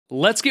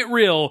let's get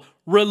real,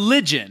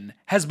 religion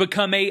has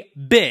become a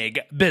big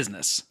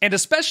business. And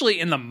especially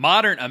in the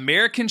modern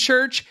American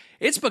church,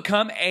 it's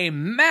become a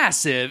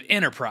massive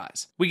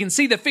enterprise. We can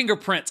see the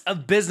fingerprints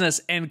of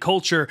business and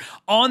culture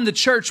on the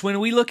church when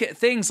we look at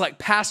things like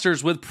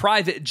pastors with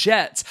private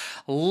jets,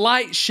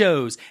 light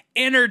shows,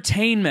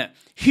 entertainment,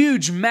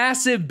 huge,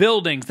 massive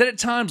buildings that at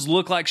times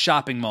look like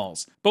shopping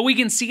malls. But we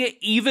can see it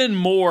even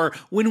more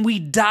when we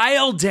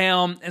dial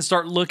down and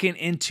start looking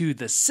into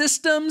the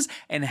systems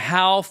and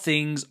how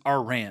things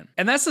are ran.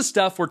 And that's the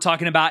stuff we're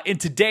talking about in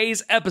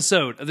today's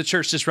episode of the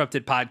Church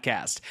Disrupted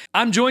podcast.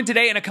 I'm joined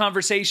today in a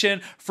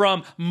conversation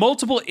from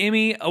multiple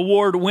Emmy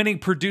award-winning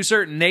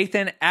producer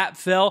Nathan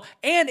Apffel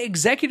and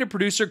executive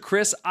producer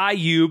Chris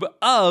Ayoub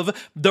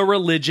of The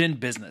Religion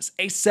Business,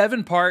 a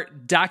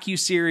 7-part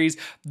docuseries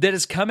that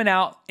is coming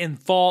out in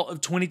fall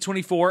of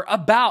 2024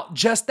 about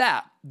just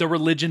that, the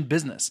religion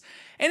business.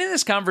 And in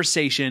this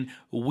conversation,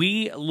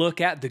 we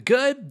look at the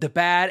good, the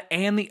bad,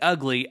 and the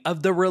ugly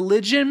of the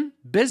religion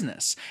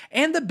business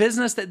and the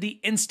business that the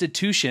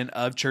institution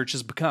of church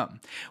has become.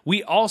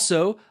 We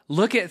also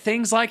look at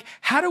things like,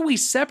 how do we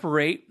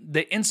separate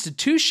the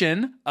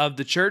institution of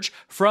the church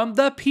from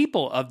the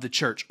people of the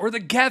church, or the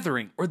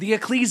gathering, or the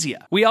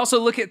ecclesia? We also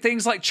look at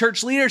things like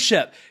church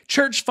leadership,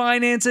 church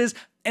finances,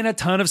 and a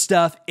ton of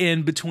stuff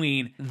in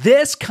between.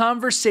 This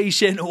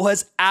conversation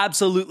was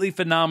absolutely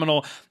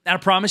phenomenal. And I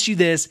promise you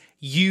this,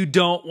 you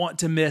don't want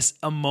to miss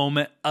a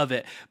moment of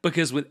it,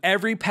 because with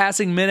every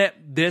passing minute,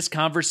 this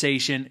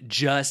conversation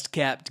just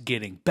kept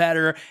getting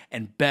better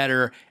and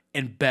better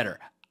and better.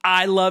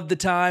 I loved the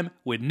time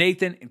with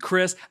Nathan and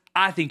Chris.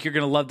 I think you're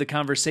going to love the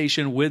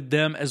conversation with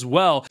them as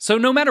well. So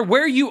no matter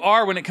where you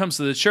are when it comes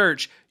to the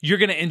church, you're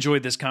going to enjoy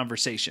this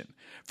conversation.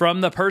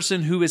 From the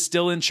person who is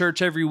still in church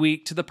every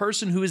week to the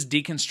person who is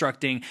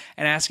deconstructing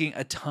and asking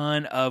a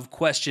ton of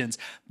questions.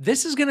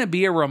 This is going to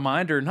be a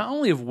reminder not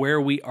only of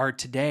where we are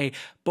today,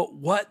 but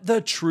what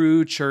the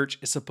true church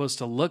is supposed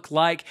to look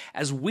like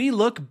as we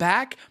look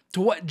back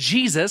to what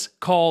Jesus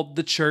called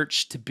the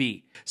church to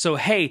be. So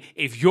hey,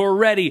 if you're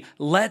ready,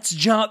 let's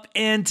jump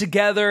in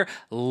together.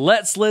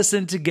 Let's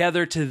listen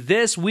together to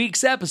this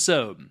week's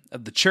episode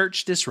of the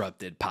Church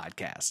Disrupted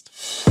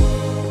podcast.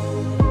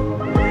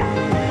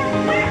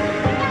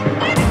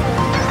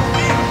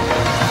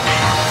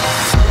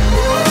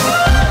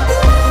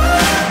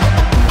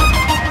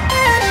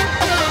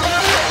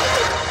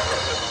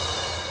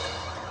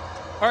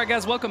 All right,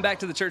 guys, welcome back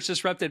to the Church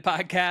Disrupted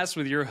podcast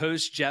with your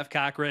host, Jeff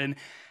Cochran.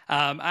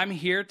 I'm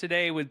here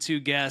today with two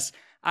guests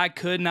I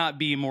could not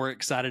be more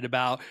excited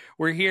about.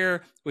 We're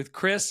here with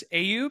Chris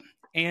Ayoub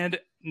and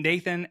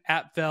Nathan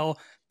Apffel,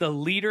 the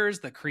leaders,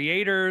 the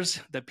creators,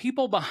 the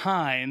people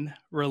behind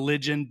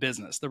Religion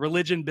Business. The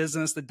Religion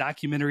Business, the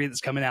documentary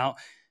that's coming out.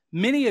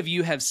 Many of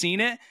you have seen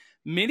it.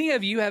 Many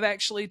of you have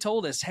actually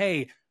told us,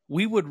 hey,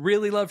 we would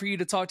really love for you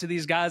to talk to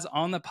these guys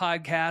on the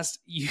podcast.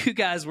 You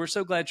guys, we're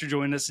so glad you're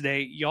joining us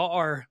today. Y'all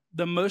are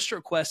the most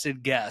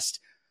requested guest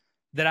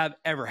that I've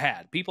ever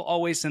had. People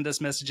always send us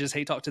messages,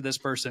 hey, talk to this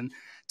person,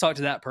 talk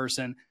to that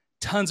person.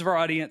 Tons of our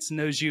audience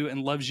knows you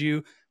and loves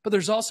you, but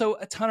there's also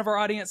a ton of our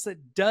audience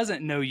that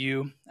doesn't know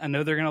you. I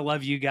know they're going to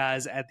love you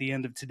guys at the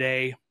end of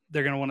today.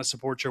 They're going to want to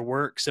support your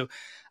work. So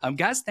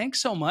guys,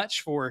 thanks so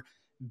much for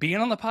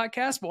being on the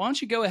podcast. But why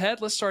don't you go ahead,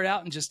 let's start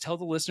out and just tell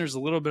the listeners a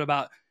little bit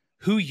about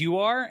who you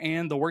are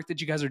and the work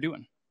that you guys are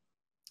doing.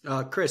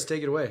 Chris,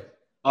 take it away.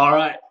 All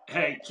right.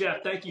 Hey,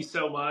 Jeff, thank you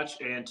so much.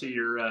 And to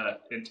your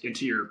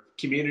into your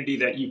community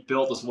that you've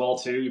built as well,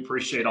 too. We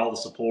appreciate all the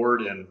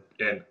support and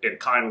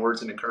kind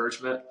words and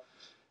encouragement.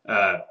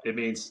 It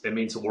means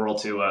the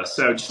world to us.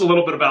 So just a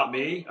little bit about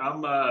me.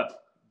 I'm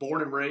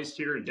born and raised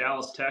here in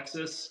Dallas,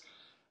 Texas.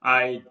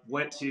 I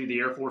went to the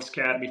Air Force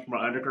Academy for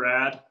my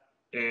undergrad,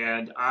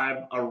 and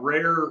I'm a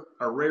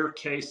rare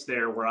case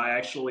there where I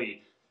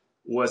actually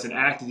was an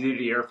active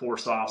duty Air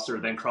Force officer,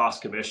 then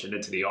cross-commissioned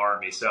into the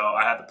Army. So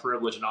I had the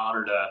privilege and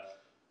honor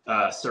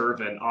to serve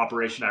in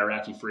Operation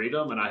Iraqi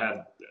Freedom, and I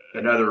had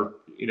another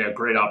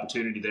great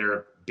opportunity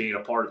there, being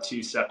a part of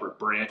 2 separate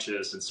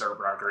branches and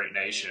serving our great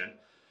nation.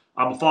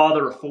 I'm a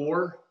father of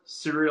 4,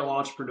 serial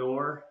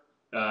entrepreneur,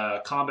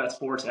 combat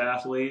sports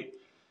athlete,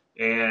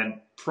 and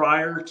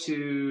prior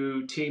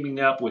to teaming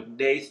up with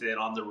Nathan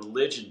on the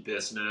Religion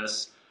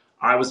Business,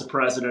 I was the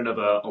president of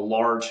a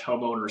large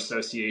homeowner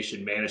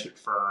association management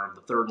firm,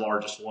 the 3rd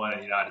largest one in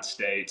the United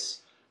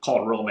States,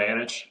 called Rural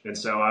Manage. And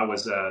so I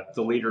was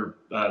the leader,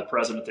 the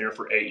president there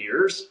for 8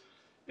 years.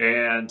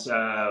 And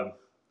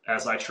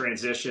as I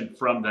transitioned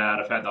from that,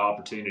 I've had the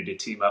opportunity to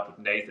team up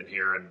with Nathan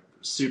here, and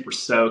super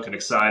stoked and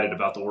excited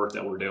about the work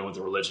that we're doing with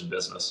the Religion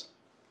Business.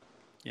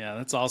 Yeah,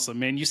 that's awesome,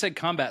 man. You said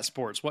combat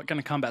sports. What kind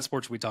of combat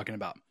sports are we talking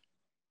about?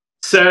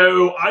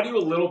 So I do a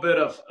little bit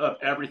of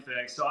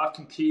everything. So I've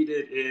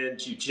competed in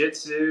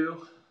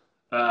jiu-jitsu.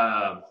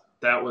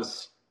 That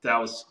was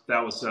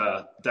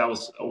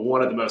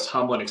one of the most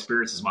humbling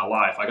experiences of my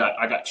life. I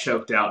got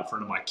choked out in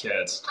front of my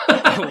kids.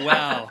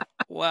 Oh,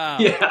 wow.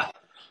 Yeah.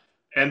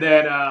 And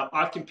then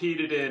I've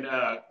competed in,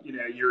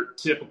 your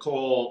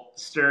typical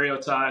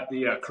stereotype,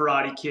 the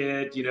Karate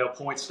Kid,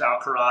 point style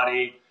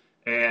karate,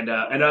 and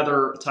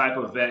another type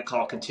of event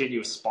called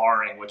continuous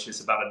sparring, which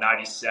is about a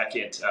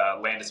 90-second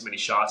land as many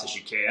shots as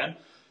you can.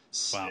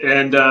 Wow.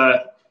 And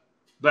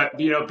but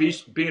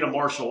being a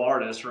martial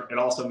artist, it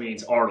also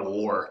means art of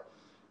war.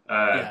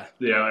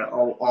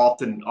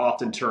 Often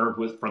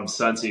termed from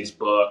Sun Tzu's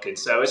book, and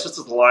so it's just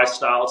a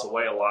lifestyle, it's a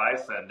way of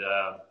life, and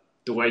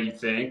the way you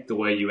think, the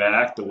way you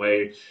act, the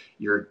way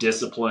your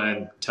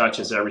discipline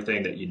touches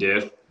everything that you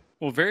do.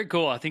 Well, very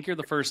cool. I think you're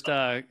the first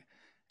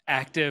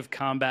active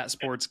combat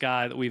sports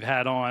guy that we've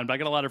had on, but I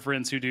got a lot of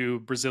friends who do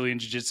Brazilian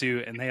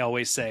Jiu-Jitsu, and they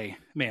always say,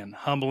 man,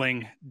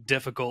 humbling,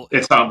 difficult.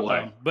 It's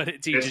humbling. But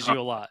it teaches you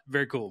a lot.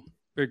 Very cool.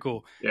 Very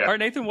cool. Yeah. All right,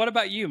 Nathan, what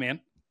about you,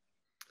 man?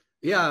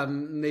 Yeah,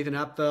 I'm Nathan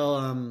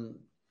Apffel.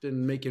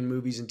 Been making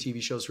movies and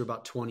TV shows for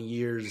about 20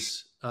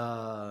 years.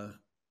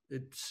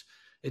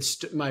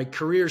 My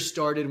career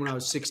started when I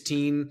was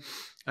 16.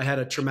 I had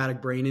a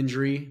traumatic brain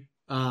injury,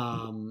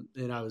 and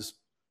I was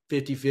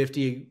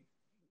 50-50,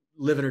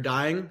 living or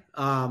dying.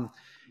 Wow.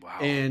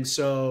 And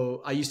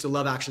so I used to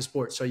love action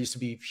sports. So I used to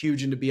be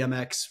huge into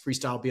BMX,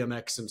 freestyle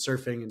BMX, and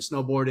surfing and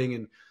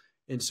snowboarding.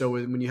 And so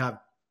when you have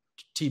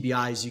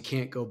TBIs, you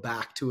can't go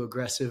back to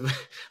aggressive.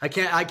 I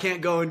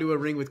can't go into a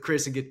ring with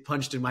Chris and get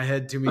punched in my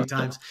head too many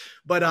times.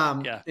 But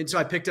and so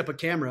I picked up a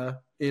camera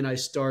and I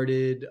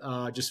started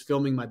just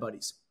filming my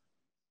buddies.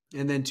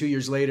 And then 2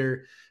 years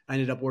later, I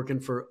ended up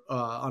working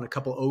on a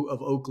couple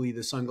of Oakley,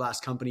 the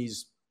sunglass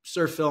company's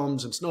surf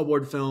films and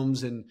snowboard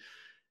films. And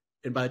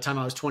by the time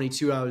I was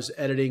 22, I was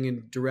editing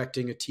and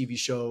directing a TV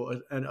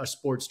show, a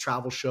sports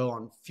travel show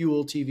on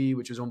Fuel TV,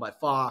 which was owned by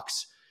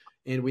Fox.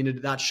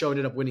 And that show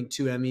ended up winning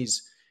 2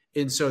 Emmys.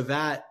 And so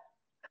that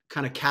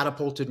kind of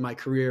catapulted my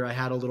career. I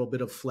had a little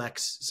bit of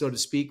flex, so to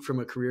speak,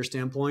 from a career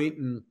standpoint.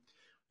 And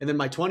then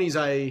my 20s,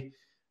 I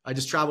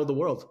just traveled the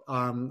world.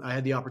 I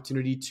had the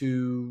opportunity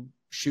to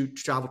shoot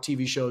travel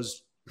TV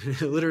shows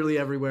literally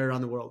everywhere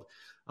around the world.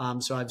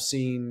 So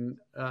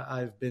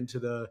I've been to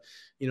the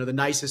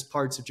nicest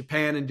parts of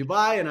Japan and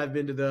Dubai, and I've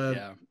been to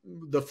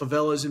the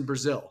favelas in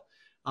Brazil.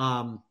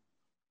 And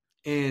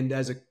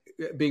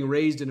being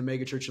raised in a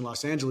mega church in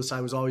Los Angeles,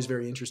 I was always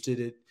very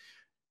interested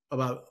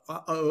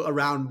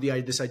around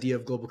this idea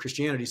of global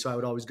Christianity. So I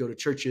would always go to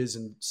churches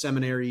and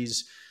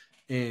seminaries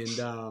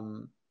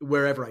and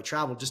wherever I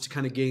traveled just to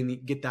kind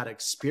of get that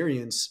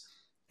experience.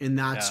 And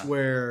that's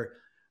where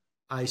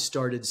I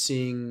started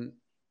seeing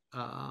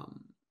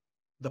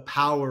the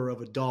power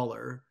of a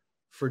dollar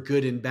for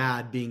good and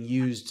bad being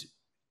used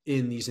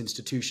in these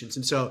institutions.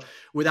 And so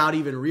without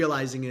even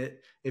realizing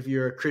it, if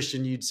you're a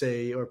Christian, you'd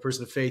say, or a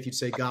person of faith, you'd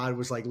say God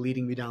was like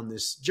leading me down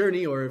this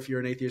journey. Or if you're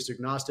an atheist or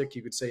agnostic,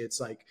 you could say it's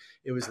like,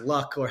 it was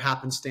luck or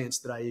happenstance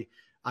that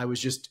I was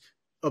just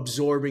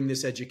absorbing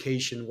this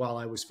education while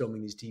I was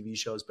filming these TV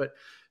shows. But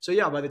so,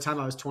 yeah, by the time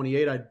I was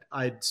 28,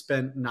 I'd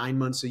spent 9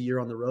 months a year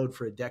on the road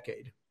for a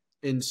decade.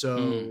 And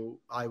so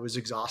I was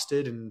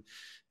exhausted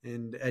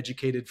and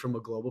educated from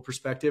a global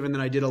perspective. And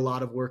then I did a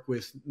lot of work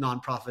with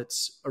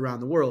nonprofits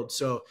around the world.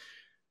 So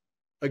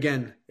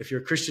again, if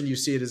you're a Christian, you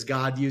see it as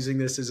God using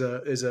this as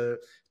a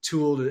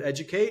tool to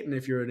educate. And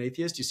if you're an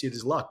atheist, you see it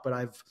as luck. But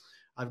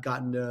I've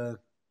gotten to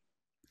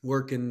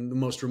work in the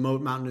most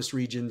remote mountainous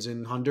regions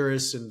in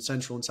Honduras and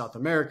Central and South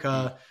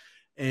America.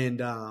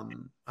 And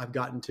I've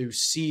gotten to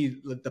see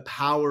the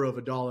power of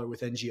a dollar with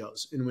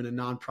NGOs. And when a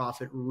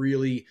nonprofit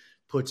really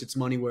puts its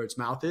money where its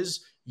mouth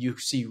is, you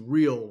see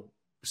real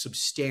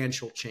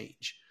substantial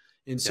change.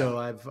 And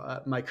so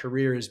my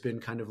career has been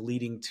kind of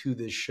leading to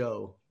this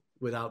show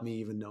without me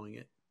even knowing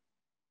it.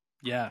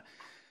 Yeah.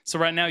 So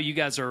right now you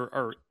guys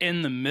are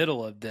in the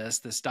middle of this.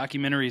 This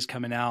documentary is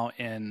coming out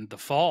in the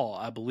fall,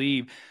 I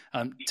believe.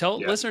 Tell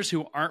listeners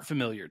who aren't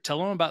familiar, tell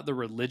them about the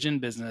religion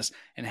business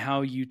and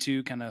how you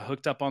two kind of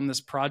hooked up on this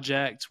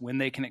project, when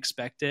they can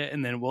expect it,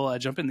 and then we'll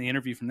jump in the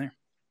interview from there.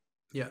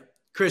 Yeah.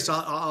 Chris,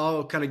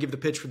 I'll kind of give the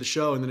pitch for the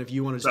show, and then if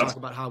you want to just talk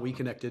about how we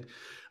connected.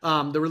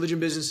 The Religion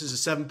Business is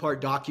a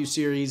 7-part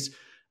docuseries.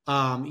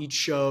 Each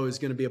show is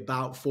going to be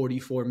about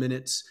 44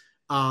 minutes.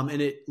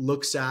 And it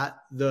looks at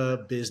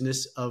the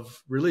business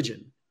of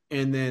religion.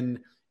 And then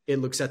it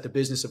looks at the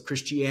business of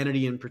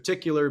Christianity in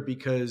particular,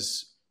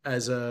 because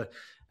as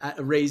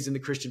raised in the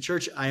Christian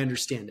church, I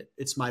understand it.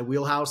 It's my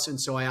wheelhouse. And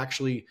so I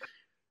actually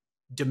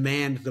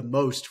demand the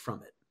most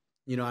from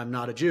it. I'm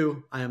not a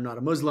Jew. I am not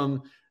a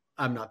Muslim.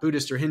 I'm not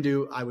Buddhist or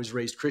Hindu. I was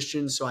raised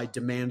Christian. So I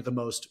demand the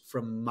most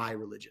from my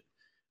religion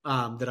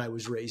that I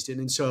was raised in.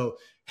 And so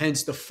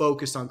hence the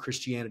focus on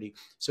Christianity.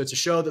 So it's a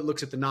show that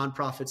looks at the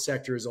nonprofit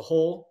sector as a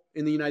whole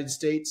in the United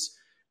States.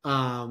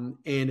 And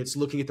it's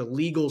looking at the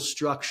legal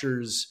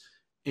structures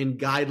and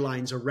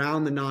guidelines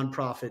around the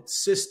nonprofit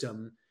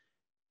system.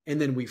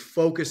 And then we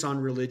focus on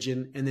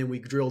religion, and then we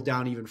drill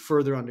down even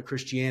further onto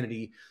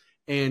Christianity.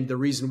 And the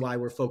reason why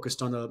we're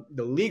focused on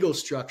the legal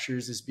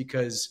structures is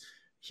because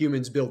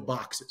humans build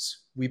boxes.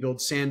 We build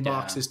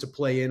sandboxes to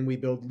play in. We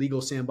build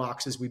legal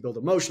sandboxes. We build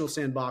emotional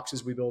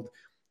sandboxes. We build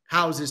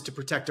houses to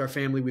protect our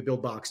family, we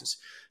build boxes.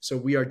 So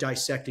we are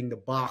dissecting the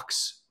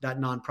box, that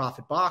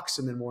nonprofit box,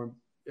 and then more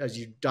as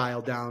you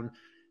dial down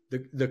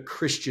the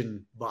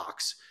Christian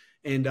box.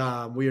 And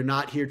we are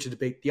not here to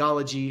debate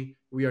theology.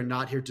 We are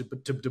not here to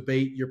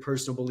debate your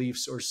personal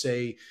beliefs or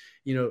say,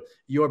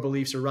 your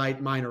beliefs are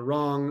right, mine are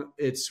wrong.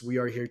 We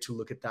are here to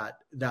look at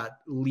that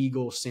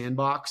legal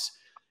sandbox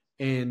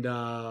and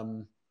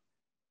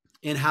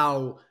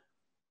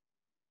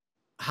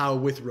how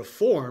with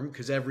reform,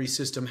 because every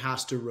system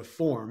has to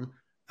reform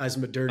as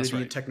modernity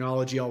and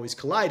technology always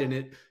collide in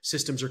it.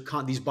 Systems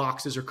these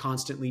boxes are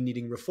constantly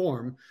needing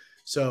reform.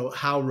 So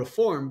how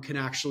reform can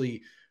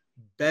actually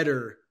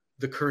better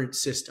the current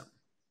system.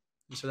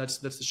 So that's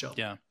the show.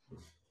 Yeah.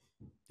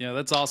 Yeah,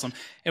 that's awesome.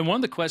 And one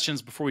of the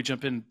questions before we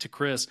jump into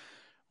Chris,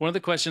 one of the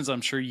questions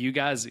I'm sure you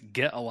guys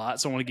get a lot,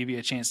 so I want to give you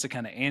a chance to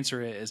kind of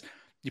answer it, is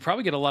you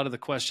probably get a lot of the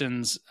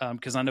questions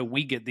because I know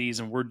we get these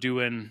and we're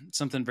doing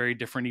something very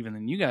different even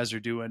than you guys are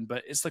doing,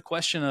 but it's the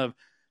question of,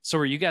 so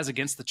are you guys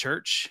against the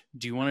church?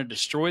 Do you want to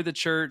destroy the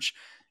church?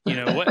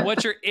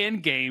 What's your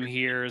end game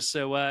here?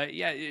 So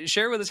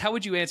share with us, how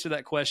would you answer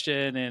that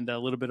question, and a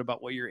little bit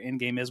about what your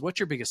end game is? What's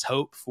your biggest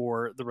hope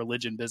for the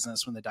religion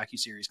business when the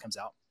docuseries comes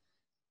out?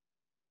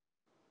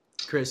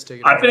 Chris, take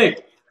it away.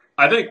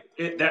 I think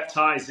that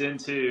ties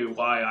into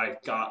why I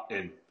got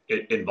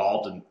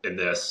involved in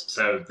this.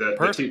 So the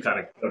two kind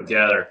of go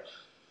together.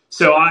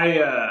 So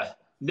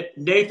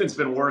Nathan's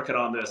been working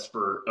on this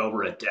for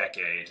over a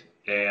decade.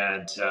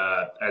 And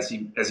as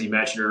he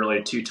mentioned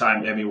earlier,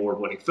 2-time Emmy Award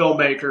winning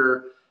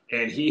filmmaker.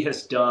 And he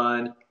has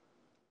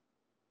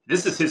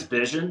this is his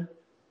vision.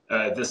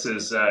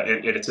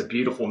 It's a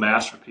beautiful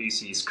masterpiece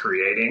he's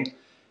creating.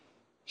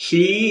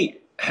 He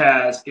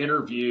has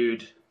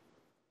interviewed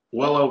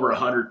well over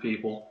 100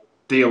 people,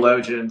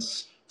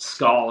 theologians,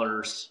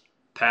 scholars,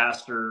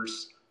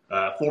 pastors,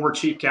 former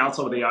chief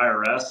counsel of the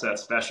IRS that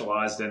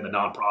specialized in the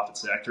nonprofit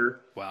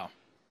sector. Wow.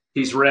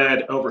 He's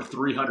read over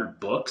 300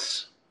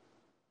 books.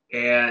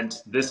 And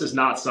this is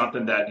not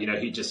something that, he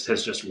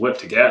has just whipped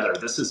together.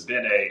 This has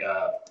been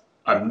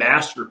a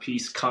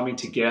masterpiece coming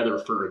together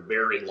for a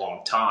very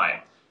long time.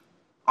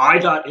 I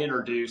got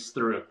introduced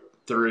through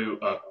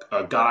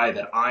a guy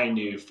that I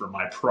knew from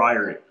my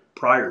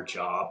prior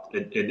job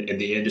in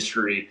the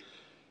industry.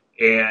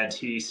 And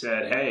he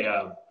said, hey,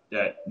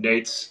 that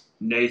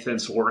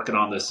Nathan's working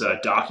on this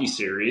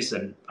docuseries.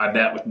 And I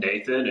met with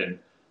Nathan, and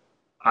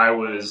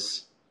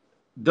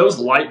those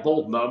light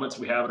bulb moments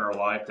we have in our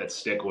life that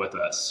stick with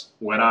us.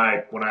 When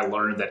I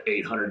learned that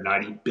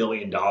 $890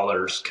 billion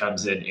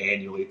comes in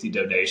annually through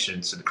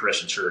donations to the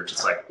Christian church,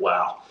 it's like,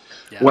 wow.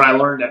 Yeah. When I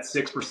learned that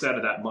 6%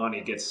 of that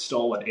money gets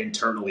stolen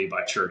internally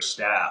by church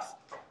staff,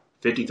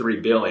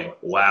 $53 billion,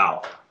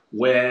 wow.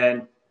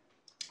 When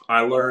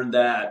I learned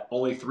that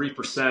only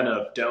 3%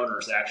 of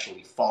donors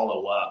actually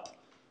follow up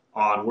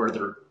on where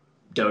their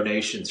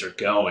donations are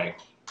going,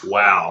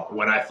 wow.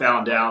 When I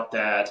found out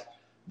that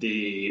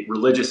the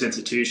religious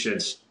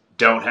institutions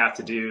don't have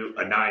to do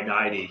a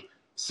 990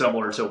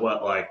 similar to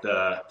what like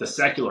the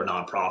secular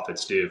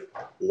nonprofits do.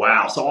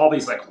 Wow. So all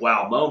these like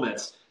wow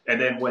moments. And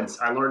then when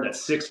I learned that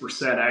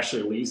 6%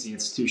 actually leaves the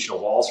institutional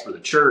walls for the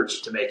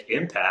church to make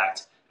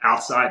impact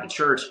outside the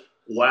church.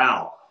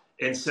 Wow.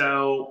 And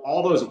so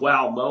all those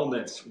wow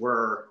moments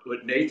were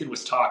what Nathan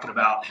was talking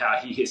about, how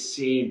he has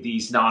seen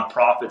these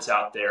nonprofits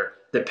out there,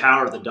 the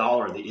power of the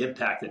dollar, the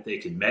impact that they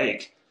can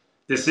make.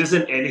 This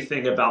isn't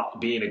anything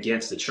about being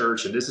against the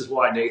church. And this is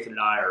why Nathan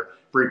and I are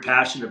very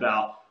passionate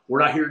about,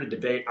 we're not here to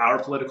debate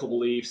our political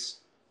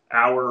beliefs,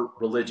 our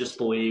religious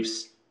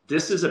beliefs.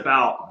 This is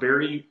about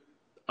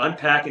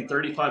unpacking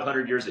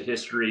 3,500 years of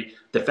history,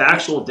 the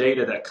factual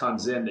data that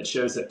comes in that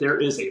shows that there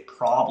is a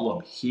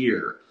problem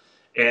here.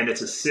 And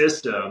it's a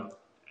system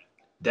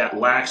that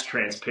lacks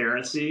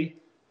transparency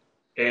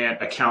and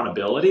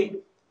accountability.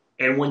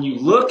 And when you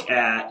look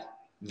at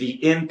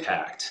the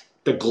impact,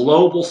 the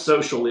global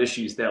social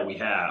issues that we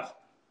have,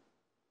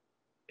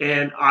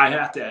 and I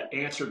have to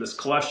answer this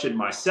question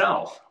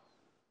myself.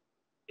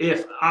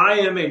 If I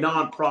am a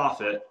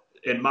nonprofit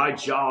and my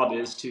job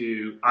is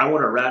I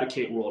want to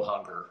eradicate world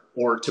hunger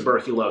or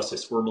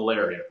tuberculosis or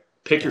malaria,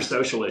 pick your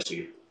social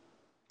issue.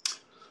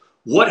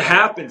 What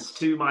happens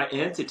to my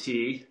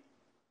entity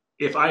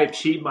if I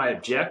achieve my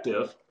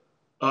objective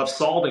of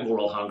solving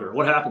world hunger?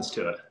 What happens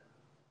to it?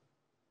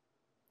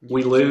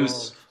 We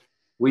lose,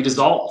 we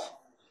dissolve.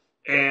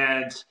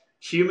 And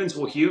humans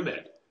will human.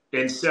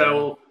 And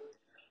so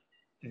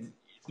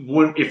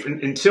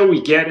until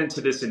we get into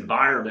this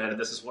environment, and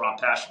this is what I'm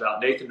passionate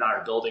about, Nathan and I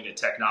are building a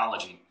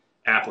technology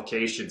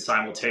application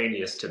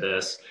simultaneous to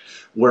this,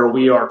 where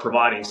we are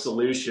providing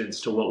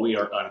solutions to what we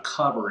are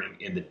uncovering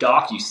in the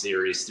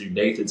docuseries through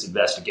Nathan's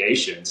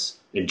investigations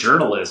in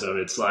journalism.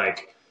 It's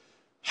like,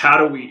 how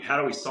do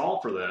we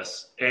solve for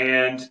this?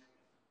 And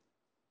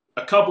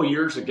a couple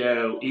years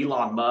ago,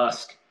 Elon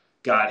Musk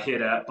got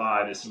hit up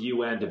by this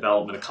UN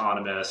development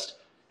economist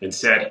and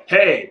said,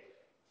 hey,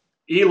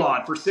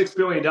 Elon, for $6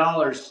 billion,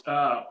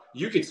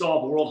 you could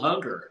solve world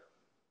hunger.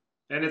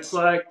 And it's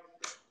like,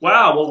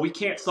 wow, well, we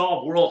can't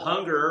solve world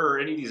hunger or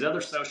any of these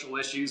other social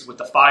issues with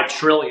the $5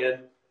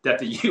 trillion that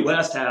the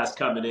U.S. has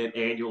coming in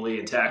annually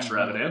in tax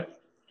revenue,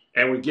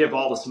 and we give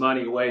all this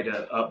money away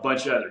to a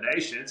bunch of other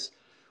nations.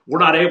 We're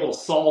not able to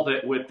solve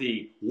it with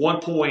the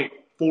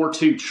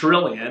 1.42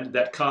 trillion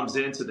that comes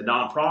into the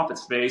nonprofit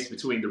space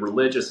between the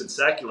religious and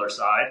secular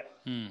side.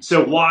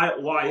 So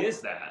why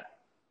is that?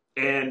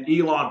 And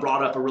Elon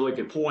brought up a really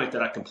good point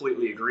that I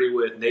completely agree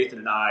with. Nathan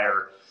and I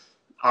are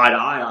eye to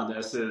eye on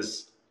this,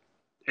 is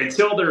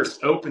until there's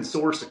open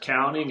source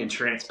accounting and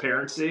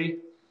transparency,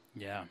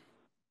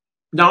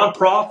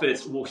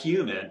 nonprofits will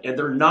human, and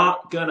they're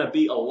not going to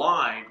be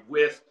aligned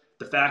with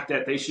the fact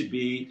that they should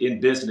be in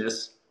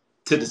business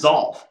to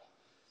dissolve.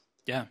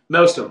 Yeah.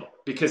 Most of them.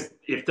 Because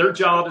if their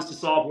job is to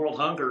solve world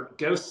hunger,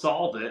 go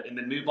solve it and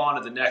then move on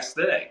to the next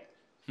thing.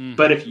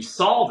 But if you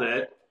solve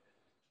it,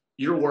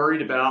 you're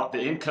worried about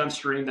the income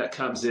stream that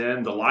comes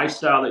in, the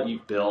lifestyle that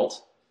you've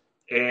built,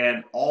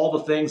 and all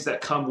the things that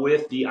come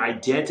with the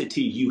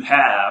identity you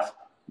have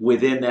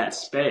within that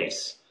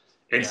space.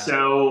 And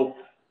so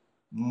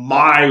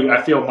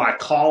I feel my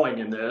calling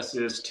in this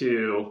is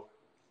to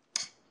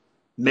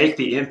make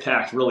the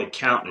impact really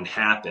count and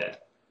happen,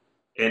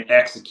 and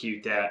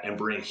execute that and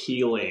bring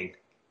healing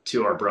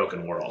to our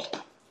broken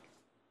world.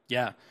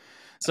 Yeah.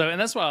 So,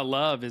 and that's what I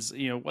love is,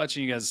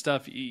 watching you guys'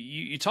 stuff,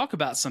 you talk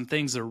about some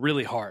things that are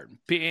really hard.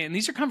 And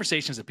these are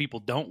conversations that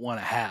people don't want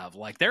to have.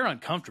 Like, they're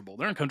uncomfortable.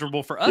 They're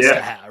uncomfortable for us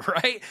to have,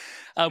 right?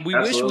 We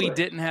wish we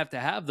didn't have to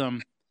have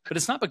them, but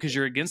it's not because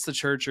you're against the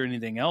church or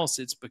anything else.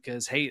 It's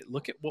because, hey,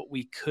 look at what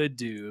we could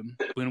do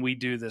when we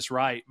do this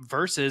right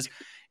versus,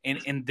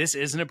 and this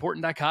is an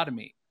important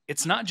dichotomy.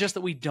 It's not just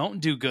that we don't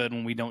do good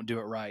when we don't do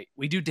it right.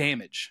 We do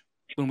damage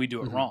when we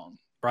do it wrong.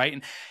 Right.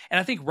 And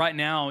I think right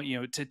now,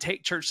 to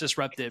take Church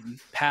Disrupted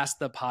past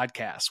the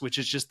podcast, which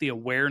is just the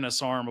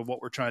awareness arm of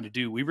what we're trying to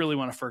do, we really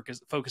want to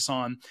focus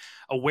on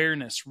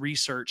awareness,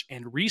 research,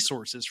 and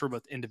resources for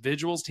both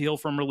individuals to heal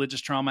from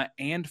religious trauma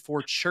and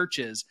for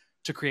churches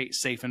to create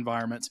safe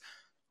environments.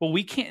 Well,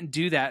 we can't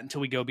do that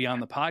until we go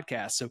beyond the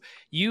podcast. So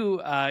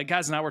you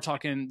guys and I were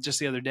talking just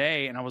the other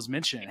day, and I was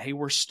mentioning, hey,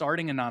 we're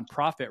starting a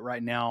nonprofit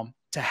right now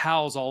to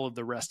house all of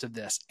the rest of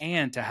this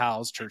and to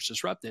house Church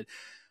Disrupted.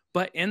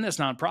 But in this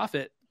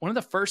nonprofit, one of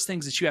the first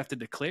things that you have to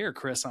declare,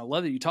 Chris, and I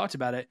love that you talked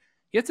about it,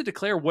 you have to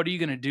declare what are you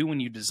going to do when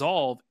you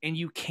dissolve, and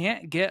you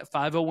can't get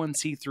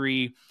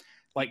 501c3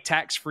 like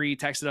tax-free,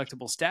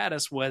 tax-deductible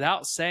status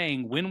without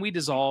saying, when we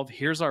dissolve,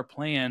 here's our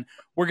plan.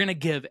 We're going to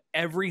give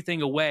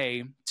everything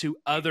away to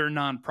other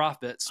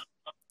nonprofits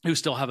who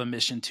still have a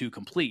mission to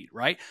complete,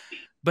 right?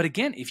 But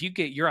again, if you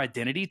get your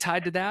identity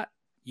tied to that,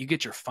 you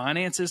get your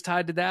finances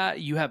tied to that,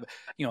 you have,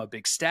 a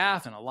big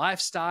staff and a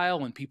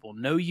lifestyle and people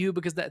know you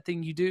because of that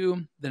thing you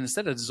do, then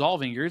instead of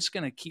dissolving, you're just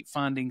going to keep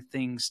finding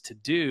things to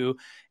do.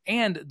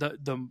 And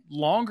the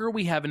longer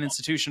we have an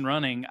institution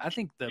running, I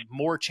think the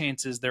more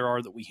chances there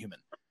are that we human,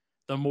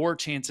 the more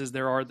chances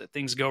there are that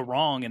things go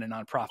wrong in a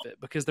nonprofit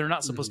because they're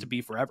not supposed to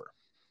be forever.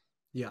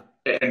 Yeah.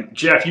 And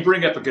Jeff, you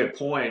bring up a good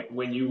point.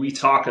 When we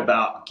talk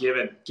about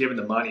giving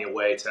the money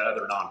away to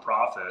other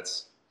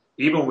nonprofits,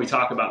 even when we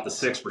talk about the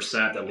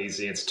 6% that leaves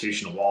the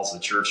institutional walls of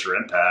the church for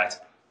impact,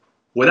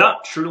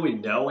 without truly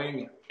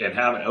knowing and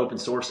having open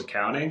source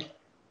accounting,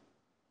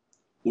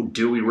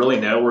 do we really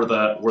know where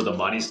the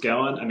money's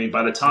going? I mean,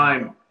 by the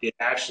time it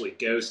actually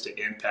goes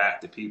to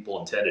impact the people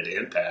intended to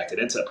impact, it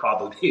ends up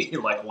probably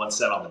being like 1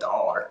 cent on the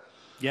dollar.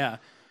 Yeah.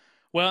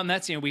 Well, and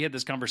that's, we had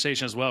this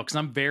conversation as well, because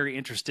I'm very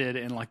interested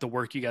in like the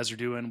work you guys are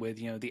doing with,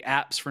 the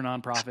apps for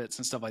nonprofits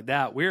and stuff like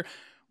that.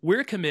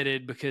 We're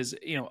committed because,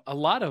 a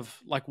lot of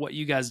like what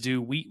you guys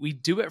do, we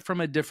do it from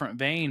a different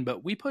vein,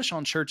 but we push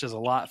on churches a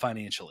lot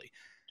financially.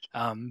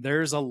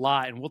 There's a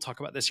lot, and we'll talk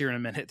about this here in a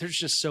minute. There's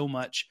just so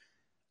much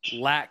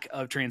lack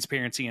of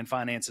transparency in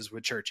finances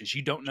with churches.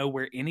 You don't know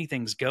where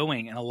anything's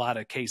going in a lot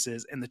of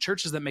cases. And the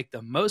churches that make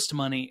the most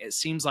money, it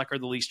seems like, are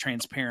the least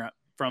transparent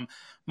from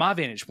my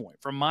vantage point,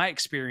 from my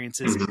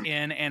experiences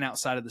in and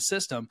outside of the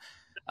system.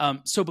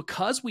 So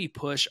because we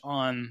push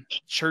on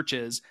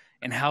churches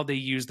and how they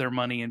use their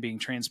money and being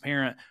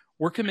transparent,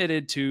 we're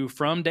committed to,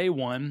 from day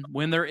one,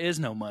 when there is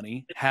no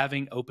money,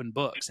 having open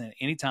books. And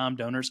anytime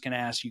donors can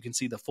ask, you can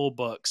see the full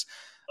books.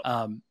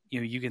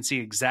 You can see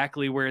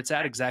exactly where it's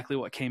at, exactly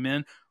what came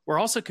in. We're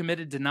also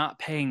committed to not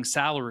paying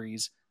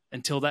salaries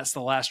until that's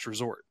the last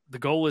resort. The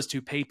goal is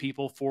to pay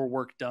people for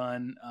work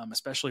done,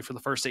 especially for the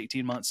first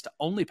 18 months, to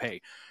only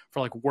pay for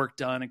like work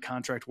done and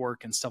contract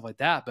work and stuff like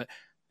that. But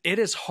it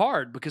is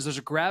hard because there's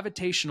a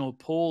gravitational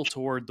pull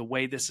toward the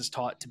way this is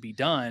taught to be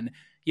done.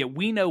 Yet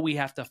we know we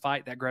have to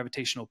fight that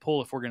gravitational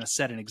pull if we're going to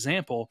set an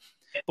example.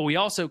 But we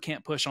also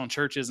can't push on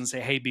churches and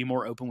say, hey, be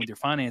more open with your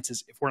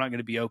finances if we're not going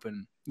to be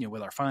open,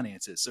 with our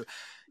finances. So,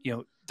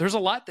 there's a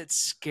lot that's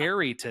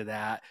scary to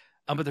that.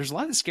 But there's a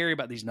lot that's scary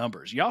about these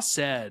numbers. Y'all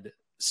said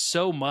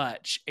so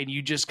much and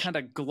you just kind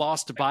of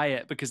glossed by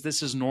it because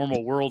this is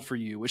normal world for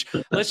you, which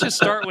let's just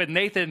start with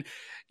Nathan.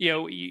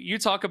 You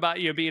talk about,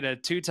 being a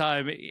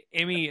 2-time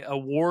Emmy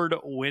award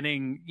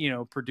winning,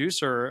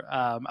 producer.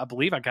 I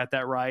believe I got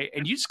that right.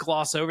 And you just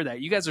gloss over that.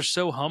 You guys are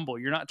so humble.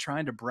 You're not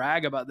trying to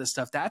brag about this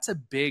stuff. That's a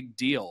big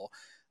deal.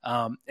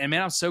 And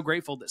man, I'm so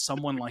grateful that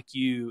someone like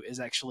you is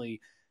actually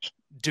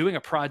doing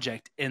a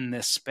project in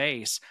this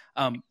space.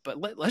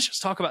 But let's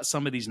just talk about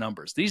some of these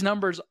numbers. These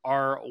numbers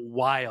are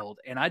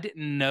wild. And I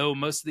didn't know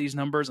most of these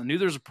numbers. I knew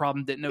there was a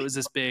problem, didn't know it was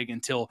this big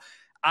until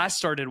I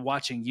started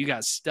watching you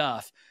guys'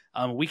 stuff.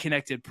 We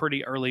connected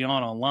pretty early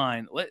on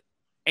online.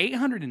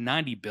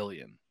 890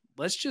 billion.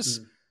 Let's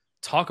just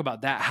talk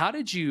about that. How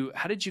did you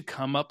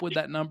come up with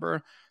that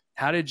number?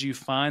 How did you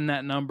find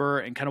that number?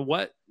 And kind of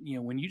what,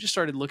 when you just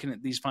started looking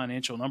at these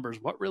financial numbers,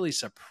 what really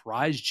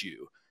surprised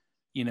you,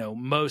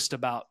 most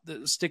about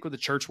stick with the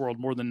church world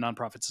more than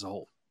nonprofits as a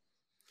whole?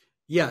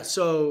 Yeah.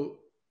 So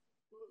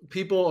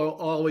people are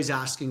always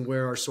asking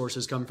where our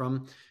sources come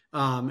from.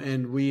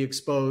 And we're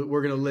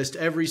going to list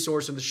every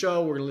source of the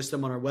show. We're going to list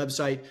them on our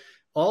website.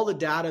 All the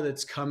data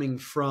that's coming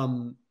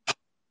from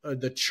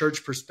the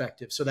church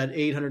perspective. So that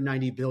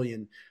 890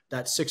 billion,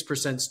 that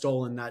 6%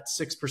 stolen, that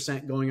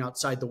 6% going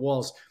outside the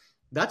walls,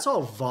 that's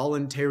all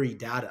voluntary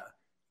data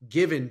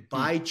given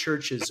by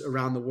churches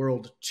around the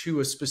world to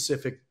a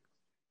specific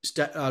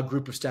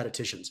group of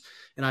statisticians.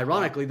 And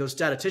ironically, those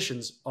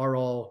statisticians are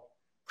all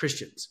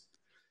Christians.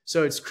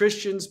 So it's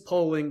Christians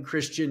polling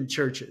Christian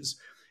churches.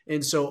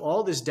 And so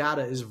all this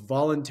data is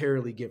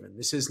voluntarily given.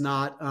 This is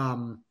not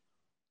us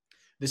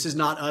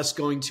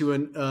going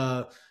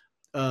to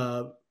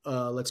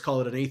let's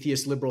call it an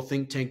atheist liberal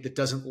think tank that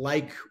doesn't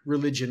like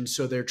religion,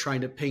 so they're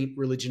trying to paint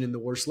religion in the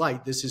worst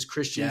light. This is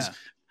Christians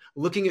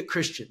looking at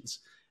Christians.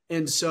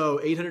 And so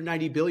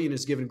 890 billion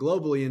is given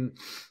globally. And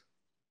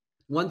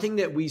one thing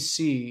that we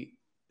see,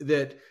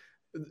 that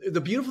the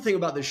beautiful thing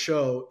about this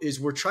show is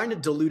we're trying to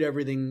dilute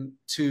everything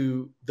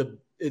to the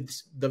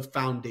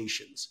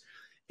foundations.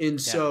 And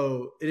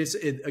so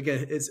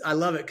I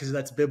love it because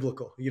that's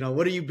biblical.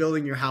 What are you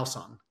building your house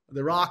on?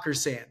 The rock or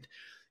sand?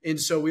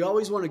 And so we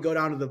always want to go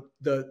down to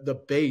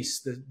the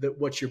base,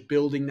 what you're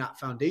building that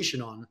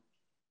foundation on.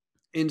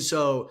 And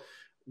so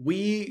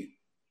we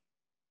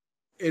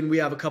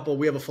have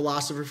a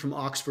philosopher from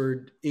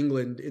Oxford,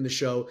 England in the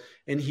show,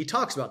 and he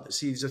talks about this.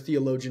 He's a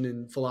theologian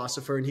and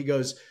philosopher. And he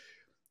goes,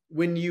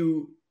 when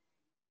you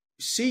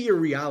see your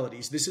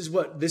realities, this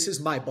is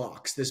my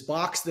box. This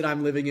box that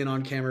I'm living in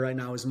on camera right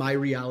now is my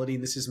reality.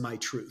 And this is my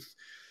truth.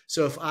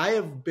 So if I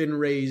have been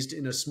raised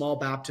in a small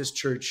Baptist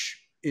church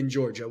in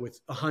Georgia with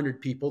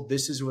 100 people,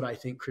 this is what I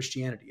think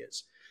Christianity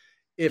is.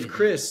 If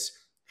Chris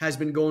has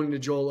been going to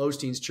Joel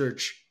Osteen's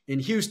church in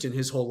Houston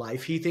his whole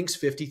life, he thinks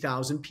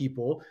 50,000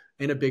 people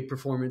and a big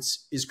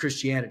performance is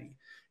Christianity.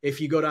 If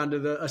you go down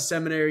to a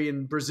seminary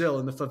in Brazil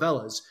in the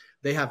favelas,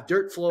 they have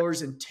dirt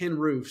floors and tin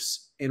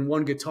roofs and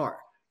one guitar.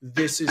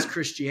 This is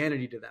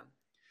Christianity to them.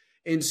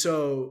 And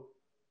so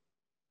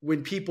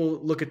when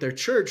people look at their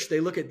church, they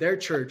look at their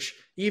church,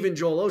 even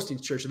Joel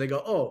Osteen's church, and they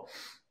go, oh,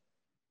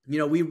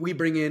 we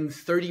bring in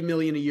 30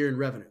 million a year in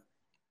revenue.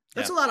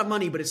 That's a lot of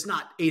money, but it's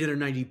not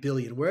 890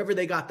 billion. Wherever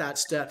they got that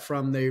stat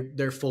from,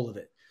 they're full of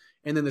it.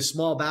 And then the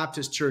small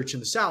Baptist church in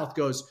the South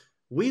goes,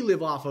 we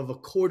live off of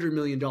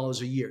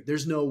 $250,000 a year.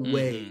 There's no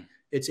way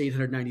it's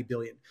 890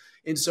 billion.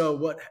 And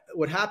so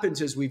what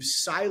happens is we've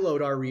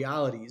siloed our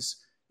realities,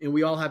 and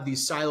we all have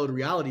these siloed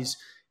realities.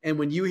 And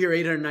when you hear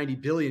 890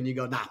 billion, you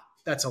go, nah,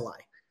 that's a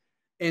lie.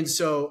 And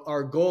so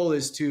our goal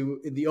is to,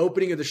 in the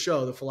opening of the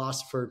show, the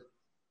philosopher,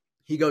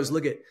 he goes,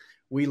 look,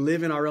 we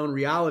live in our own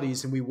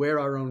realities and we wear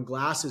our own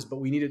glasses,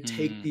 but we need to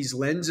take these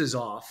lenses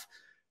off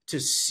to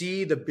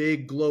see the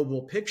big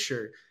global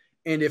picture.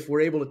 And if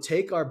we're able to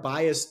take our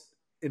bias,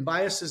 and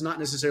bias is not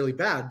necessarily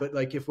bad, but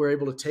like if we're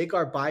able to take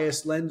our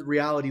biased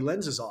reality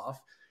lenses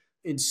off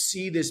and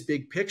see this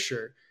big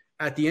picture,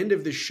 at the end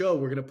of the show,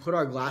 we're going to put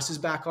our glasses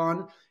back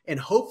on, and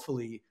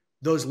hopefully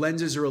those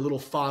lenses are a little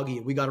foggy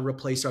and we got to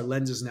replace our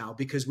lenses now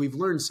because we've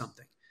learned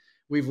something.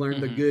 We've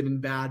learned the good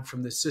and bad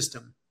from the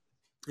system.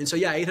 And so,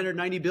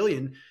 890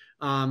 billion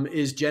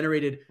is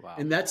generated. Wow.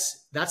 And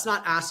that's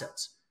not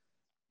assets.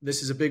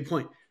 This is a big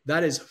point.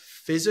 That is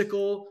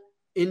physical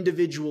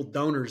individual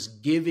donors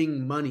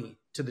giving money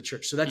to the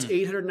church. So that's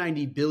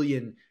 890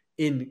 billion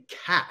in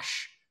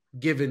cash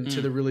given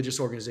to the religious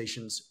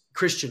organizations,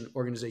 Christian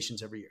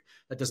organizations every year.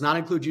 That does not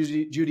include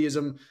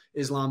Judaism,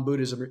 Islam,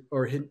 Buddhism,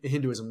 or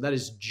Hinduism. That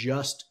is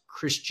just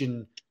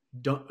Christian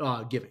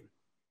giving.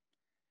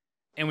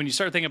 And when you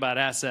start thinking about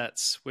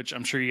assets, which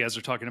I'm sure you guys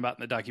are talking about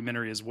in the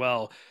documentary as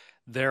well,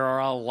 there are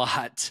a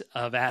lot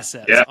of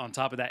assets on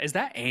top of that. Is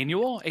that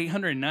annual?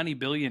 890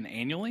 billion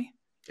annually?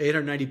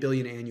 890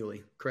 billion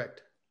annually.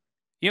 Correct.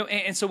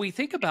 And so we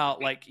think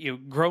about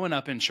growing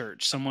up in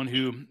church, someone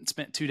who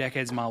spent 2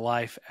 decades of my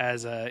life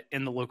as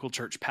in the local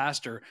church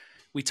pastor.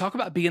 We talk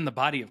about being the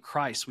body of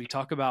Christ. We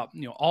talk about,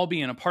 all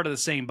being a part of the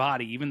same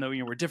body, even though,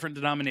 we're different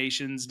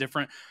denominations,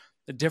 different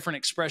the different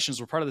expressions.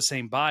 We're part of the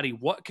same body.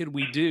 What could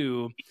we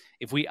do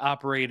if we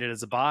operated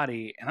as a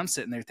body? And I'm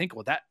sitting there thinking,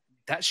 well,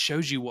 that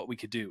shows you what we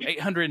could do.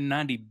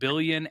 890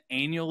 billion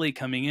annually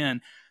coming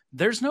in.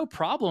 There's no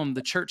problem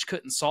the church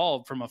couldn't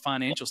solve from a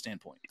financial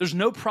standpoint. There's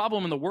no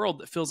problem in the world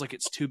that feels like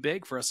it's too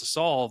big for us to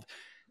solve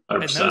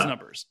in those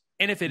numbers.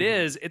 And if it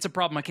is, it's a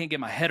problem I can't get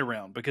my head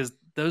around because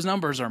those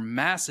numbers are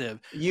massive.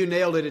 You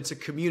nailed it. It's a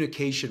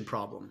communication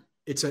problem.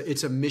 It's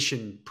a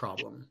mission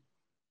problem.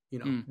 You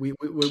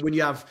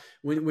know,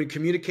 when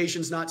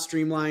communication's not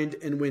streamlined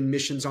and when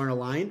missions aren't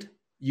aligned,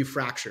 you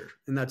fracture,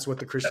 and that's what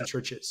the Christian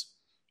church is.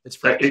 It's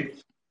fractured.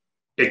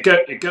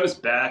 It goes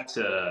back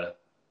to,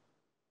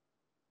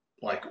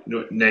 like,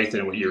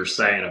 Nathan, what you were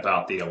saying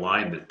about the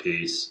alignment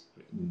piece.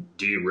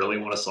 Do you really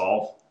want to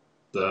solve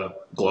the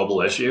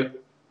global issue?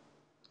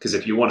 Because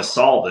if you want to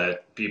solve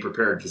it, be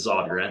prepared to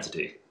dissolve your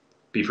entity.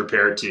 Be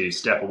prepared to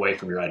step away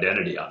from your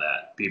identity on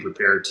that. Be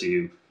prepared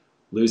to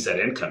lose that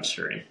income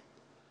stream.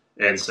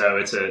 And so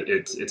it's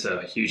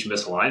a huge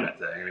misalignment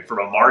thing. I mean, from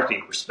a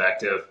marketing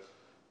perspective,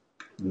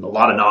 a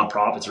lot of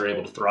nonprofits are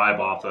able to thrive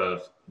off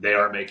of, they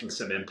are making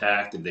some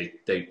impact, and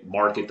they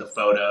market the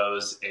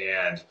photos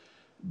and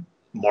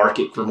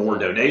market for more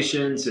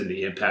donations and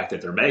the impact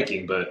that they're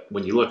making. But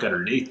when you look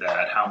underneath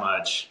that,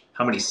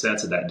 how many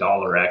cents of that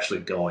dollar are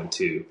actually going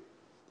to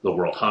the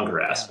world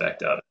hunger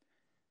aspect of it?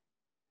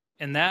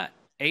 And that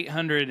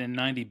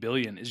 890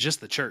 billion is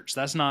just the church.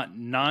 That's not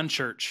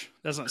non-church.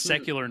 That's not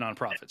secular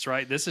nonprofits,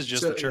 right? This is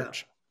just the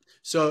church. Yeah.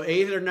 So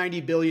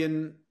 890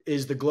 billion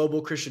is the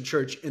global Christian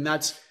church, and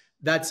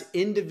that's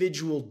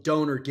individual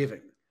donor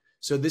giving.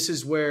 So this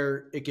is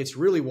where it gets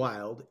really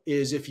wild,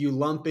 is if you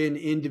lump in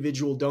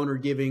individual donor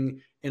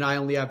giving, and I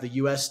only have the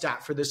US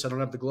stat for this, I don't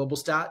have the global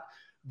stat,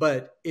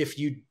 but if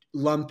you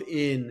lump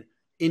in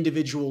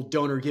individual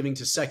donor giving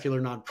to secular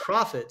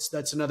nonprofits,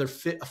 that's another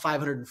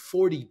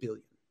 540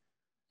 billion.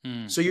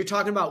 So you're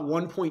talking about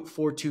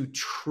 $1.42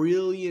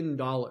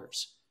 trillion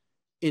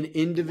in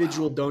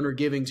individual donor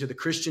giving to the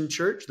Christian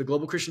church, the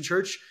global Christian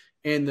church,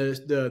 and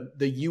the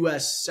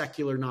US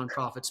secular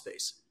nonprofit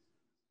space.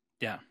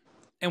 Yeah.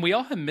 And we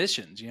all have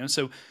missions,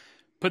 so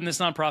putting this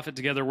nonprofit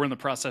together, we're in the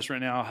process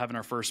right now, having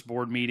our first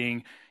board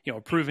meeting,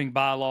 approving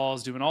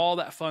bylaws, doing all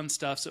that fun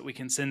stuff so that we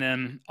can send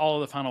in all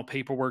of the final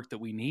paperwork that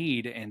we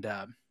need. And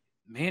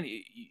man,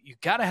 you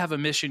got to have a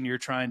mission you're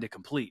trying to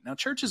complete. Now,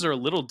 churches are a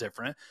little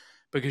different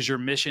because your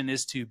mission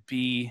is to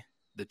be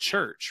the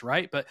church,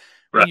 right? But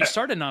when you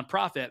start a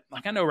nonprofit,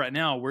 like I know right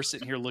now, we're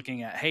sitting here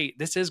looking at, hey,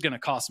 this is going to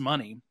cost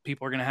money.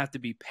 People are going to have to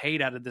be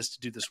paid out of this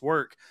to do this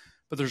work.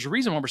 But there's a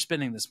reason why we're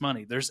spending this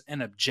money. There's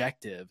an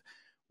objective.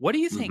 What do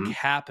you think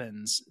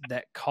happens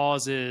that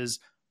causes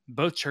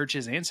both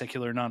churches and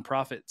secular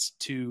nonprofits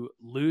to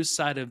lose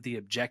sight of the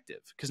objective?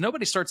 Because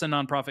nobody starts a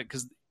nonprofit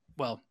because,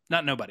 well,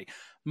 not nobody.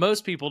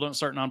 Most people don't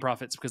start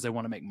nonprofits because they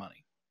want to make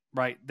money,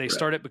 right? They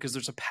start it because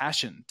there's a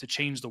passion to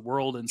change the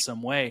world in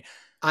some way.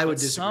 I would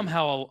disagree.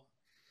 Somehow,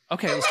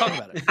 okay, let's talk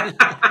about it.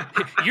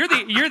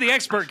 You're the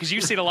expert because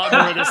you've seen a lot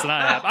more of this than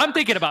I have. I'm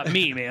thinking about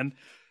me, man.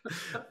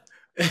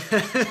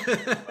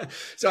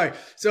 Sorry.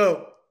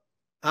 So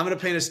I'm going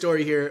to paint a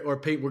story here, we're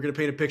going to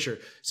paint a picture.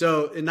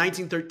 So in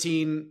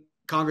 1913,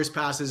 Congress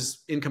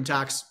passes income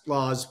tax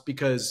laws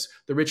because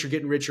the rich are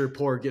getting richer,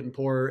 poor are getting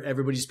poorer.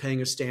 Everybody's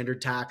paying a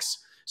standard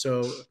tax.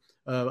 So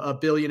a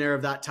billionaire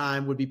of that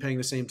time would be paying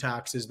the same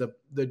tax as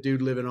the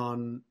dude living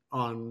on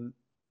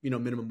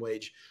minimum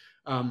wage.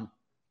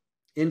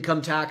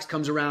 Income tax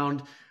comes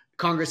around.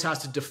 Congress has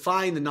to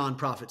define the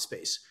nonprofit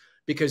space,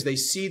 because they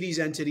see these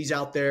entities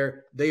out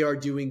there, they are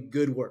doing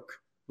good work.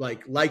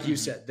 Like you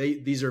said,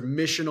 these are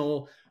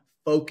missional,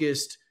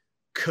 focused,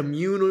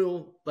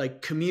 communal,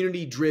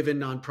 community-driven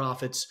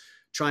nonprofits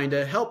trying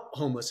to help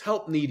homeless,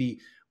 help needy,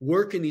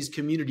 work in these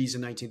communities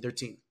in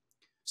 1913.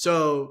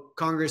 So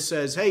Congress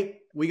says, hey,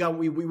 we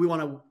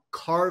want to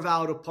carve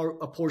out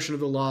a portion of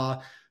the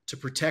law to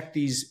protect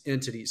these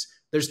entities.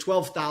 There's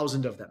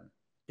 12,000 of them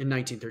in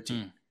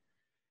 1913.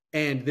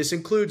 And this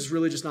includes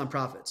religious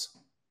nonprofits.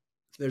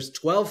 There's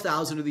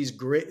 12,000 of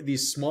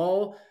these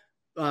small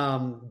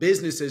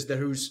businesses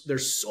whose their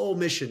sole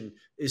mission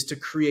is to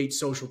create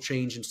social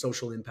change and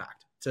social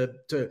impact,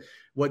 to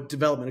what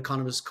development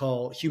economists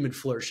call human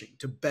flourishing,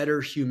 to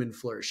better human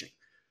flourishing.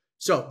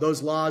 So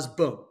those laws,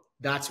 boom,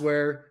 that's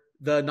where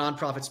the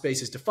nonprofit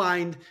space is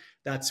defined.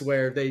 That's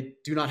where they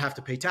do not have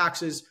to pay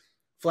taxes.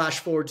 Flash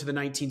forward to the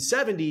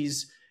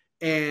 1970s,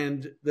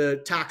 and the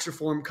tax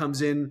reform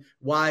comes in.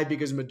 Why?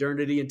 Because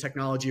modernity and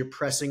technology are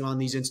pressing on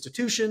these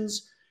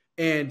institutions.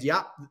 And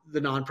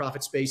the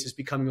nonprofit space is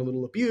becoming a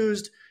little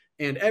abused,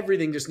 and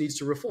everything just needs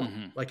to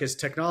reform. Like as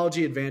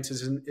technology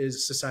advances and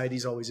as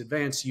societies always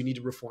advance, you need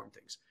to reform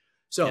things.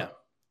 So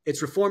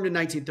it's reformed in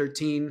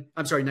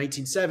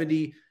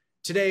 1970.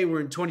 Today we're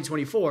in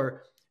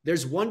 2024.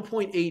 There's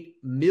 1.8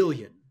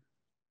 million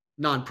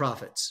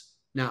nonprofits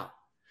now.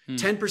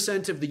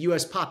 10% of the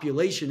US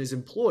population is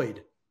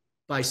employed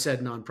by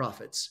said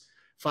nonprofits.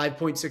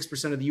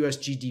 5.6% of the US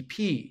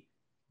GDP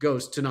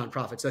goes to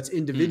nonprofits. That's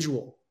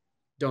individual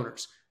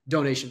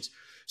donations.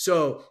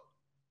 So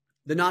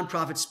the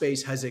nonprofit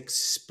space has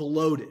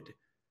exploded.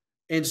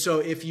 And so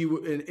if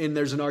you, and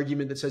there's an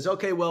argument that says,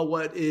 okay, well,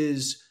 what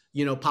is,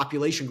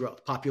 population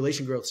growth?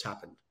 Population growth's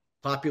happened.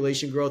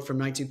 Population growth from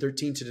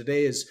 1913 to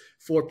today is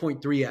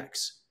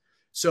 4.3x.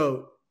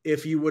 So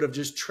if you would have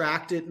just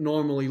tracked it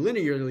normally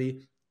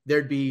linearly,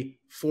 there'd be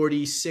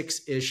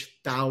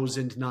 46-ish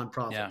thousand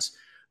nonprofits. Yeah.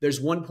 There's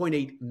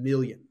 1.8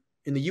 million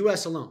in the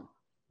US alone.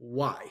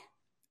 Why?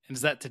 And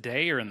is that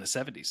today or in the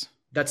 70s?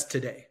 That's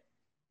today.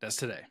 That's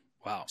today.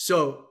 Wow.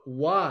 So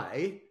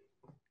why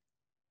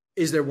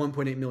is there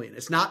 1.8 million?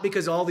 It's not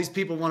because all these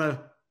people want to,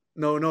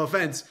 no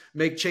offense,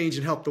 make change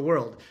and help the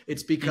world.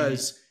 It's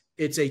because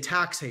it's a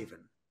tax haven.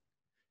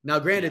 Now,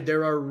 granted,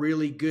 there are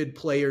really good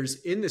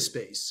players in the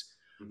space,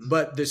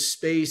 but the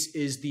space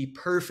is the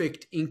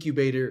perfect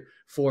incubator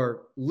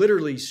for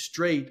literally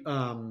straight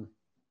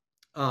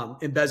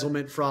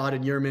embezzlement, fraud,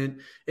 and allurement.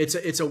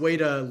 It's a way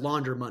to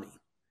launder money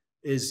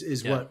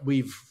is what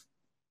we've,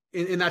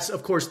 and that's,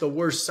 of course, the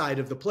worst side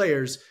of the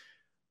players,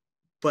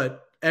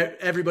 but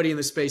everybody in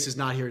the space is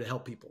not here to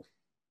help people.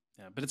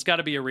 Yeah, but it's got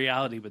to be a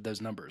reality with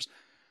those numbers.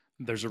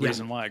 There's a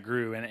reason why it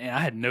grew, and I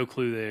had no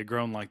clue they had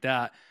grown like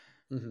that.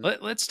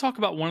 Let's talk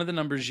about one of the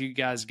numbers you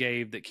guys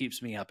gave that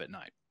keeps me up at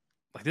night.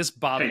 Like, this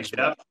bothers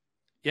me.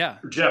 Yeah.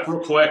 Jeff, real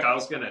quick, I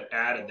was going to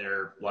add in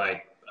there,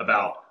 like,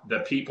 about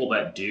the people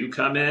that do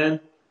come in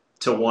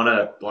to want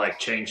to, like,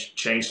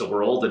 change the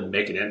world and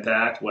make an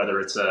impact, whether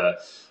it's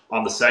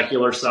on the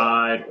secular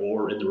side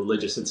or in the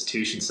religious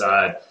institution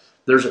side.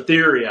 There's a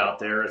theory out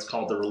there. It's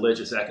called the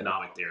religious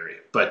economic theory.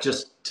 But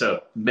just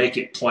to make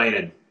it plain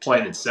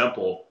and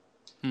simple,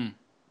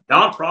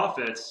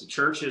 nonprofits,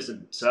 churches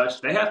and such,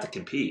 they have to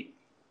compete.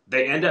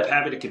 They end up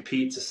having to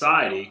compete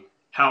society.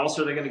 How else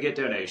are they going to get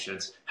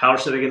donations? How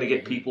else are they going to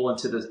get people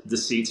into the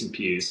seats and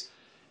pews?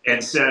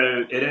 And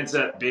so it ends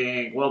up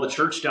being, well, the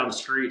church down the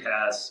street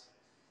has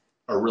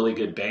a really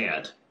good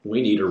band.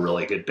 We need a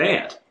really good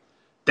band.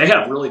 They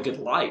have really good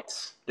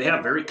lights. They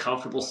have very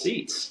comfortable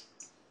seats.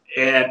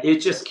 And it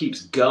just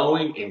keeps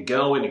going and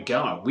going and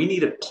going. We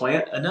need to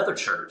plant another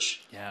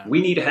church. Yeah.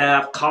 We need to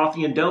have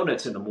coffee and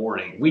donuts in the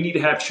morning. We need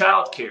to have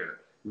childcare.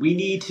 We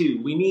need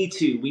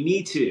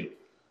to.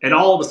 And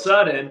all of a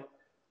sudden,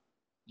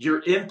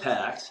 your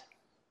impact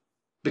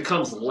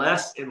becomes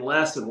less and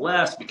less and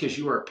less because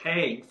you are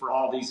paying for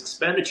all these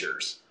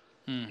expenditures.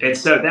 And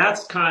so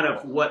that's kind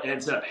of what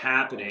ends up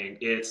happening.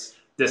 It's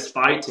this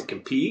fight to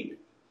compete,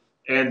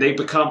 and they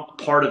become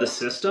part of the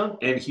system,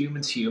 and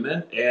human's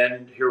human,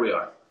 and here we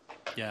are.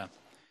 Yeah.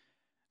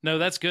 No,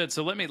 that's good.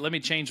 So let me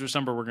change which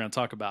number we're going to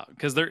talk about,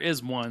 because there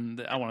is one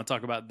that I want to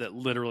talk about that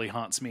literally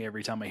haunts me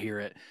every time I hear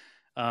it.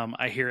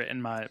 I hear it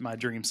in my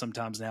dreams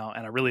sometimes now,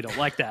 and I really don't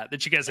like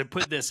that you guys have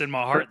put this in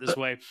my heart this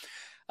way.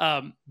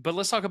 But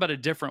let's talk about a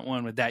different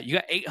one with that. You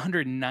got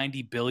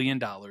 $890 billion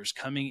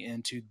coming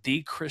into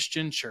the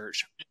Christian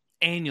church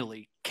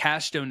annually,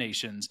 cash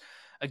donations.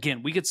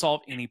 Again, we could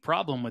solve any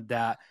problem with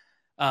that.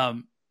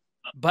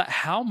 But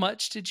how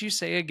much did you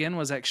say again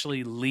was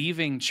actually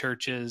leaving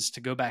churches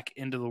to go back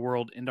into the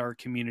world, into our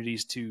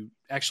communities to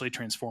actually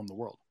transform the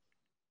world?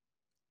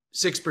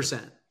 6%.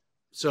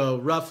 So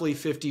roughly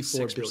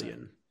 54 6%.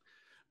 Billion.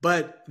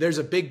 But there's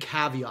a big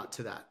caveat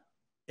to that.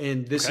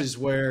 And this is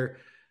where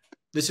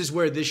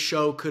this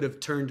show could have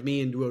turned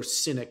me into a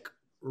cynic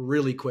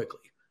really quickly.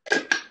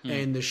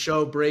 And the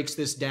show breaks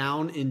this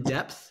down in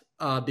depth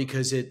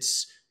because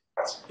it's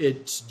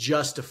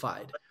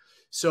justified.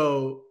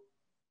 So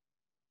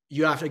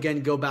you have to,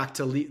 again, go back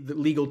to the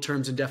legal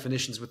terms and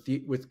definitions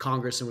with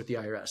Congress and with the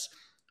IRS.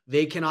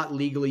 They cannot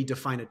legally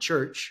define a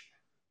church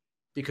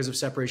because of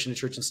separation of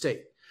church and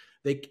state.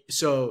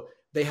 So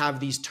they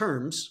have these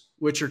terms,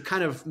 which are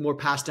kind of more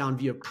passed down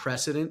via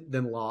precedent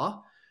than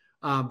law,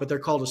 but they're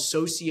called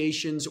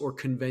associations or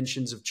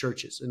conventions of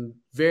churches. And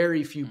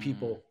very few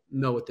people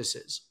know what this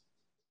is.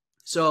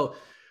 So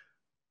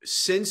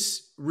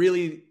since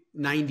really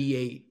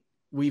 98,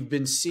 we've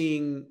been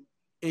seeing,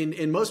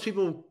 and most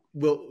people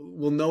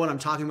will know what I'm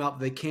talking about,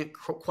 but they can't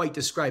quite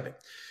describe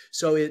it.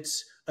 So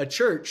it's a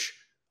church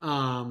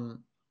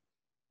absorbing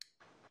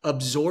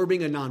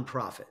a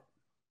nonprofit,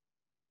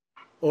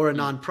 or a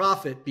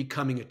nonprofit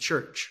becoming a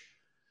church.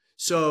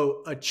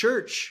 So a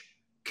church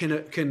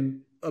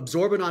can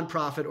absorb a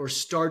nonprofit or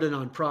start a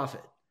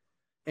nonprofit.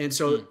 And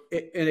so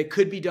it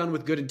could be done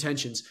with good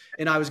intentions.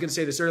 And I was going to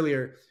say this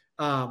earlier.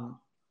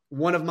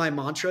 One of my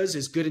mantras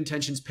is good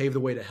intentions pave the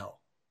way to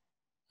hell.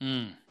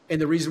 And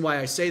the reason why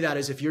I say that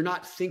is if you're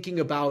not thinking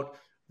about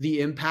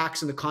the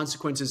impacts and the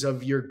consequences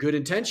of your good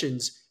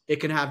intentions, it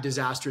can have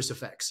disastrous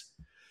effects.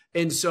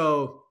 And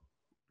so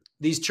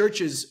these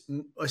churches,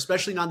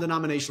 especially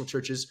non-denominational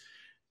churches,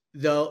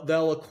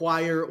 they'll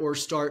acquire or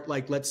start,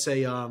 like, let's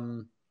say,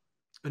 an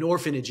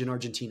orphanage in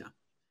Argentina,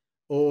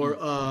 or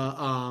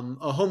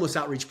a homeless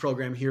outreach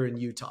program here in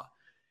Utah.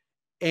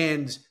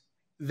 And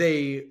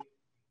the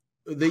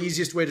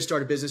easiest way to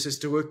start a business is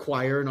to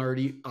acquire an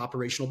already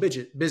operational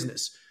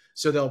business.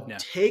 So they'll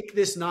take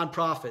this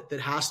nonprofit that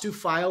has to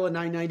file a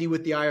 990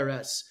 with the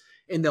IRS,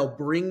 and they'll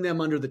bring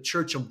them under the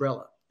church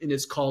umbrella. And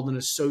it's called an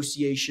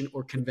association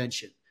or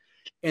convention.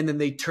 And then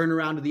they turn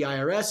around to the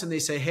IRS and they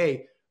say,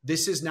 hey,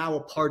 this is now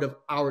a part of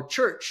our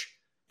church.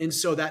 And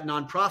so that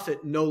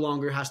nonprofit no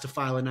longer has to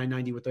file a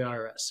 990 with the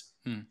IRS.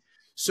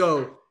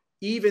 So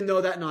even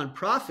though that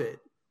nonprofit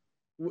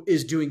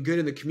is doing good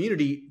in the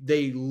community,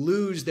 they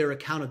lose their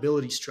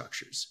accountability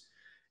structures.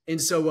 And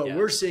so what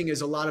we're seeing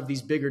is a lot of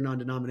these bigger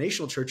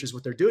non-denominational churches,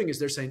 what they're doing is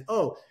they're saying,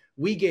 oh,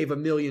 we gave $1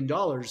 million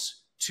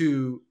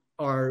to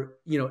our,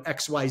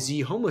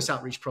 XYZ homeless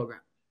outreach program.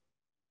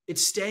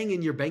 It's staying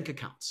in your bank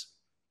accounts.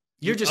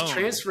 You're just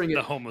transferring it.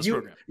 The homeless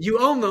program. You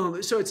own the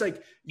homeless. So it's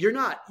like, you're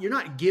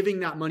not giving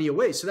that money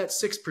away. So that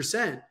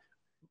 6%,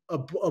 a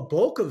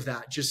bulk of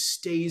that just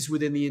stays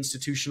within the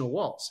institutional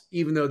walls,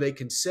 even though they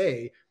can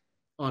say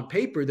on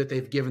paper that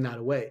they've given that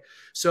away.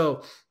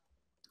 So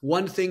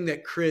one thing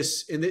that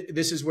Chris, and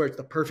this is where it's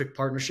the perfect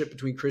partnership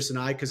between Chris and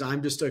I, because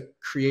I'm just a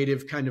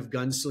creative kind of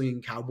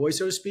gunslinging cowboy,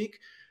 so to speak.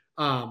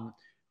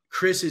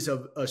 Chris is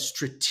a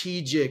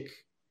strategic,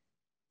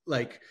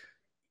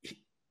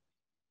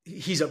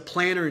 he's a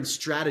planner and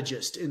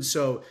strategist. And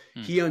so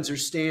he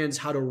understands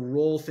how to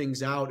roll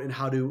things out and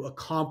how to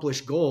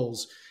accomplish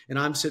goals. And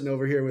I'm sitting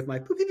over here with my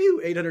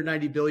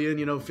 890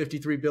 billion,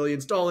 53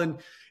 billion stolen.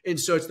 And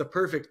so it's the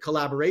perfect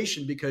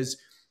collaboration because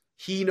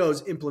he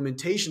knows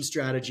implementation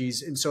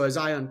strategies. And so as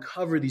I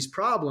uncover these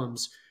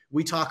problems,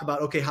 we talk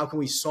about, okay, how can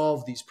we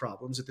solve these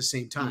problems at the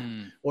same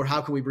time? Or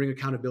how can we bring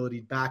accountability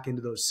back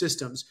into those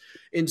systems?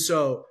 And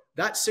so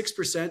that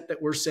 6%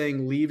 that we're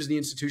saying leaves the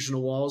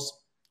institutional walls,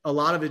 a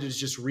lot of it is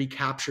just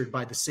recaptured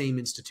by the same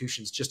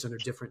institutions, just under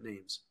different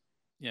names.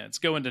 Yeah, it's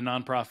going to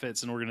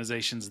nonprofits and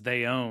organizations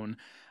they own.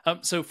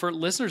 So for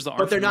listeners that aren't,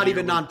 but they're not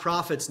even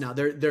nonprofits now.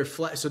 They're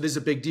so this is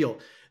a big deal.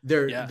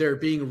 They're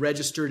being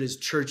registered as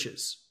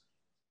churches.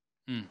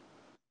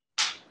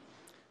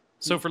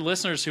 So for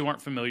listeners who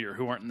aren't familiar,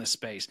 who aren't in this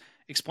space,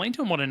 explain to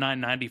them what a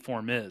 990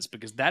 form is,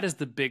 because that is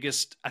the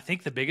biggest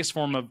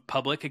form of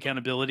public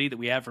accountability that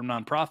we have from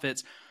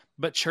nonprofits.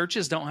 But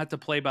churches don't have to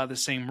play by the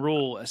same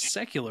rule as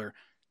secular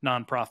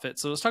nonprofits.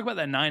 So let's talk about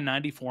that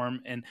 990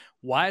 form and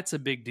why it's a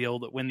big deal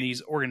that when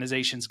these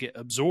organizations get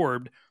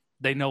absorbed,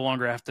 they no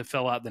longer have to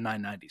fill out the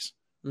 990s.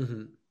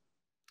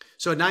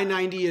 So a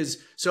 990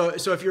 is, so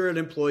if you're an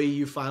employee,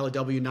 you file a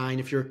W-9.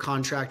 If you're a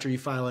contractor, you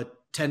file a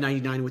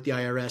 1099 with the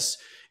IRS.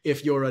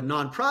 If you're a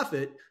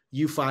nonprofit,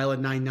 you file a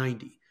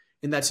 990.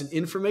 And that's an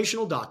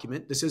informational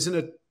document. This isn't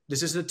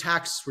a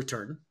tax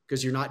return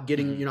because you're not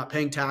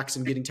paying tax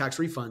and getting tax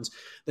refunds.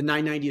 The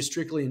 990 is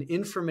strictly an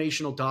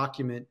informational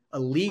document, a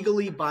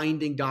legally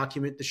binding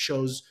document that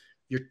shows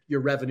your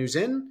revenues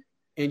in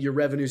and your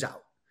revenues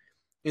out.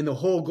 And the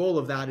whole goal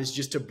of that is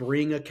just to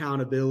bring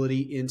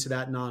accountability into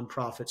that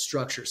nonprofit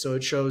structure. So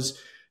it shows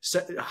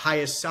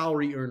highest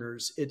salary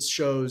earners. It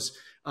shows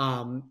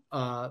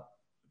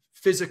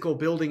physical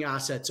building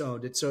assets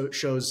owned. It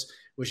shows,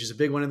 which is a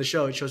big one in the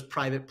show, it shows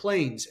private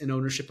planes and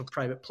ownership of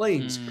private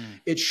planes.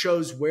 It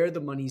shows where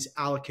the money's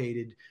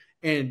allocated.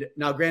 And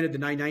now, granted, the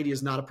 990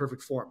 is not a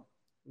perfect form.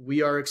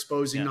 We are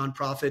exposing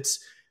nonprofits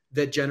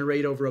that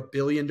generate over $1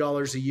 billion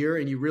a year,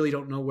 and you really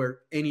don't know where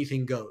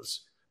anything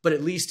goes. But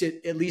at least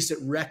it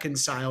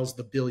reconciles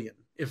the billion,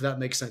 if that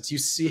makes sense. You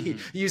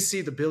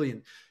see the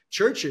billion.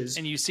 Churches,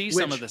 and you see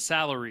some of the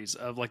salaries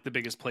of like the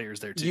biggest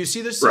players there too. You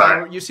see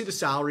the you see the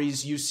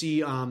salaries, you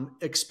see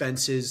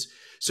expenses.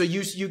 So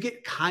you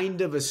get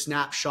kind of a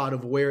snapshot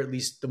of where at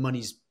least the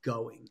money's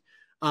going.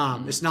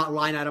 It's not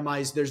line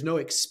itemized. There's no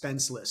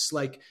expense list.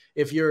 Like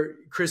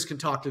Chris can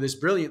talk to this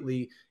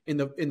brilliantly in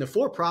the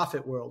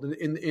for-profit world,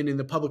 in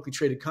the publicly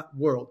traded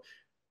world.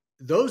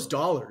 Those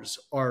dollars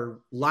are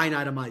line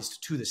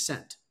itemized to the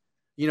cent.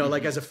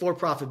 Like as a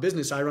for-profit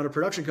business, I run a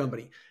production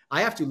company.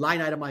 I have to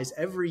line itemize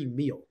every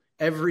meal,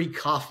 every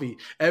coffee,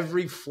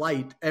 every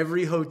flight,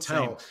 every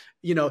hotel,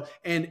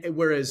 and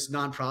whereas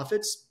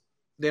nonprofits,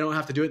 they don't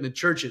have to do it, and the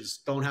churches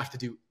don't have to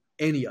do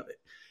any of it.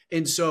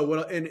 And so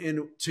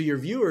and to your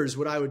viewers,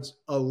 we're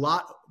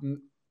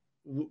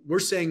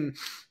saying,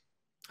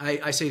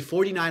 I say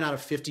 49 out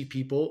of 50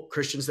 people,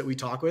 Christians that we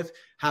talk with,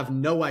 have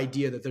no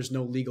idea that there's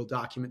no legal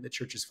document that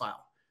churches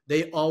file.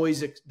 They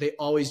always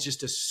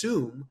just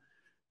assume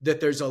that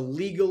there's a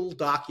legal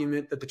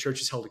document that the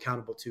church is held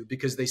accountable to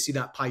because they see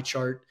that pie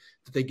chart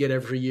that they get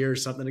every year or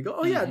something and go,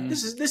 oh yeah,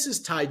 this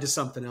is tied to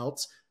something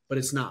else, but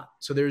it's not.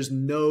 So there's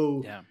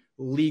no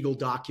legal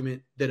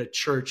document that a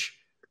church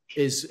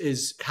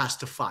has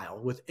to file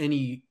with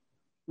any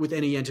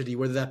entity,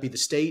 whether that be the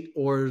state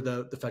or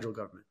the federal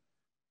government.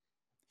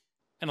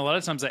 And a lot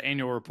of times that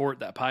annual report,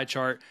 that pie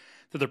chart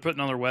that they're putting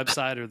on their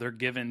website or they're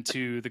given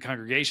to the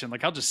congregation,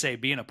 like I'll just say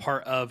being a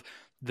part of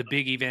the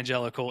big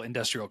evangelical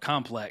industrial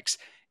complex,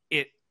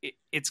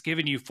 it's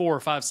giving you 4 or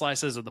 5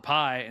 slices of the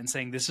pie and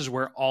saying, this is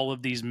where all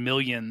of these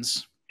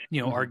millions,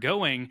 are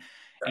going.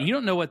 And you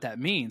don't know what that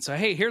means. So,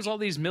 hey, here's all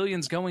these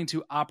millions going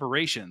to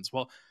operations.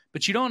 Well,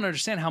 but you don't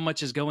understand how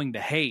much is going to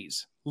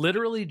haze,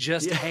 literally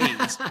just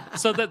haze,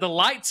 so that the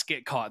lights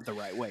get caught the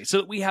right way, so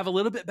that we have a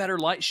little bit better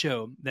light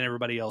show than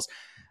everybody else.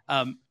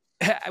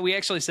 We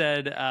actually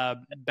said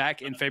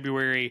back in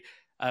February,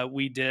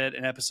 we did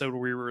an episode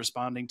where we were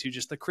responding to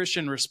just the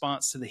Christian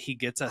response to the He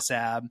Gets Us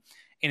ad.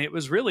 And it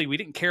was really, we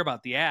didn't care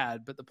about the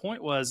ad, but the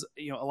point was,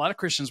 a lot of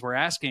Christians were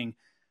asking,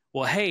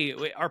 well, hey,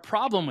 our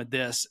problem with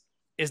this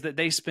is that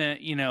they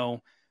spent,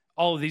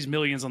 all of these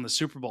millions on the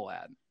Super Bowl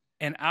ad.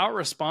 And our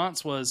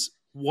response was,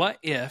 what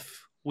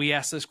if we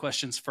ask those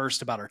questions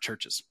first about our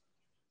churches?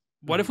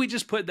 What if we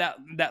just put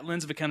that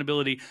lens of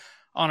accountability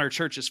on our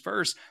churches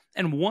first?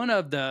 And one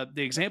of the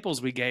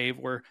examples we gave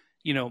were,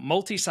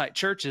 multi-site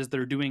churches that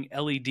are doing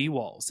LED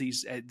walls,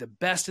 these the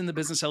best in the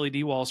business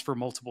LED walls for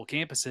multiple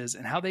campuses,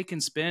 and how they can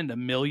spend $1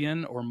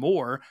 million or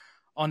more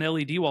on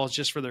LED walls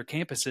just for their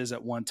campuses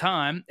at one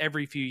time.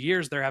 Every few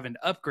years, they're having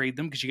to upgrade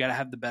them because you got to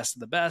have the best of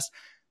the best.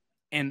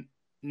 And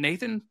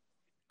Nathan,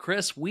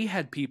 Chris, we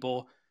had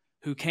people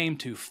who came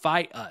to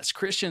fight us,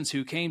 Christians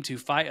who came to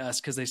fight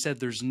us because they said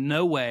there's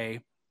no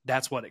way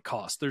that's what it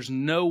costs. There's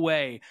no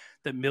way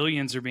that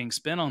millions are being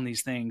spent on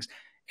these things.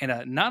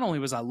 And not only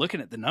was I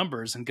looking at the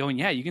numbers and going,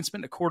 yeah, you can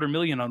spend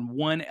 $250,000 on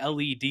one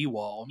LED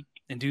wall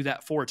and do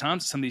that 4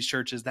 times at some of these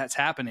churches. That's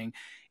happening.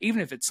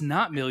 Even if it's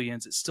not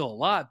millions, it's still a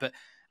lot. But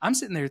I'm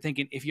sitting there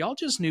thinking, if y'all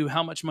just knew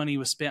how much money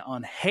was spent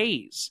on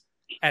haze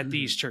at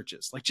these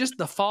churches, like just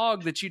the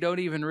fog that you don't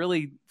even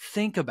really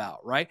think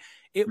about, right?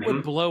 It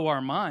would blow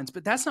our minds.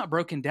 But that's not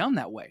broken down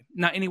that way.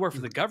 Not anywhere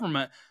for the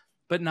government,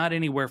 but not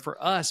anywhere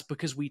for us,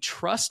 because we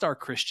trust our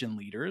Christian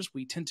leaders.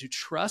 We tend to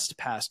trust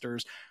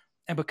pastors.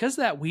 And because of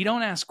that, we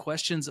don't ask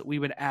questions that we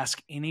would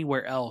ask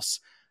anywhere else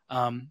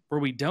where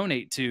we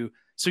donate to.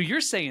 So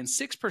you're saying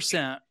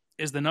 6%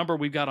 is the number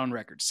we've got on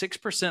record.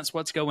 6% is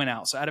what's going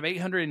out. So out of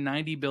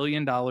 $890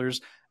 billion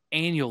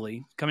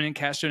annually coming in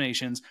cash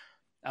donations,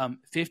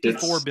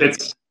 $54 billion.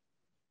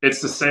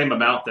 It's the same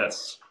amount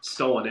that's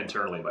stolen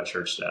internally by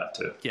church staff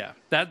too. Yeah,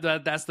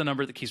 that's the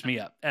number that keeps me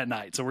up at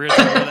night. So we're going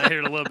to talk about that here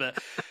in a little bit.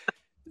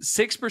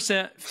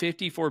 6%,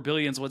 $54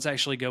 billion is what's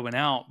actually going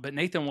out. But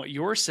Nathan, what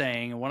you're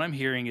saying and what I'm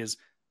hearing is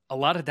a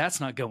lot of that's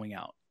not going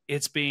out.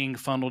 It's being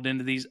funneled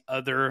into these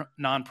other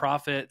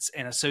nonprofits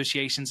and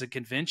associations and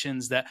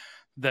conventions that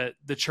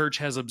the church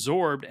has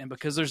absorbed. And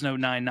because there's no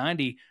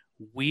 990,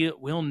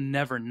 we'll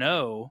never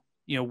know,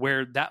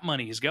 where that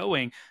money is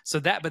going.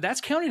 But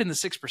that's counted in the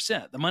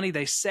 6%. The money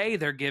they say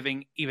they're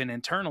giving even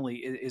internally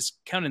is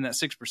counted in that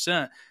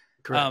 6%.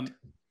 Correct.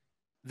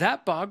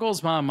 That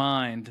boggles my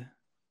mind,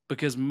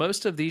 because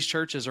most of these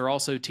churches are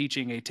also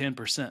teaching a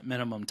 10%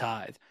 minimum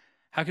tithe.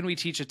 How can we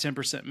teach a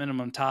 10%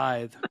 minimum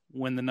tithe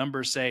when the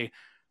numbers say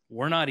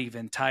we're not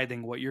even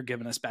tithing what you're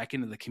giving us back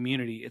into the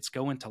community? It's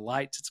going to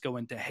lights, it's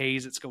going to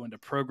haze, it's going to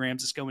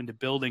programs, it's going to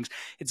buildings,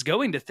 it's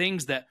going to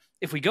things that,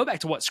 if we go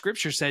back to what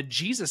Scripture said,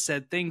 Jesus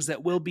said things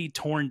that will be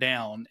torn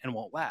down and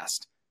won't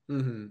last.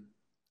 Mm-hmm.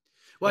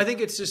 Well, I think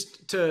it's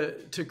just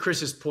to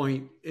Chris's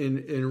point,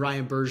 in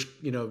Ryan Burge,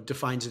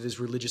 defines it as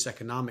religious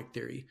economic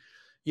theory.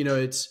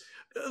 It's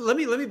let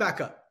me back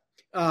up,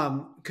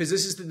 because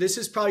this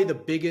is probably the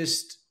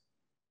biggest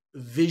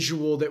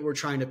visual that we're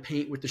trying to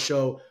paint with the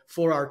show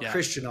for our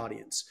Christian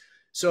audience.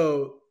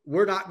 So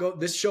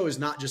this show is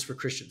not just for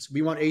Christians.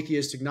 We want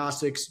atheists,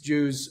 agnostics,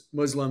 Jews,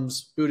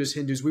 Muslims, Buddhists,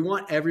 Hindus. We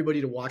want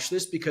everybody to watch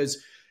this, because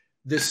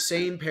the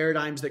same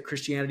paradigms that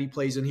Christianity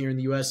plays in here in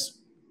the US,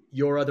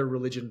 your other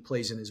religion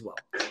plays in as well.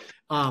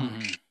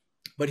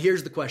 But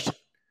here's the question.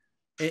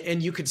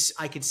 And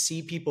I could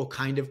see people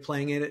kind of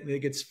playing in it. I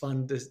think it's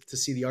fun to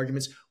see the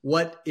arguments.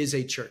 What is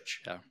a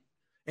church? Yeah.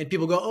 And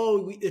people go,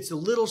 oh, it's a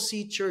little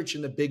C church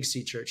and the big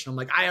C church. And I'm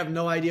like, I have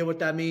no idea what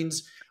that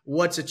means.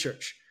 What's a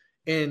church?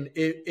 And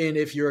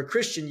if you're a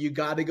Christian, you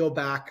got to go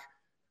back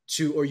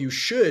to, or you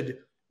should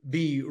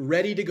be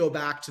ready to go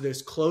back to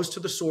this close to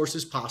the source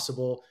as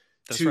possible.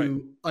 That's to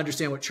right.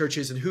 Understand what church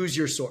is and who's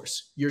your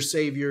source, your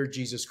Savior,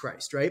 Jesus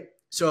Christ, right?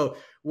 So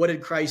what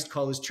did Christ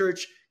call his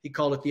church? He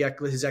called it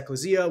his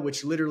ecclesia,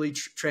 which literally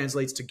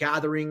translates to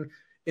gathering.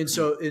 And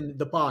so in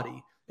the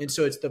body. And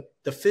so it's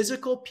the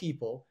physical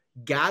people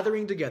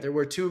gathering together,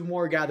 where 2 or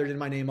more are gathered in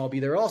my name, I'll be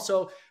there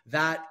also.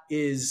 That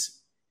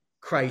is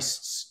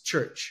Christ's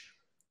church.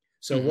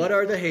 So what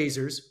are the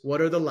hazers? What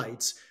are the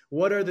lights?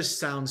 What are the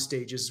sound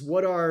stages?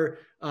 What are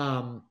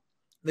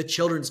the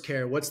children's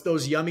care? What's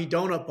those yummy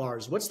donut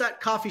bars? What's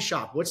that coffee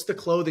shop? What's the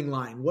clothing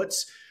line?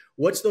 What's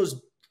those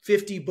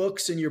 50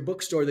 books in your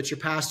bookstore that your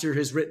pastor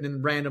has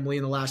written randomly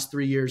in the last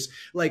 3 years?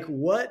 Like,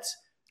 what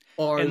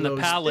are and those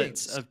the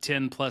pallets things? of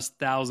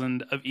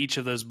 10,000+ of each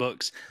of those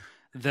books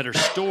that are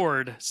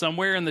stored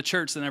somewhere in the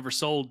church that never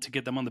sold to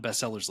get them on the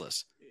bestsellers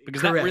list?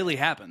 Because Correct. That really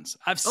happens.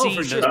 I've seen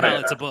those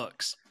pallets of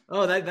books.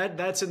 Oh,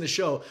 that's in the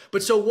show.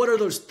 But so what are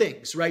those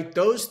things, right?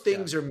 Those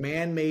things are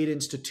man-made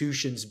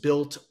institutions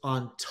built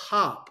on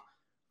top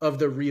of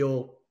the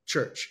real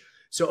church.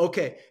 So,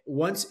 okay,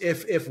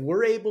 if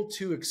we're able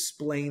to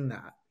explain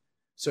that,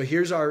 so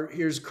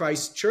here's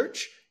Christ's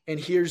church and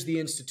here's the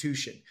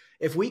institution.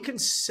 If we can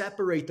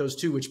separate those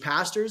two, which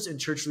pastors and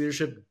church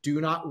leadership do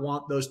not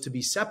want those to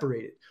be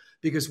separated,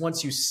 because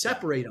once you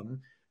separate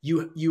them,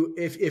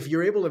 if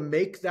you're able to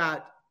make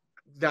that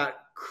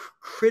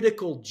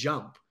critical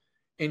jump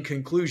in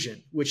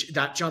conclusion, which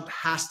that jump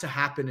has to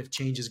happen if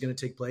change is going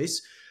to take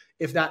place,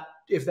 if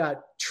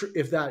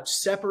that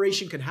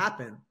separation can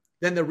happen,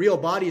 then the real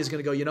body is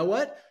going to go, you know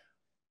what?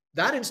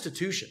 That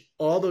institution,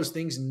 all those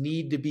things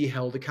need to be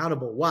held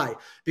accountable. Why?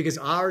 Because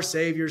our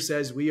Savior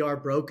says we are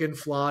broken,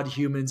 flawed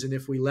humans. And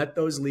if we let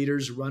those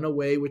leaders run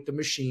away with the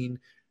machine,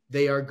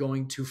 they are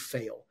going to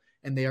fail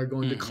and they are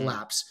going to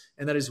collapse.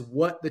 And that is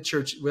what the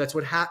church, that's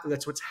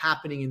what's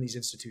happening in these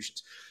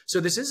institutions.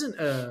 So this isn't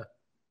a,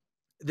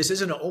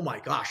 oh my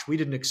gosh, we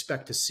didn't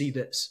expect to see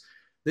this.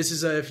 This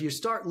is if you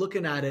start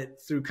looking at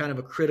it through kind of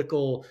a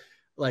critical,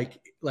 like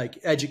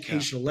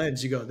educational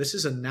lens, you go, this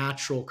is a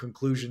natural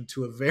conclusion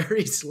to a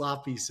very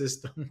sloppy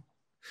system.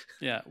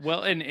 Yeah.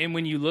 Well, and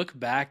when you look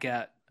back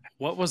at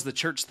what was the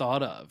church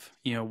thought of,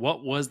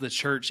 what was the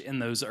church in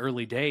those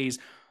early days,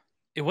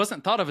 it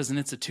wasn't thought of as an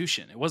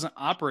institution. It wasn't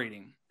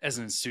operating as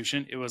an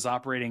institution. It was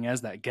operating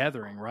as that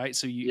gathering, right?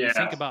 So you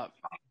think about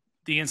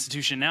the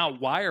institution now,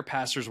 why are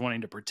pastors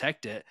wanting to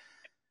protect it?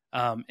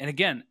 And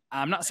again,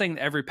 I'm not saying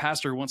that every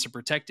pastor wants to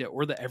protect it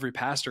or that every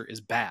pastor is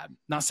bad.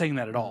 Not saying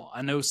that at all.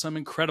 I know some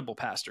incredible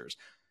pastors,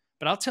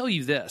 but I'll tell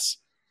you this,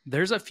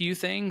 there's a few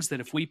things that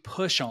if we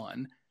push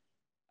on,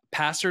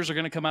 pastors are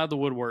going to come out of the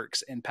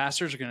woodworks and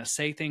pastors are going to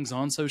say things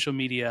on social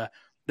media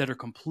that are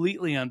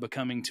completely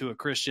unbecoming to a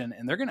Christian,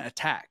 and they're going to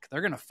attack,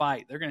 they're going to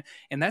fight,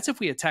 and that's if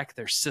we attack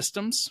their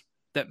systems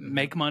that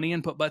make money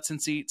and put butts in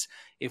seats.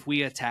 If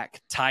we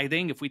attack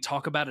tithing, if we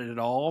talk about it at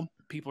all,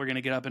 people are going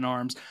to get up in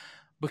arms.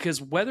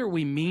 Because whether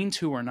we mean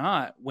to or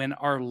not, when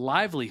our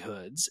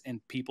livelihoods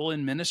and people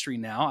in ministry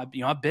now,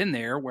 I've been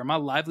there where my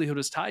livelihood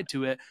is tied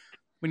to it.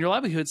 When your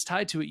livelihood's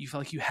tied to it, you feel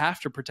like you have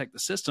to protect the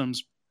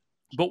systems.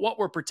 But what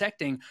we're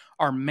protecting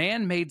are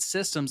man-made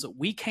systems that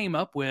we came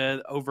up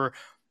with over,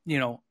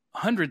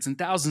 hundreds and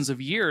thousands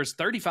of years,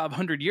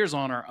 3,500 years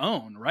on our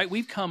own, right?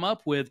 We've come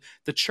up with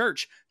the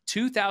church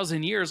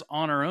 2,000 years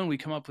on our own. We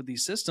come up with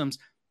these systems.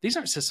 These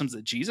aren't systems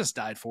that Jesus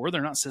died for.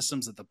 They're not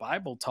systems that the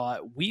Bible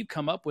taught. We've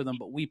come up with them,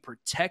 but we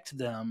protect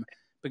them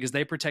because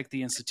they protect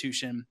the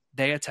institution.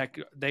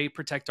 They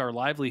protect our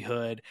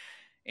livelihood.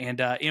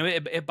 And,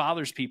 it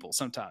bothers people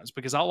sometimes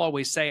because I'll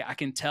always say, I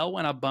can tell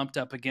when I bumped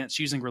up against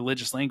using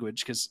religious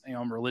language because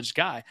I'm a religious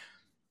guy.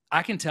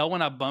 I can tell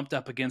when I bumped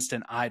up against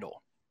an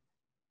idol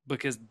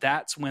because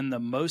that's when the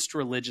most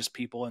religious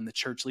people and the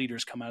church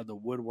leaders come out of the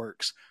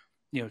woodworks,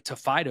 to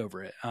fight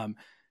over it.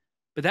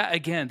 But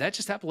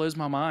that blows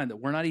my mind that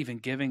we're not even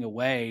giving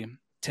away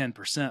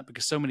 10%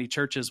 because so many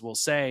churches will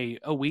say,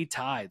 oh, we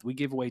tithe, we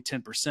give away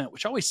 10%,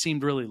 which always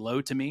seemed really low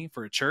to me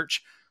for a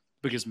church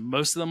because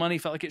most of the money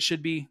felt like it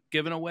should be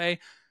given away.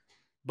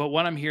 But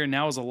what I'm hearing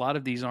now is a lot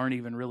of these aren't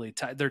even really,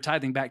 they're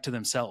tithing back to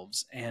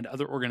themselves and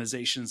other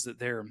organizations that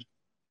they're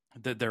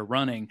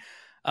running.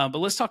 But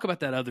let's talk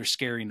about that other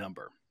scary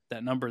number,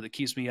 that number that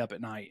keeps me up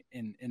at night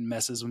and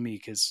messes with me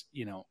because,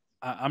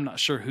 I'm not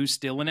sure who's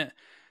stealing it.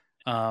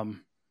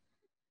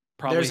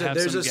 There's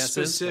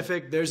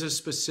a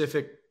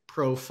specific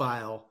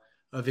profile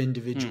of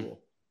individual,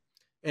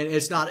 and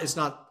it's not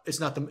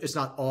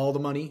all the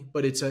money,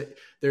 but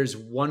there's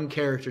one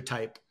character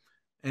type,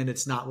 and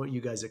it's not what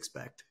you guys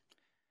expect.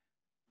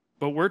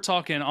 But we're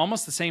talking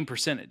almost the same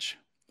percentage,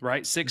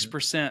 right?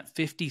 6%,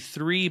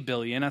 53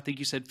 billion. I think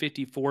you said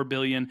 54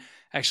 billion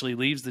actually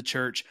leaves the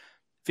church.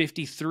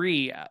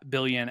 53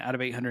 billion out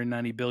of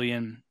 890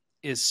 billion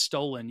is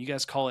stolen. You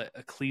guys call it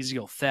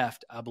ecclesial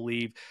theft, I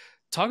believe.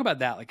 Talk about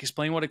that. Like,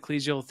 explain what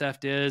ecclesial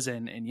theft is,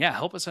 and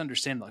help us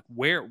understand like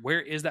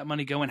where is that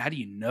money going? How do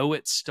you know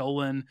it's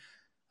stolen?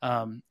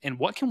 And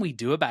what can we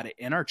do about it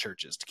in our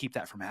churches to keep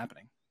that from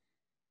happening?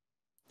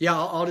 Yeah,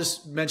 I'll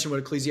just mention what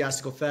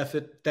ecclesiastical theft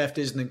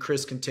is, and then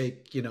Chris can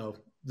take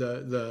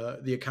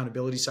the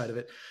accountability side of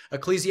it.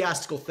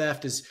 Ecclesiastical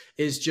theft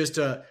is just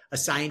a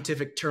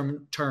scientific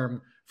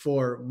term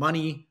for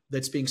money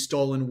that's being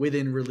stolen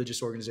within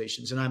religious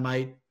organizations, and I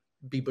might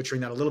be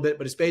butchering that a little bit,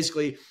 but it's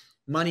basically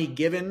money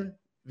given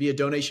via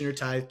donation or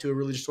tithe to a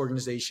religious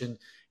organization,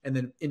 and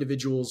then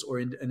individuals or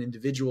an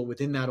individual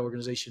within that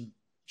organization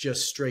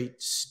just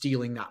straight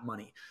stealing that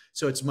money.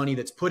 So it's money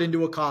that's put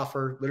into a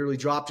coffer, literally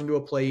dropped into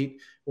a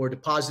plate or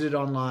deposited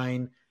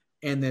online.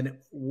 And then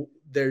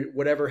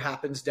whatever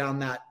happens down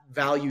that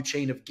value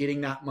chain of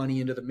getting that money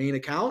into the main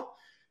account,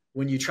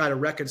 when you try to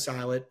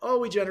reconcile it,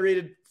 we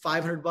generated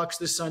 $500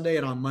 this Sunday,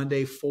 and on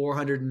Monday,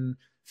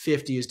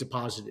 450 is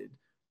deposited.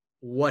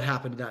 What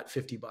happened to that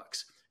 $50?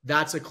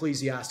 That's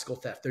ecclesiastical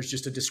theft. There's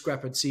just a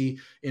discrepancy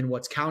in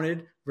what's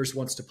counted versus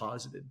what's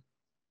deposited.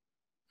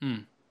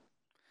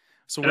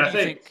 So where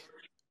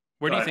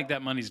do you think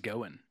that money's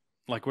going?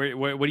 Like,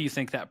 what do you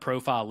think that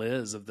profile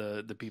is of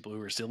the people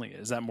who are stealing it?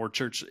 Is that more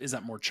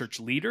church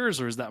leaders,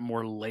 or is that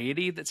more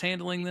laity that's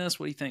handling this?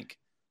 What do you think?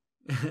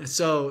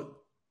 So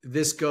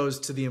this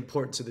goes to the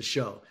importance of the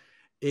show.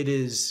 It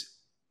is,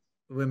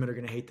 women are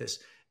going to hate this.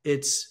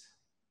 It's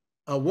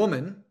a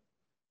woman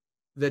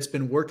that's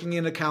been working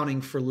in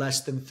accounting for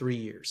less than 3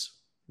 years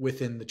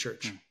within the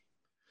church.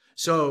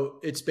 So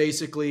it's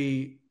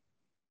basically,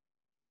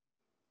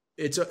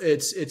 it's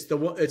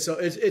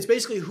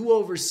basically who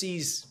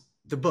oversees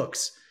the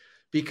books,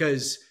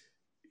 because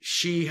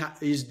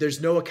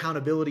there's no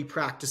accountability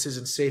practices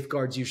and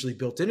safeguards usually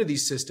built into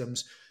these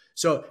systems.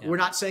 So we're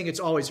not saying it's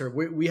always her.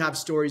 We have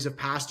stories of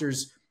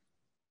pastors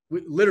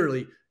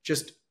literally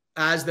just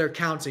as they're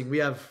counting. We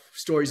have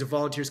stories of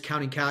volunteers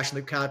counting cash,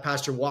 and the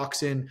pastor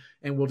walks in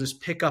and will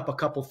just pick up a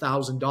couple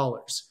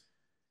 $1,000s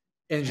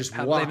and just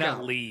How walk do they not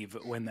out. leave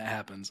when that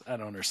happens? I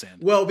don't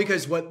understand. Well,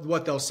 because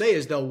what they'll say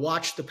is they'll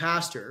watch the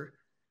pastor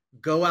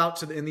go out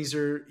to and these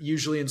are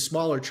usually in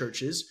smaller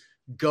churches,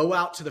 go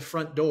out to the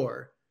front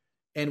door.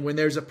 And when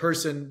there's a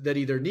person that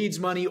either needs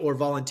money or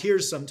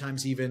volunteers,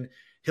 sometimes even,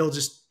 he'll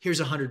just, here's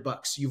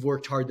 $100. You've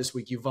worked hard this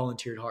week. You've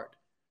volunteered hard.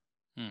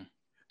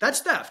 That's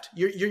theft.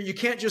 You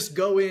can't just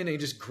go in and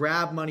just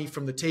grab money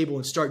from the table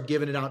and start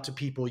giving it out to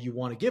people you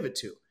want to give it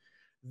to.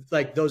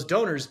 Like those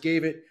donors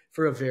gave it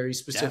for a very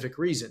specific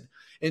reason.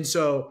 And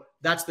so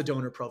that's the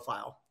donor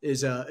profile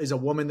is a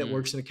woman that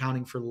works in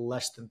accounting for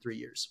less than 3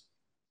 years.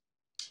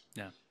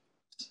 Yeah.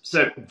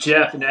 So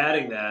Jeff, and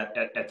adding that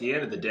at the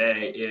end of the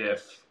day,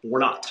 if we're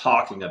not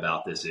talking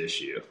about this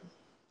issue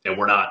and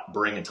we're not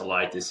bringing to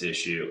light this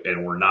issue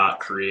and we're not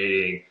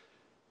creating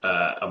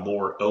a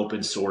more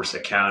open source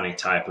accounting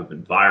type of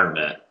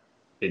environment,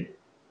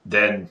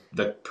 then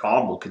the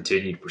problem will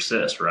continue to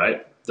persist,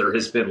 right? There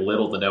has been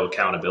little to no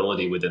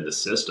accountability within the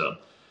system.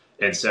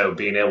 And so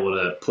being able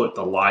to put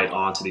the light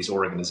onto these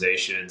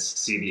organizations,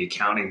 see the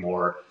accounting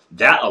more,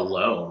 that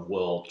alone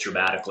will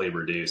dramatically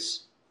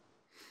reduce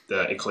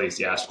the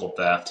ecclesiastical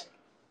theft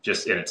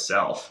just in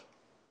itself.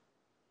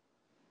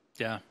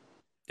 Yeah.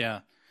 Yeah.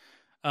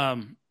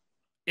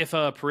 If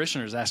a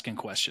parishioner is asking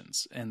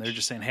questions and they're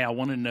just saying, hey, I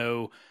want to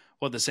know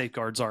what the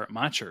safeguards are at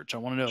my church. I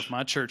want to know if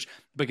my church,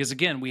 because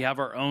again, we have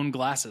our own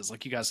glasses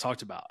like you guys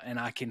talked about. And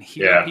I can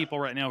hear people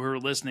right now who are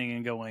listening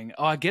and going,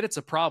 oh, I get it's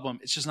a problem.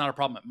 It's just not a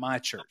problem at my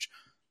church.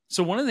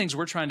 So one of the things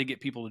we're trying to get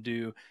people to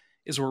do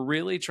is we're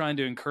really trying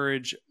to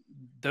encourage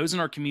those in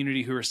our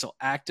community who are still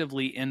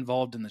actively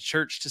involved in the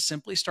church to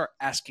simply start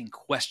asking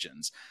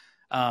questions.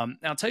 And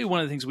I'll tell you, one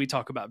of the things we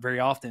talk about very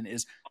often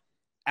is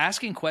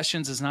asking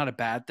questions is not a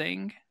bad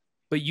thing,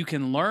 but you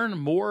can learn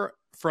more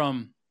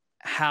from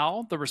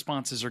how the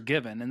responses are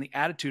given and the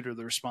attitude of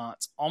the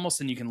response almost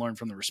than you can learn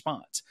from the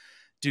response.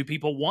 Do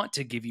people want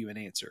to give you an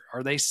answer?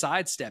 Are they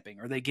sidestepping?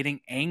 Are they getting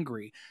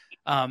angry?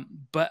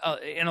 But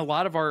in a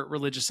lot of our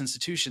religious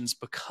institutions,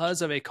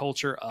 because of a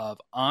culture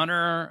of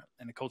honor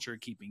and a culture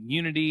of keeping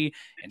unity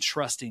and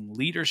trusting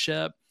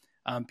leadership,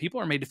 people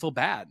are made to feel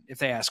bad if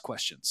they ask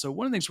questions. So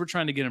one of the things we're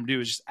trying to get them to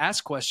do is just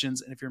ask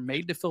questions. And if you're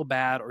made to feel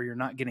bad or you're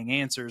not getting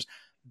answers,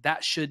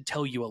 that should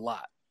tell you a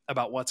lot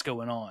about what's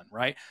going on,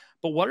 right?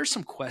 But what are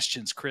some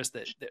questions, Chris,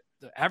 that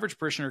the average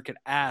parishioner could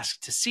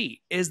ask to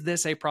see, is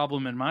this a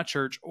problem in my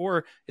church?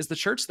 Or is the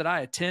church that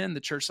I attend,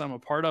 the church that I'm a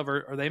part of,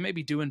 are they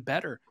maybe doing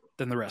better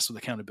than the rest with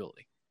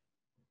accountability?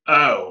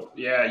 Oh,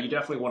 yeah, you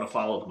definitely want to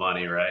follow the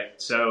money,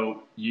 right?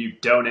 So you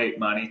donate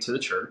money to the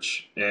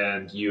church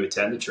and you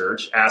attend the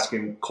church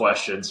asking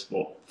questions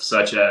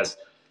such as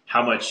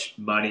how much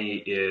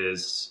money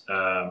is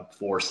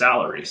for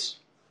salaries?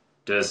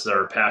 Does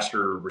our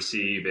pastor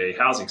receive a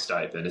housing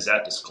stipend? Is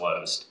that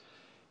disclosed?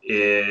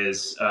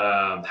 Is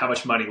how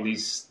much money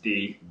leaves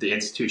the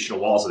institutional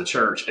walls of the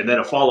church? And then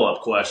a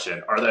follow-up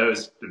question, are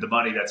those the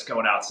money that's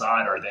going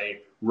outside, are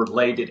they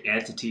related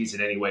entities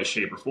in any way,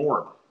 shape, or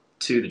form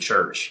to the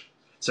church?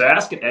 So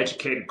asking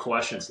educated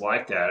questions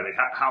like that. I mean,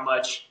 how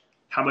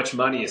much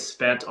money is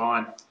spent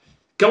on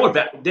going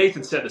back?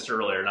 Nathan said this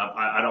earlier, and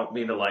I don't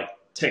mean to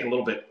take a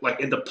little bit, like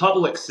in the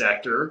public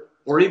sector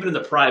or even in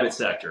the private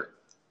sector,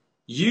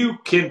 you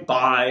can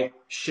buy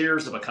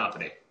shares of a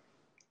company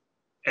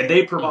and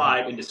they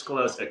provide and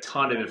disclose a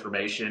ton of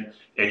information,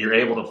 and you're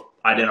able to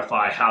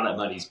identify how that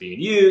money is being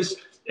used.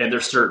 And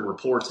there's certain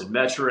reports and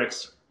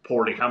metrics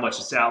reporting how much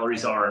the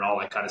salaries are and all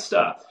that kind of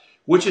stuff,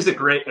 which is a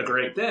great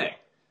thing.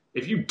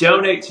 If you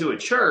donate to a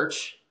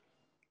church,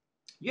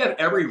 you have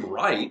every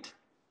right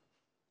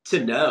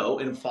to know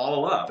and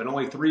follow up, and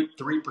only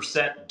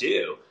 3%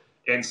 do.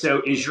 And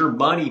so is your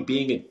money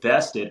being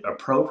invested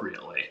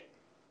appropriately?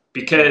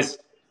 Because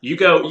you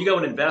go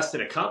and invest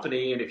in a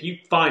company, and if you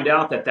find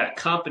out that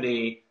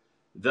company,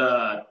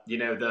 the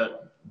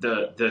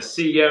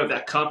CEO of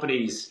that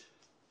company's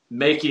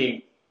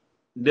making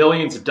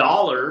millions of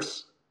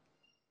dollars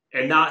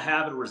and not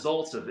having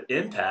results of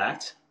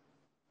impact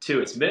to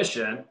its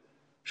mission,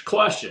 there's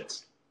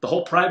questions. The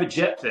whole private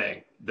jet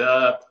thing,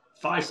 the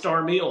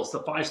 5-star meals,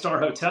 the 5-star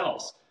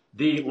hotels,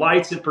 the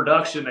lights and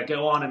production that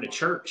go on in a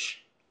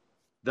church,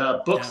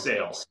 the book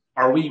sales.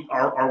 Are we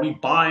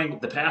buying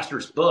the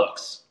pastor's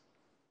books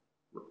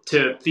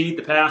to feed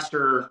the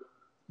pastor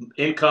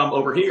income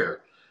over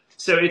here?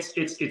 So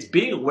it's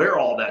being aware of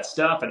all that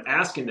stuff and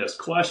asking those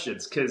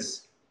questions,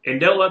 because in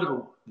no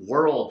other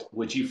world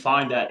would you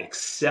find that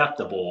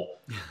acceptable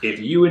if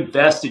you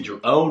invested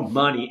your own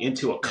money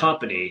into a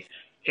company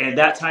and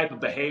that type of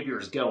behavior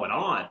is going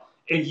on.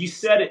 And you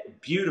said it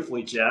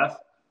beautifully, Jeff.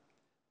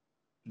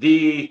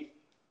 The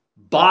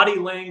body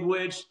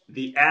language,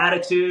 the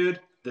attitude,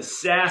 the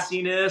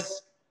sassiness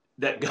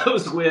that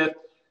goes with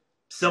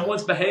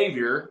someone's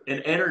behavior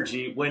and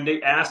energy when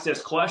they ask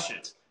us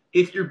questions.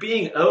 If you're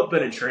being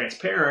open and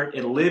transparent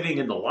and living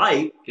in the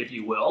light, if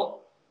you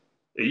will,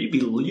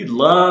 you'd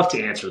love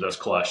to answer those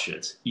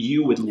questions.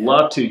 You would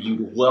love to.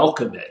 You'd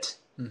welcome it.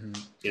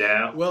 You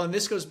know? Well, and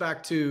this goes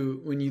back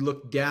to when you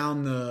look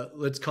down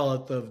let's call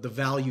it the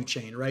value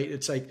chain, right?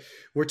 It's like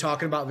we're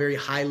talking about very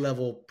high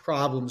level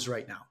problems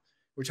right now.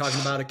 We're talking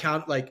about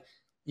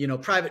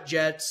private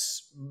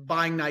jets,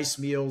 buying nice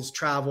meals,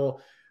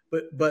 travel,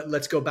 but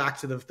let's go back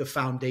to the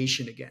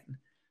foundation again.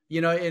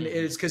 And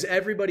it's because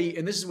everybody,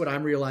 and this is what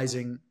I'm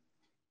realizing,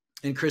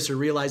 and Chris are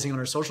realizing on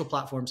our social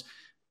platforms,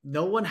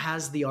 no one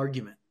has the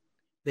argument.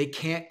 They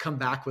can't come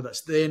back with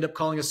us. They end up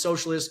calling us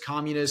socialists,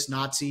 communists,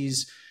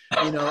 Nazis.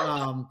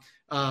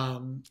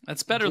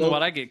 That's better than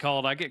what I get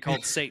called. I get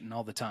called Satan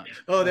all the time.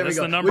 Oh, there we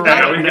go.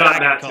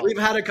 We've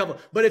had a couple,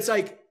 but it's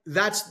like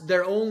that's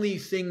their only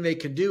thing they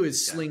can do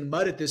is sling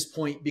mud at this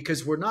point,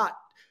 because we're not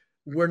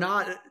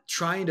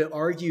trying to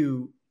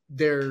argue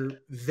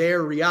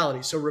their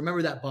reality. So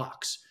remember that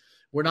box.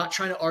 We're not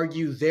trying to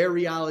argue their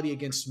reality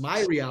against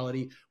my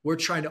reality. We're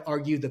trying to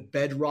argue the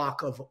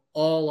bedrock of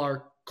all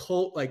our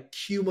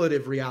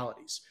cumulative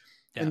realities.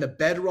 Yeah. And the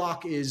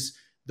bedrock is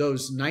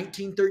those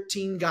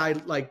 1913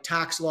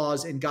 tax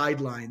laws and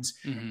guidelines,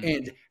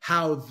 and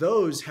how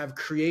those have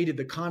created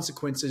the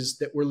consequences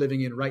that we're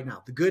living in right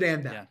now, the good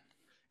and bad. Yeah.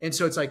 And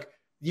so it's like,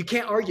 you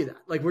can't argue that.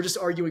 Like, we're just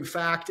arguing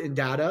fact and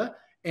data.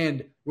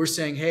 And we're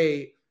saying,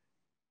 hey,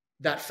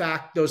 that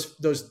fact, those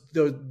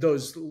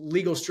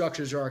legal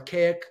structures are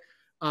archaic.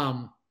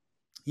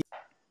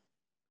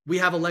 We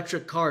have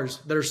electric cars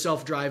that are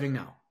self-driving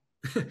now.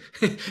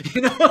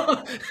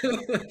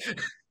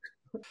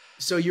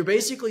 So you're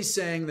basically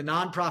saying the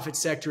nonprofit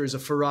sector is a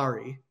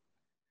Ferrari,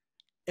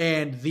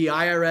 and the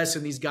IRS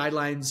and these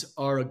guidelines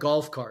are a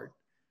golf cart,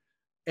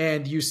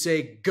 and you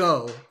say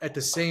go at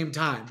the same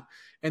time,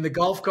 and the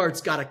golf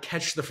cart's got to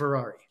catch the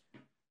Ferrari.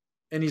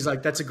 And he's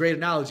like, that's a great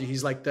analogy.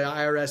 He's like, the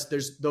IRS,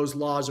 those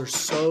laws are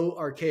so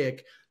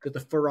archaic that the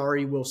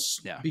Ferrari will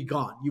be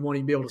gone. You won't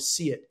even be able to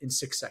see it in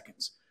 6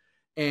 seconds.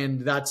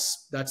 And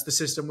that's the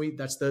system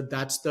that's the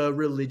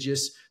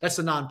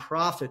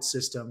nonprofit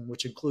system,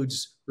 which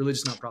includes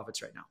religious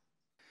nonprofits right now.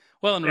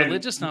 Well, and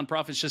religious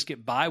nonprofits just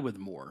get by with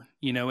more.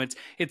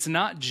 It's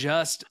not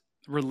just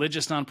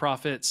religious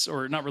nonprofits,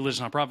 or not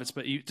religious nonprofits,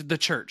 but the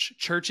church.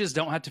 Churches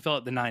don't have to fill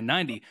out the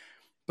 990,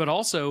 but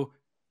also,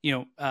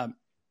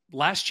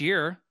 last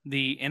year,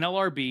 the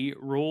NLRB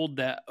ruled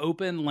that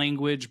open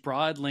language,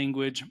 broad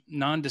language,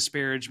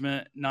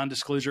 non-disparagement,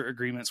 non-disclosure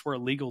agreements were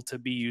illegal to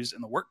be used in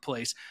the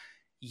workplace.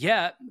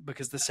 Yet,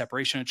 because the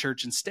separation of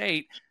church and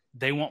state,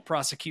 they won't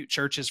prosecute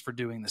churches for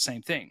doing the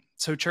same thing.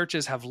 So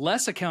churches have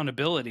less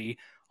accountability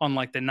on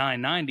the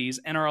 990s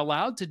and are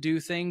allowed to do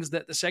things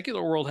that the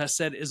secular world has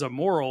said is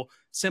immoral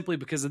simply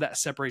because of that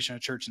separation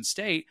of church and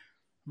state.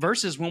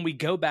 Versus when we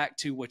go back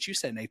to what you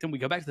said, Nathan, we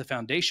go back to the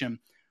foundation.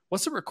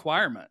 What's the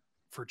requirement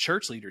for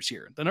church leaders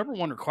here? The number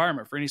one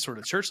requirement for any sort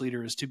of church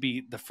leader is to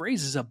be, the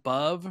phrase is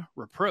above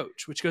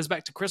reproach, which goes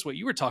back to Chris, what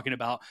you were talking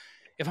about.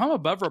 If I'm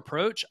above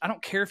reproach, I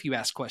don't care if you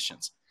ask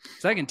questions.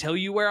 So I can tell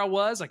you where I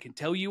was. I can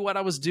tell you what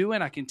I was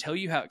doing. I can tell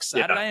you how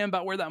excited I am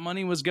about where that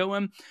money was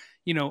going.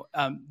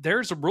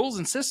 There's rules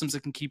and systems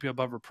that can keep you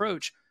above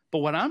reproach. But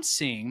what I'm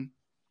seeing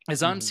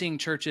is I'm seeing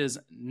churches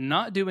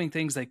not doing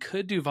things they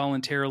could do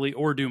voluntarily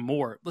or do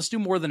more. Let's do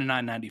more than a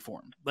 990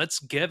 form. Let's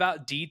give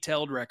out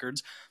detailed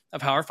records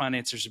of how our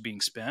finances are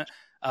being spent.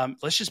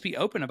 Let's just be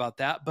open about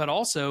that. But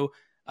also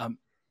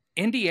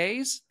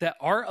NDAs that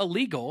are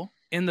illegal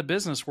in the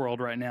business world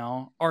right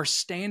now are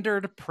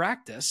standard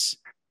practice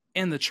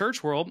in the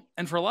church world.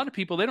 And for a lot of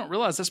people, they don't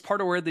realize that's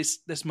part of where this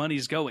money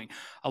is going.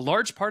 A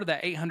large part of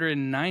that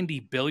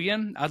 $890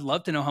 billion, I'd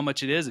love to know how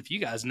much it is if you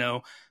guys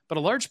know, but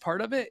a large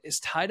part of it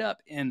is tied up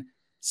in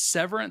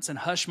severance and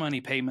hush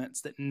money payments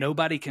that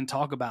nobody can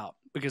talk about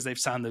because they've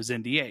signed those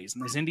NDAs.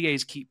 And those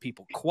NDAs keep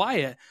people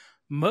quiet.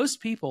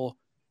 Most people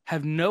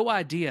have no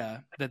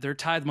idea that their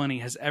tithe money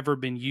has ever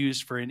been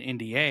used for an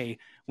NDA,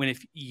 when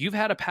if you've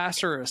had a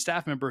pastor or a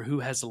staff member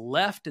who has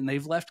left and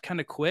they've left kind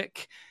of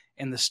quick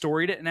and the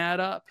story didn't add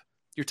up,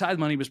 your tithe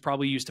money was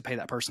probably used to pay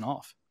that person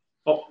off.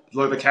 Well,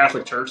 look, the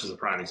Catholic Church is a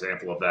prime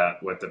example of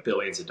that, with the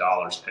billions of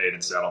dollars paid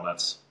in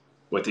settlements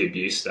with the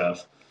abuse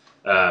stuff.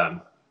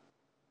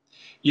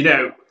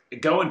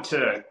 Going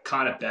to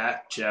kind of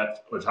back,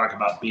 Jeff, we're talking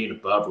about being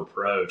above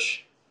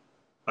reproach.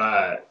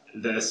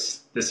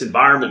 This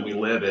environment we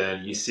live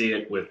in, you see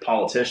it with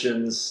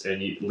politicians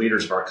and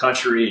leaders of our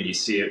country, and you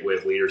see it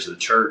with leaders of the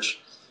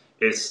church.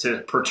 It's to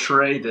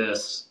portray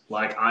this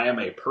like I am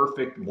a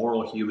perfect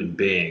moral human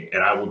being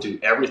and I will do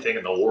everything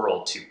in the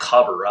world to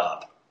cover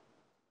up,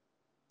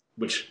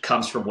 which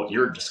comes from what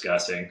you're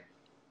discussing.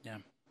 Yeah.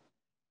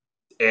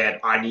 And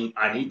I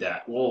need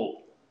that.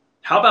 Well,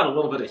 how about a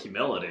little bit of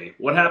humility?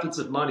 What happens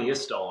if money is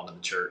stolen in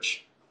the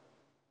church?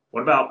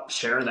 What about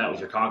sharing that with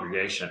your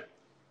congregation?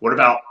 What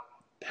about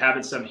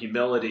having some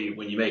humility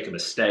when you make a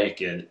mistake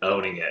and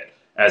owning it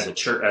as a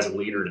church, as a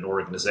leader in an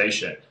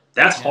organization?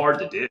 That's hard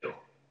to do.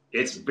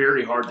 It's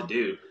very hard to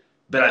do.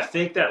 But I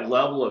think that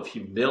level of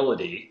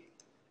humility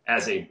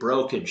as a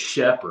broken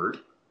shepherd,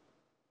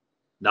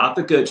 not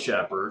the good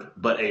shepherd,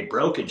 but a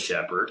broken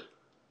shepherd,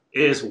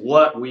 is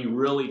what we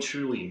really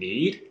truly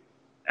need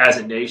as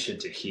a nation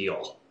to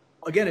heal.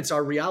 Again, it's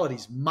our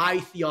realities. My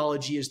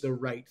theology is the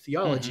right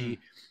theology.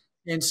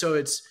 Mm-hmm. And so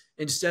it's,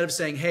 instead of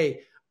saying,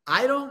 hey,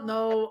 I don't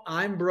know,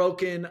 I'm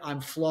broken,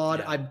 I'm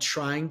flawed, I'm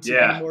trying to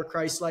be more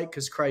Christ-like,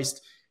 because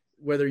Christ,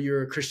 whether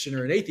you're a Christian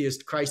or an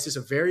atheist, Christ is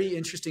a very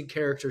interesting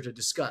character to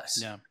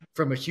discuss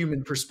from a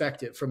human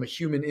perspective, from a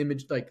human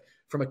image, like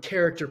from a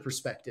character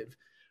perspective.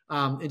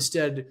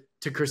 Instead,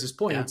 to Chris's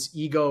point, it's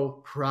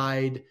ego,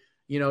 pride,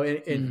 you know,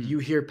 and you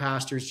hear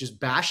pastors just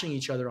bashing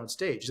each other on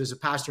stage. There's a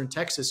pastor in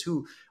Texas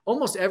who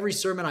almost every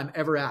sermon I'm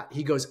ever at,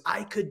 he goes,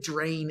 I could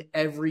drain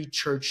every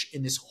church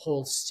in this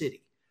whole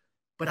city,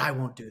 but I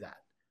won't do that.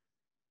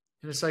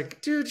 And it's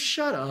like, dude,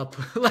 shut up.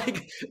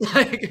 like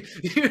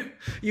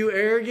you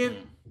arrogant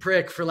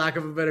prick, for lack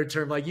of a better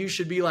term. Like, you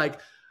should be like,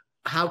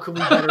 how can we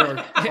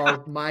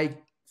better my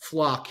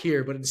flock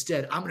here? But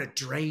instead, I'm going to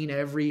drain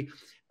every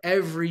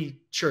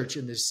church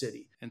in this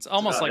city. It's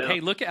almost like,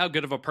 hey, look at how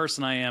good of a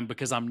person I am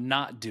because I'm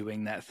not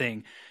doing that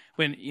thing.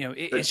 When, you know,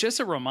 it's just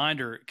a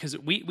reminder, because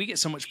we get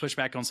so much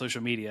pushback on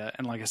social media.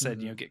 And like I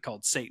said, you know, get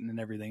called Satan and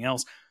everything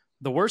else.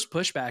 The worst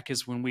pushback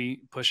is when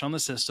we push on the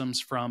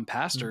systems from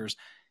pastors.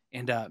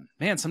 And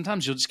man,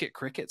 sometimes you'll just get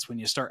crickets when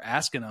you start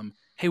asking them,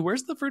 hey,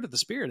 where's the fruit of the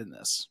Spirit in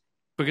this?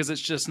 Because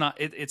it's just not,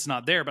 it's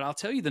not there. But I'll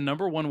tell you the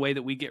number one way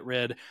that we get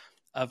rid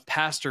of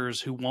pastors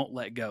who won't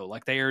let go.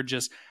 Like, they're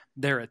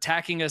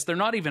attacking us. They're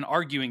not even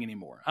arguing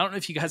anymore. I don't know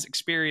if you guys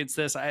experience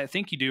this. I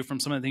think you do from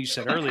some of the things you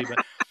said earlier,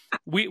 but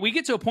we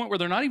get to a point where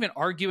they're not even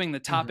arguing the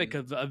topic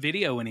of a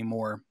video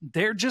anymore.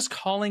 They're just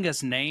calling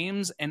us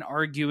names and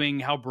arguing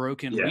how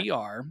broken we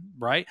are,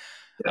 right?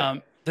 Yeah.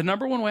 The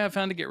number one way I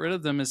found to get rid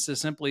of them is to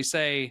simply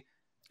say,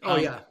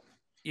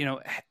 you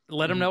know,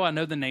 let them know I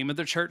know the name of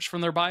their church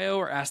from their bio,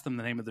 or ask them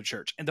the name of their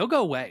church, and they'll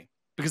go away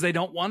because they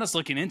don't want us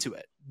looking into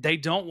it. They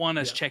don't want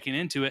us checking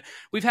into it.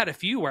 We've had a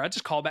few where I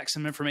just call back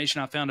some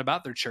information I found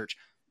about their church.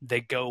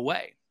 They go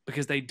away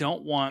because they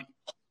don't want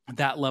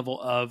that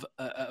level of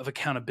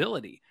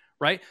accountability,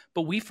 right?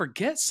 But we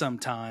forget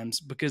sometimes,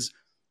 because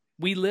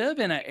we live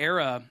in an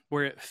era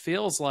where it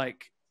feels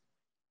like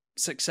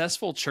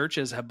successful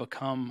churches have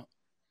become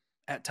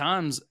at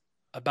times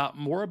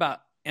more about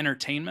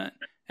entertainment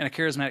and a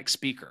charismatic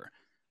speaker,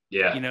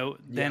 you know,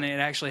 than it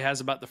actually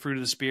has about the fruit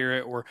of the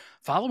Spirit, or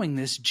following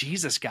this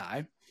Jesus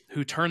guy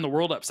who turned the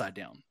world upside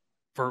down.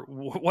 For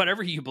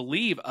whatever you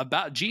believe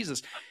about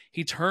Jesus,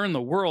 he turned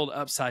the world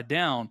upside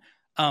down.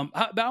 I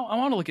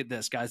want to look at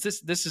this, guys.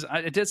 This is,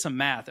 I did some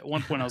math at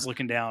one point. I was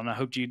looking down, and I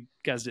hoped you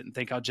guys didn't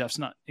think, oh, Jeff's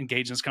not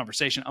engaged in this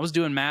conversation. I was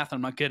doing math.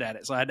 I'm not good at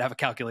it, so I had to have a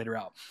calculator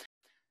out.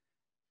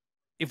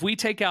 If we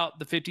take out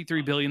the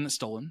 53 billion that's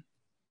stolen,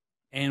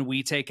 and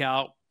we take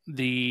out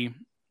the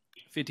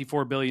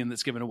 54 billion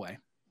that's given away,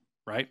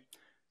 right?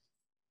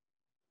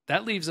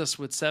 That leaves us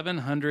with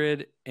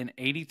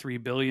 783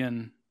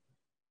 billion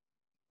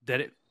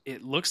that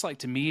it looks like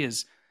to me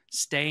is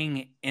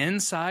staying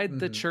inside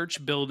the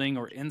church building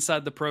or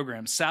inside the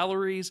program,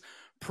 salaries,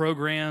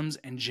 programs,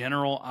 and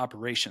general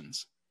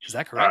operations. Is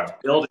that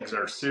correct? Buildings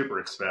are super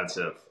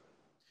expensive.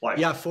 Like,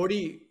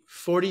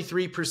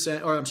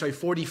 43%, or I'm sorry,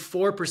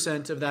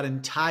 44% of that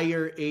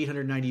entire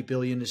 890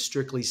 billion is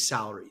strictly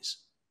salaries.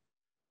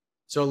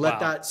 So let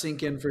that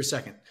sink in for a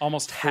second.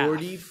 Almost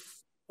half.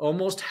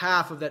 Almost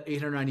half of that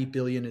 890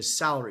 billion is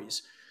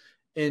salaries.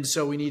 And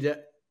so we need to,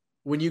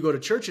 when you go to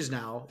churches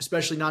now,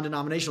 especially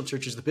non-denominational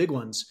churches, the big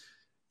ones,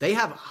 they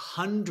have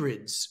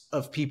hundreds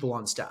of people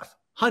on staff,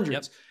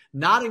 hundreds,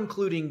 not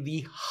including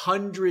the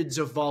hundreds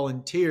of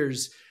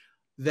volunteers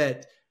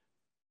that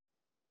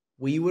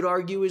we would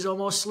argue is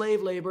almost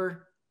slave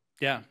labor.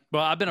 Yeah.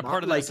 Well, I've been a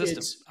part of that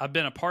system. I've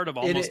been a part of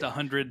almost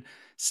 100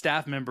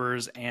 staff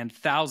members and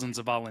thousands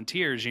of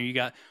volunteers. You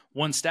got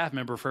one staff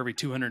member for every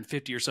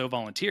 250 or so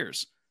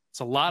volunteers. It's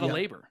a lot of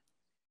labor.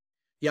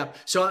 Yeah.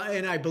 So,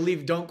 and I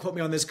believe, don't quote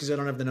me on this because I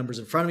don't have the numbers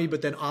in front of me,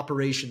 but then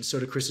operations. So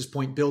to Chris's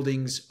point,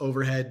 buildings,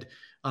 overhead,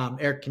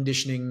 air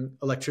conditioning,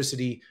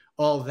 electricity,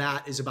 all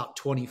that is about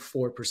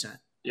 24%.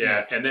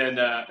 Yeah. And then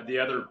the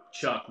other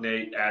chunk,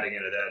 Nate, adding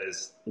into that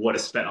is what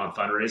is spent on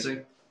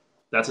fundraising.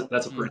 That's a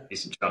pretty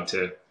decent chunk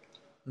too.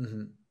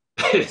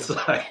 It's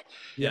like,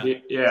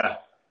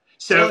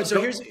 So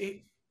here's,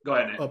 go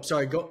ahead, Nate. Oh,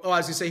 sorry. I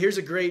was gonna say, here's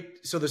a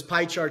great, so this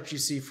pie chart you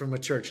see from a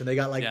church, and they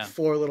got like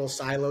 4 little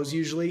silos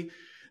usually.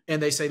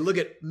 And they say, look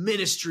at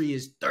ministry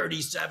is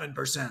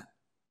 37%.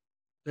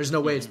 There's no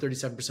way it's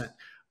 37%.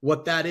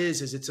 What that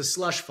is it's a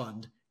slush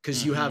fund,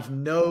 because you have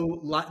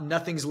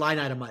nothing's line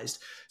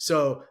itemized.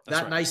 So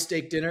that's nice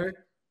steak dinner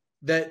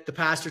that the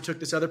pastor took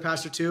this other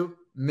pastor to,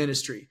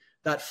 ministry.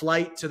 That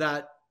flight to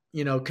that,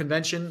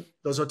 convention,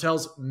 those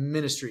hotels,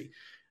 ministry.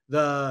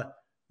 The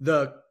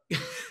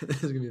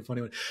this is gonna be a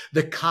funny one.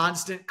 The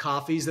constant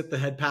coffees that the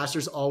head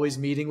pastor's always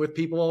meeting with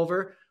people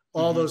over,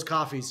 all those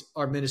coffees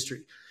are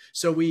ministry.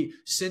 So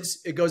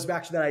since it goes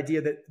back to that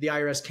idea that the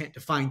IRS can't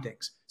define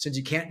things, since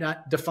you can't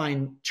not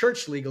define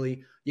church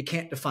legally, you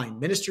can't define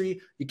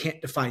ministry, you can't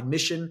define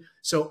mission.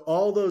 So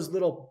all those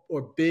little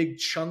or big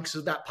chunks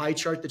of that pie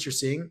chart that you're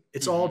seeing,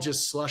 it's all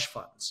just slush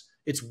funds.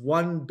 It's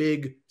one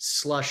big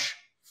slush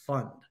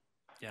fund.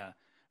 Yeah.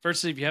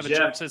 Versus if you have a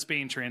church that's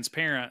being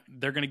transparent,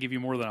 they're going to give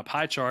you more than a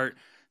pie chart.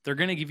 They're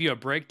going to give you a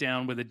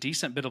breakdown with a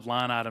decent bit of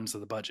line items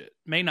of the budget.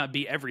 May not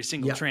be every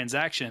single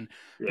transaction,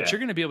 but you're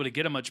going to be able to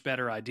get a much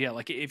better idea.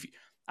 Like if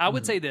I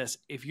would say this,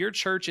 if your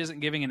church isn't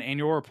giving an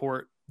annual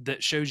report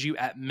that shows you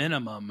at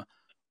minimum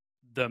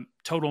the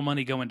total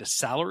money going to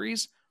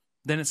salaries,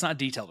 then it's not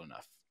detailed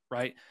enough,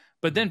 right?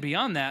 But then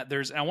beyond that,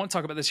 I want to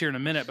talk about this here in a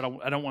minute, but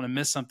I don't want to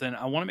miss something.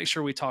 I want to make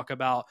sure we talk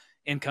about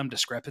income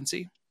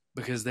discrepancy,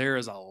 because there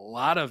is a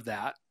lot of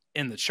that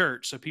in the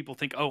church. So people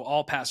think, oh,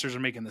 all pastors are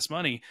making this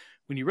money.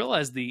 When you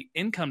realize the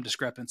income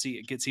discrepancy,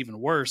 it gets even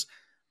worse.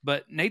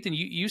 But Nathan,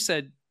 you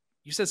said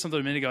something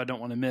a minute ago I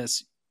don't want to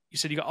miss. You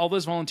said you got all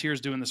those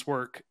volunteers doing this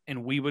work,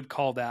 and we would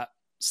call that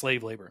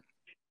slave labor.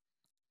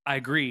 I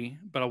agree,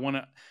 but I want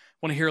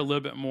to hear a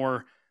little bit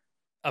more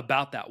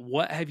about that.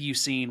 What have you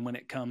seen when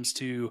it comes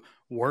to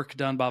work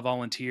done by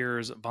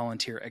volunteers,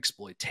 volunteer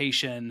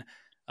exploitation?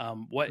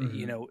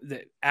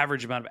 The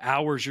average amount of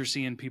hours you're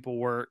seeing people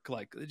work,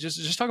 like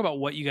just talk about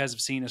what you guys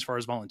have seen as far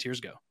as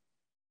volunteers go.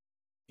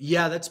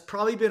 Yeah, that's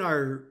probably been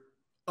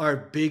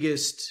our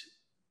biggest.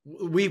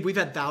 We've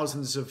had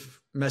thousands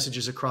of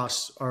messages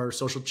across our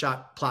social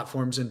chat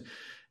platforms,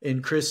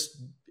 and Chris,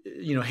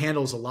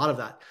 handles a lot of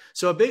that.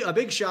 So a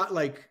big shot,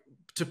 like,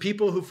 to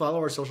people who follow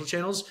our social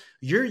channels,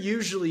 you're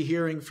usually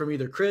hearing from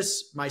either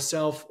Chris,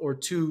 myself, or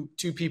two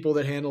people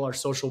that handle our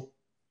social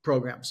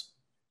programs.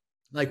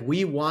 Like,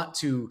 we want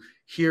to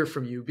hear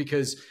from you,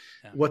 because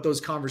what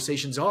those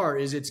conversations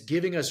is it's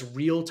giving us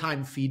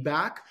real-time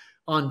feedback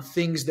on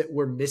things that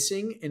we're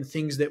missing and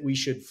things that we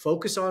should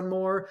focus on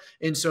more.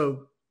 And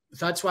so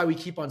that's why we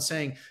keep on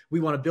saying we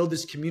want to build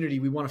this community.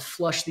 We want to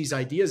flush these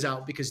ideas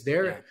out, because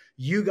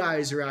you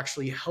guys are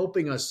actually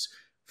helping us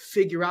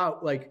figure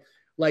out,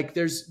 like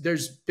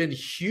there's been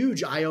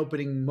huge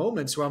eye-opening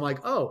moments where I'm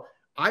like, oh,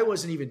 I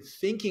wasn't even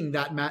thinking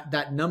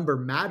that number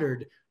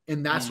mattered.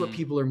 And that's what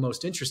people are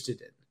most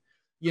interested in,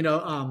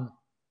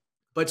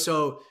 but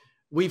so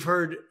we've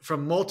heard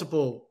from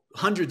multiple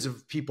hundreds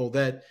of people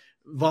that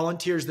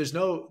volunteers, there's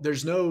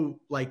no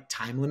like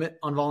time limit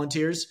on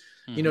volunteers,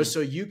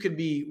 so you can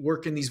be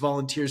working these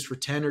volunteers for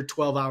 10 or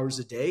 12 hours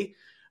a day.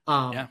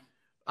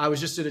 I was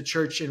just at a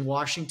church in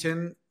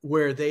Washington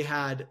where they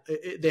had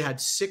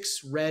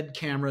 6 red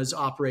cameras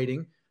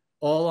operating,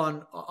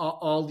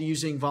 all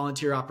using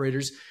volunteer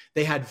operators.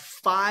 They had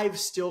 5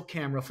 still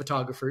camera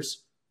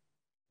photographers,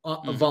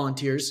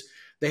 volunteers.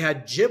 They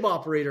had jib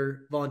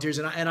operator volunteers,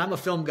 and I'm a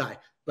film guy.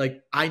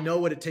 Like, I know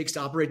what it takes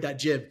to operate that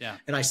jib. Yeah.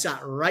 And I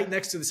sat right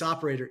next to this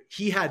operator.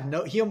 He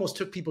almost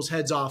took people's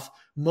heads off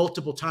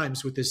multiple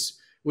times with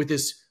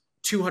this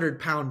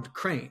 200-pound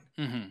crane.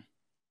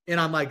 And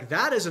I'm like,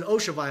 that is an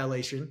OSHA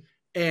violation.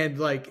 And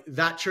like,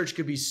 that church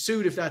could be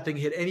sued if that thing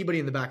hit anybody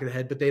in the back of the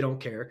head, but they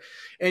don't care.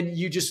 And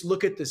you just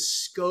look at the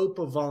scope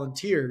of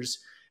volunteers,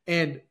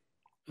 and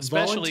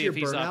especially if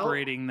he's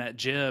operating that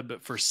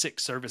jib for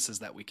 6 services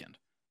that weekend.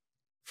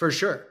 For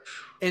sure.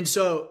 And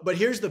so, but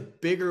here's the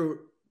bigger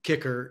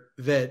kicker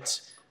that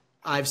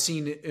I've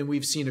seen, and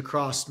we've seen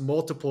across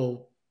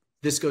multiple,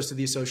 this goes to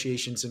the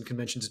associations and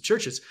conventions of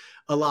churches.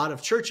 A lot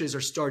of churches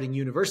are starting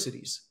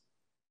universities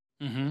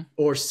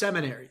or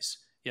seminaries.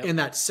 Yep. And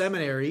that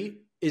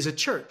seminary is a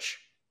church,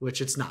 which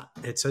it's not.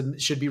 It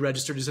should be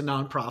registered as a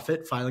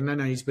nonprofit, filing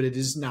 990s, but it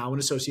is now an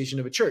association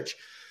of a church.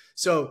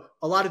 So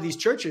a lot of these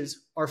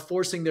churches are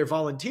forcing their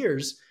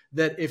volunteers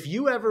that if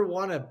you ever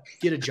want to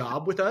get a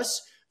job with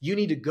us, you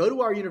need to go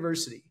to our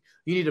university.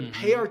 You need to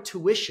pay our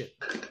tuition.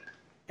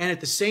 And at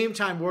the same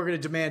time, we're going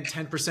to demand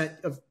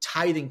 10% of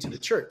tithing to the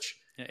church.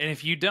 And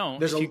if you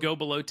don't, if you go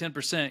below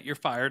 10%, you're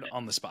fired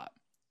on the spot.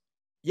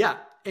 Yeah.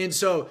 And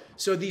so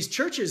these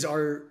churches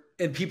are,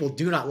 and people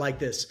do not like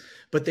this,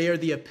 but they are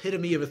the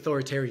epitome of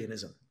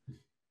authoritarianism.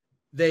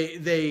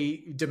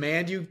 They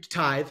demand you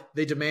tithe,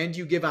 they demand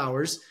you give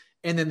hours,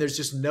 and then there's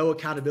just no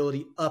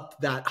accountability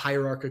up that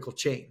hierarchical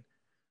chain.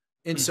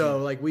 And so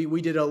like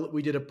we did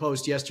a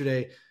post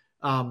yesterday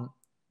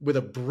with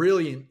a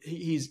brilliant,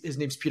 his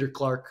name's Peter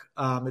Clark.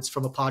 It's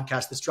from a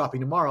podcast that's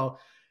dropping tomorrow.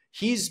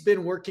 He's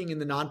been working in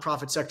the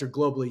nonprofit sector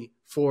globally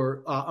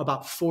for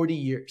about 40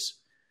 years.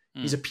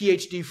 He's a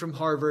PhD from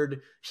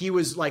Harvard. He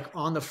was like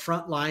on the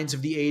front lines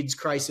of the AIDS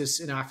crisis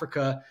in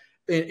Africa.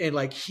 And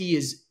like, he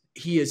is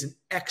an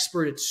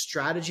expert at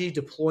strategy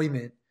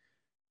deployment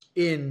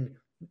in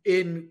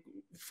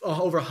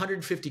over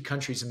 150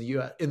 countries in the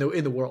US, in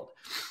the world.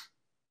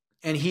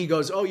 And he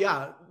goes, oh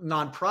yeah,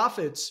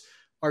 nonprofits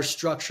are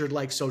structured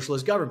like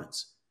socialist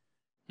governments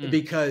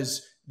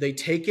because they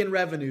take in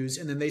revenues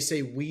and then they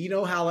say, we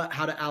know how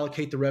to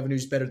allocate the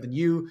revenues better than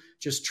you.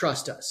 Just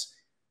trust us.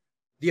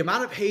 The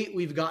amount of hate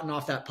we've gotten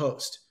off that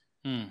post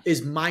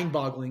is mind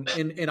boggling.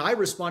 And I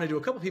responded to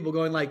a couple of people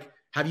going like,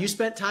 Have you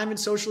spent time in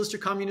socialist or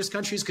communist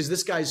countries? Because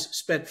this guy's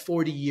spent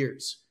 40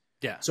 years.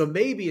 Yeah. So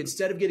maybe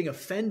instead of getting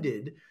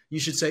offended, you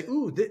should say,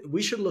 ooh,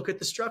 we should look at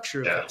the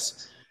structure of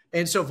this.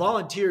 And so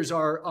volunteers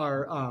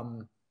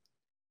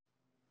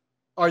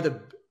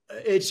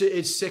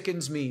it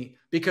sickens me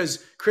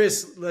because,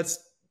 Chris, let's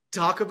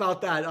talk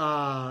about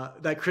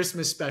that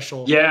Christmas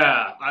special.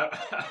 Yeah,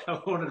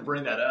 I wanted to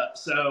bring that up.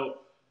 So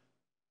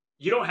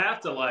you don't have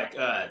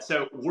to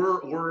so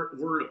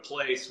we're at a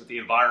place with the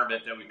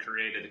environment that we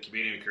created, the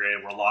community we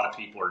created, where a lot of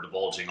people are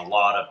divulging a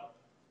lot of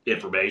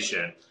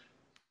information.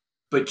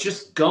 But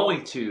just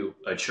going to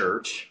a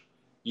church,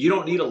 you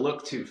don't need to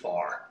look too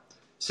far.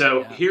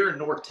 So here in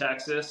North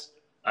Texas,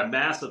 a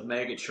massive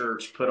mega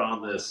church put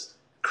on this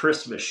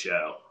Christmas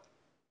show,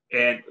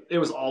 and it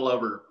was all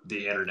over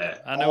the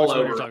internet. I know what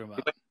you're talking about.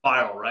 It went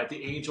viral, right?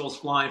 The angels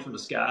flying from the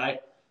sky,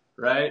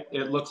 right?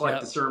 It looked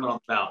like the Sermon on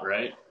the Mount,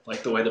 right?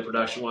 Like the way the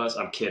production was.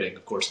 I'm kidding,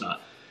 of course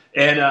not.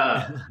 And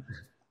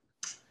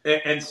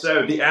and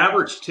so the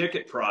average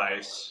ticket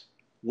price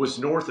was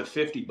north of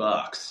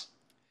 $50.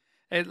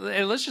 Hey,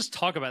 let's just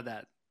talk about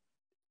that.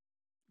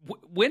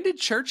 When did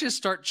churches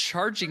start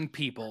charging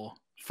people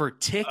for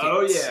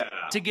tickets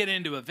to get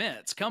into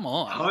events? Come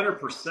on.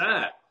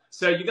 100%.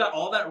 So you got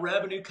all that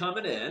revenue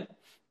coming in,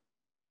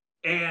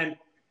 and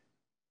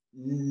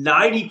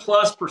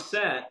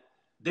 90+%,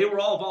 they were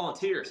all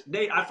volunteers.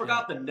 Nate, I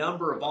forgot the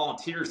number of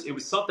volunteers. It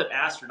was something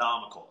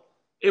astronomical.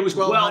 It was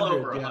well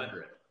over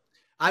 100.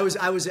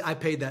 I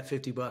paid that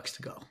 $50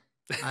 to go.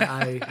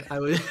 I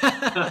was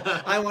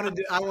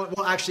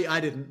well, actually I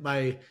didn't.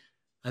 I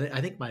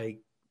think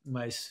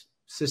my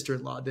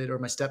sister-in-law did, or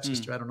my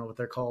stepsister. I don't know what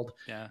they're called.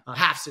 Yeah.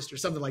 Half sister,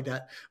 something like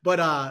that. But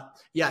I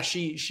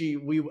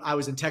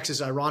was in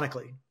Texas,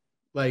 ironically,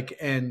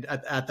 and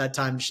at that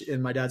time,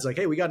 and my dad's like,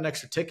 "Hey, we got an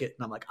extra ticket,"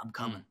 and I'm like, "I'm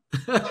coming."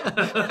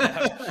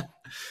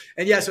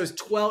 And so it was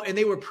 12, and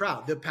they were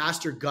proud. The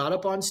pastor got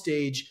up on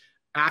stage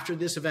after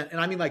this event, and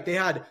I mean, like they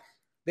had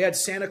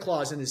Santa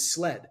Claus in his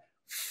sled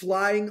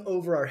flying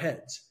over our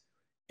heads,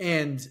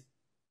 and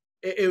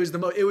it was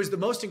the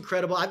most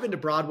incredible. I've been to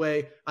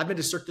Broadway. I've been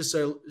to Cirque du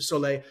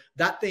Soleil.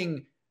 That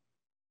thing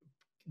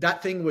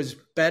was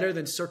better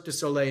than Cirque du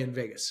Soleil in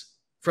Vegas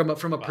from a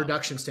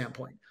production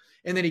standpoint.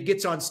 And then he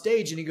gets on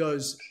stage and he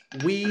goes,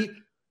 "We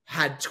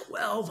had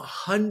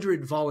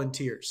 1,200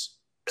 volunteers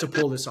to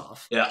pull this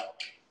off." Yeah.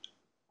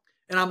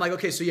 And I'm like,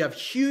 okay, so you have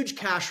huge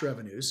cash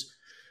revenues,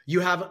 you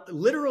have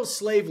literal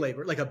slave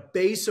labor, like a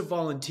base of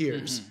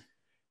volunteers,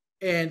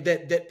 and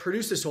that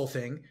produce this whole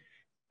thing.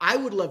 I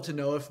would love to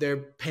know if they're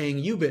paying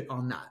UBIT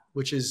on that,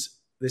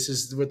 this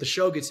is what the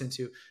show gets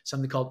into,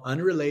 something called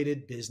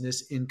unrelated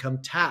business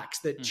income tax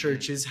that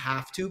churches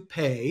have to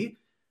pay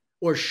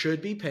or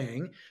should be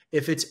paying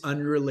if it's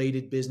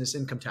unrelated business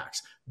income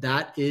tax.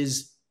 That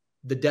is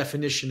the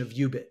definition of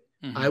UBIT.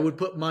 I would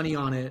put money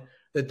on it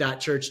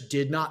that church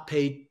did not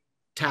pay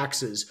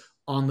taxes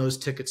on those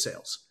ticket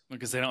sales.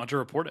 Because they don't have to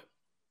report it.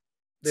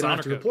 They don't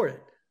have to report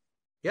it.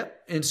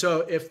 Yep. And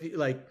so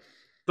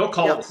they'll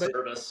call it a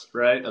service,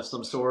 right, of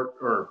some sort,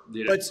 or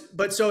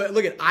But so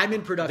look I'm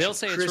in production. They'll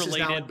say Chris it's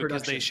related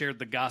because they shared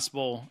the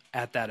gospel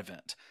at that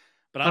event.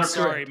 But I'm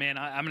sorry, man.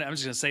 I'm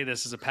just going to say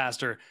this as a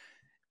pastor.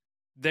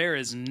 There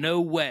is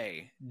no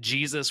way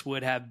Jesus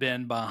would have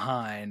been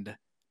behind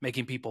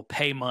making people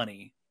pay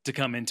money to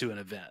come into an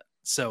event.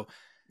 So,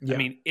 I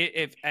mean,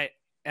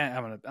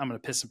 I'm gonna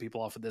piss some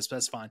people off with this, but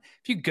that's fine.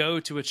 If you go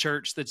to a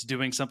church that's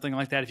doing something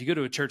like that, if you go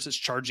to a church that's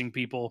charging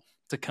people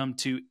to come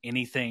to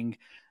anything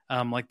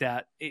like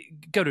that,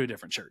 go to a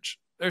different church.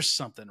 There's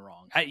something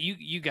wrong.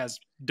 You guys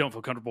don't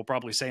feel comfortable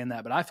probably saying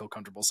that, but I feel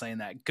comfortable saying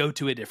that. Go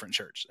to a different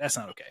church. That's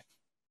not okay.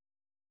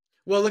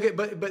 Well,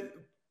 but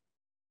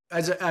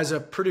as a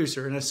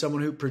producer and as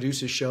someone who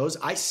produces shows,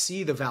 I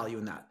see the value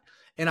in that.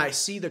 And I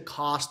see the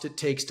cost it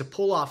takes to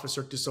pull off a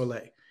Cirque du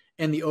Soleil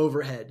and the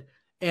overhead.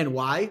 And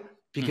why?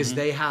 Because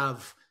they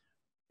have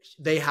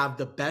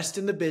the best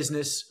in the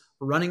business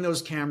running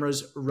those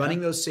cameras,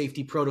 running those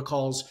safety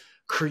protocols,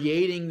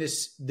 creating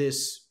this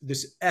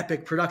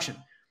epic production.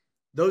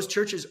 Those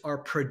churches are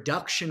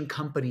production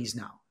companies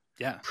now.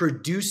 Yeah.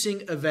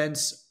 Producing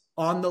events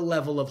on the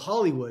level of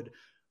Hollywood.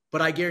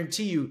 But I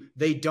guarantee you,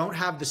 they don't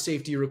have the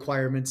safety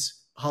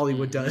requirements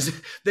Hollywood does.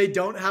 They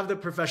don't have the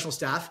professional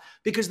staff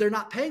because they're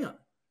not paying them.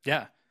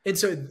 Yeah. And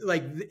so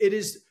like it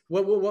is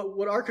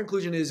what our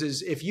conclusion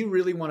is if you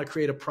really want to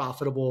create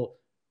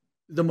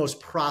the most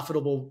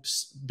profitable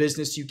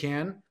business you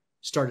can,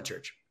 start a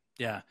church.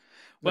 Yeah.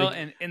 Well,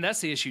 and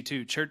that's the issue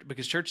too,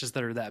 because churches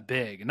that are that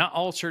big, not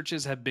all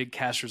churches have big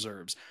cash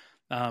reserves.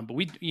 But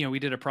we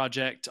did a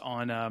project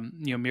on,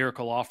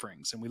 miracle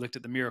offerings, and we looked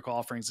at the miracle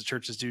offerings the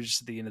churches do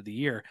just at the end of the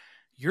year.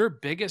 Your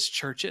biggest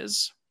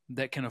churches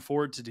that can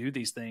afford to do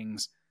these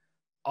things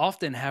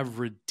often have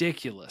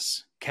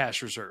ridiculous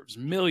cash reserves,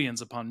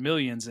 millions upon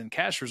millions in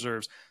cash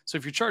reserves. So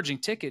if you're charging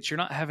tickets, you're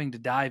not having to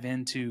dive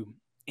into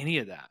any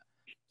of that.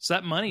 So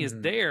that money is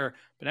there,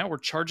 but now we're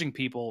charging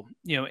people,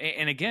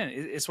 and again,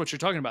 it's what you're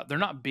talking about. They're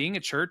not being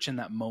a church in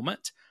that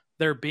moment.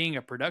 They're being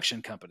a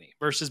production company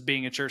versus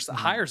being a church that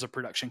hires a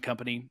production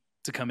company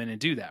to come in and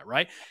do that,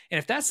 right? And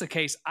if that's the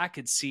case, I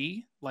could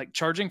see like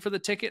charging for the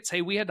tickets.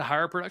 Hey, we had to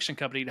hire a production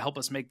company to help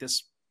us make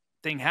this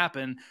thing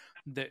happen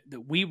that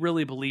we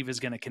really believe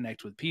is going to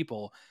connect with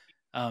people.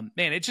 Man,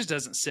 it just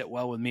doesn't sit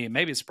well with me. And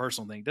maybe it's a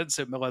personal thing. It doesn't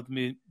sit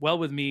well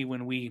with me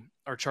when we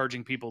are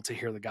charging people to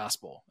hear the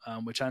gospel,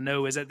 which I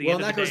know is at the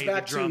end of the day,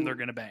 the drum they're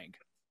going to bang.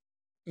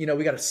 We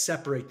got to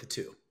separate the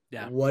two.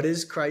 Yeah. What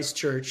is Christ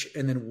Church?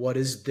 And then what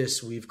is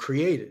this we've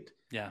created?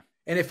 Yeah.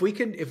 And if we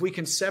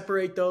can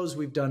separate those,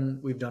 we've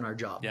done our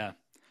job. Yeah.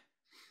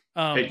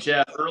 Hey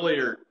Jeff,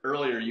 earlier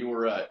you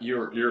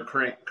were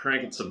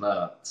cranking some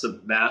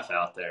math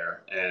out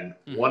there, and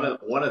one of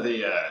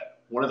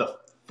the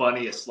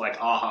funniest like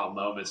aha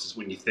moments is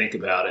when you think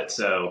about it.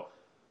 So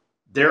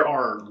there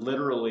are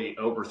literally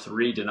over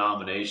 3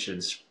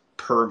 denominations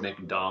per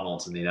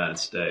McDonald's in the United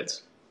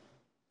States.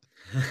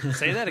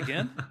 Say that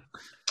again.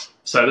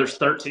 So there's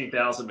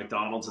 13,000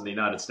 McDonald's in the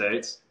United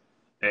States,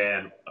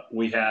 and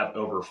we have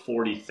over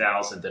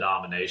 40,000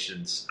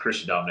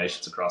 Christian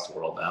denominations across the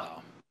world now.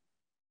 Wow.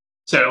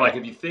 So like,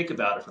 if you think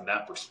about it from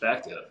that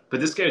perspective, but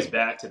this goes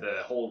back to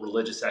the whole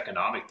religious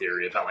economic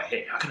theory about like,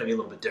 hey, how can I be a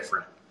little bit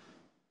different?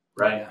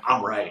 Right. Yeah.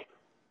 I'm right.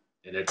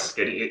 And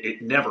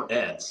it never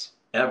ends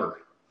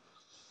ever.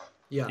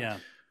 Yeah. Yeah.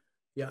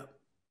 Yeah.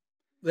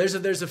 There's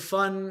a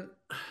fun,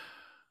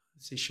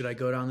 let's see, should I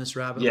go down this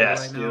rabbit hole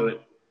yes, right now?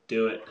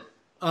 Do it.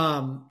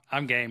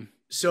 I'm game.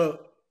 So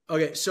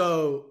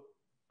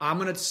I'm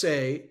going to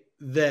say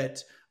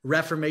that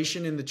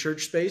Reformation in the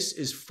church space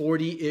is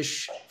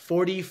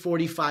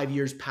 45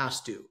 years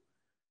past due.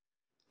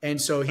 And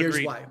so here's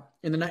Agreed. why.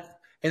 In the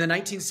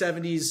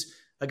 1970s,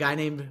 a guy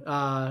named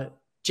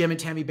Jim and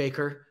Tammy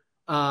Baker,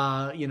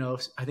 I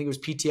think it was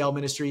PTL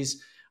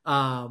Ministries,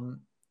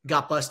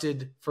 got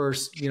busted for,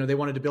 they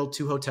wanted to build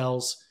 2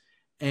 hotels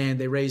and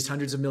they raised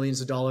hundreds of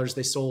millions of dollars.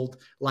 They sold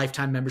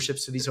lifetime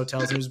memberships to these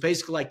hotels. And it was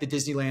basically like the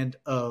Disneyland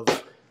of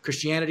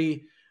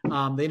Christianity. They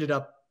ended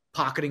up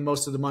pocketing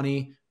most of the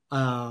money.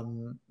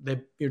 They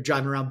were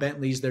driving around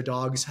Bentleys. Their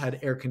dogs had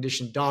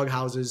air-conditioned dog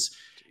houses.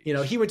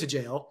 He went to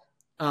jail.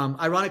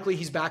 Ironically,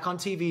 he's back on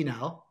TV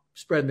now,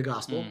 spreading the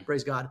gospel.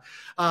 Praise God.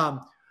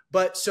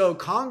 But so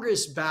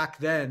Congress back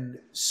then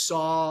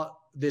saw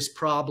this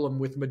problem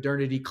with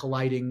modernity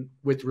colliding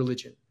with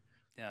religion.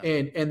 Yeah.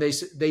 And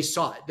they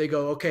saw it. They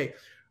go, okay,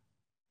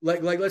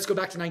 like let's go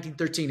back to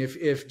 1913.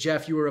 If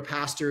Jeff, you were a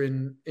pastor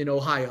in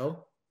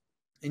Ohio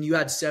and you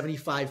had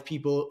 75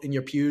 people in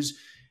your pews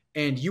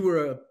and you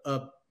were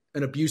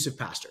an abusive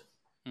pastor,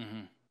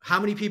 how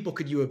many people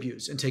could you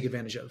abuse and take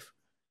advantage of?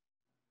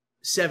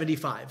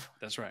 75.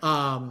 That's right.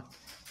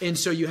 And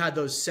so you had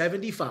those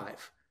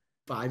 75,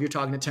 you're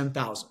talking to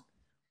 10,000,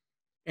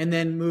 and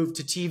then moved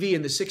to TV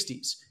in the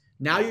 60s.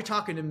 Now you're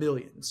talking to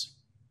millions,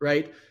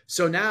 right?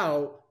 So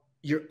now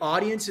your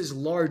audience is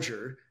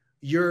larger,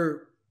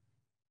 your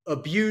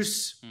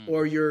abuse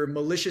or your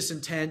malicious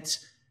intent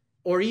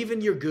or even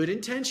your good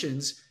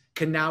intentions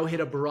can now hit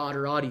a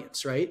broader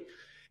audience, right?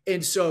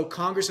 And so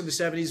Congress in the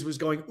 70s was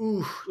going,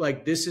 ooh,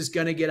 like this is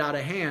going to get out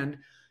of hand.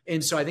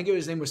 And so I think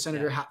his name was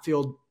Senator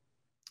Hatfield,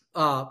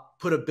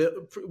 drafted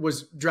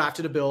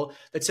a bill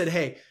that said,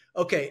 hey,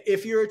 okay,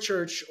 if you're a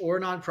church or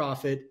a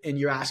nonprofit and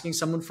you're asking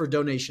someone for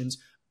donations,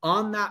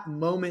 on that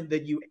moment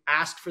that you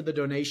ask for the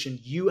donation,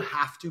 you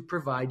have to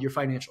provide your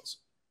financials.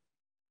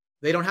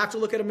 They don't have to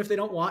look at them if they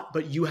don't want,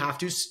 but you have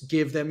to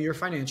give them your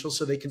financials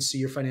so they can see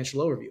your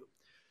financial overview.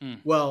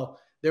 Well,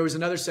 there was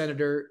another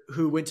senator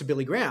who went to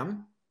Billy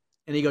Graham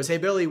and he goes, hey,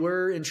 Billy,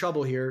 we're in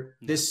trouble here.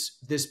 This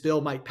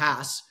bill might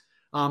pass.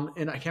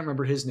 And I can't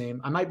remember his name.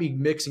 I might be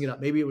mixing it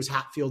up. Maybe it was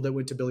Hatfield that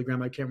went to Billy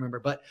Graham. I can't remember.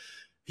 But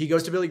he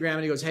goes to Billy Graham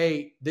and he goes,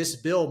 hey,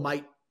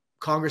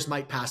 Congress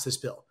might pass this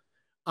bill.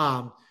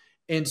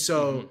 And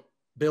so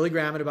Billy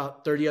Graham and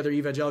about 30 other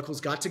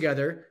evangelicals got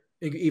together,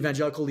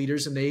 evangelical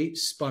leaders, and they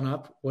spun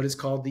up what is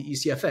called the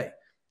ECFA,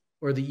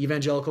 or the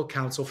Evangelical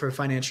Council for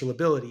Financial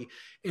Ability.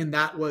 And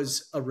that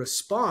was a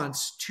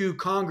response to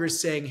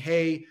Congress saying,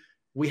 hey,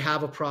 we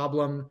have a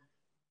problem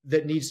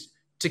that needs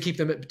to keep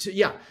them at,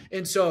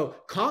 And so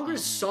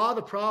Congress saw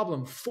the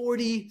problem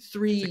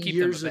 43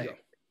 years ago,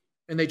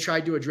 and they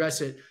tried to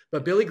address it.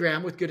 But Billy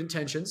Graham, with good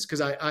intentions,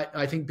 because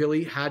I think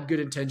Billy had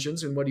good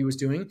intentions in what he was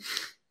doing,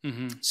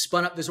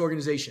 spun up this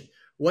organization.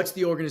 What's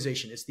the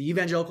organization? It's the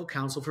Evangelical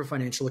Council for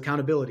Financial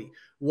Accountability.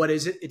 What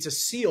is it? It's a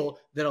seal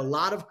that a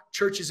lot of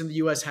churches in the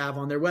U.S. have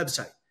on their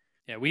website.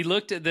 Yeah, we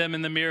looked at them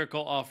in the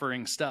miracle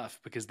offering stuff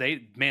because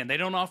they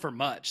don't offer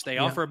much. They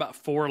offer about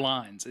 4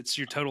 lines. It's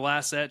your total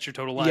assets, your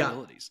total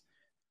liabilities.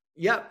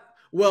 Yeah.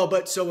 Well,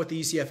 but so what the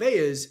ECFA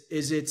is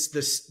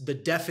it's the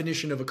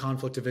definition of a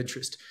conflict of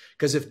interest.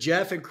 Because if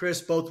Jeff and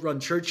Chris both run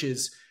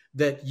churches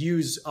that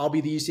I'll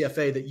be the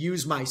ECFA, that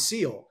use my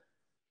seal,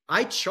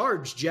 I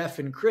charge Jeff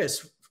and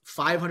Chris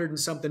 $500 and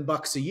something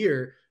bucks a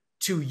year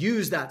to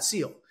use that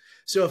seal.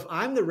 So if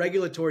I'm the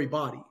regulatory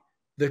body,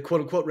 the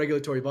quote unquote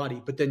regulatory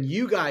body, but then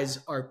you guys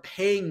are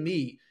paying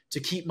me to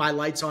keep my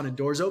lights on and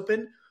doors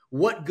open,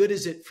 what good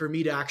is it for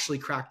me to actually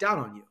crack down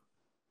on you?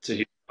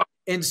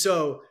 And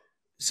so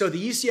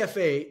the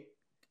ECFA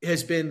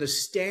has been the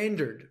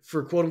standard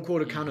for quote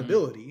unquote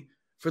accountability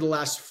for the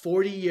last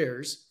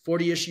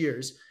 40-ish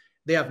years.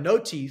 They have no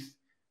teeth.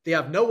 They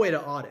have no way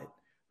to audit.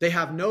 They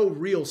have no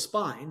real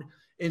spine.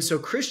 And so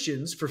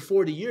Christians for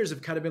 40 years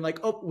have kind of been like,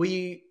 oh,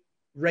 we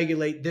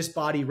regulate, this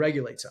body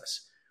regulates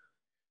us.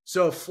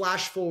 So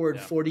flash forward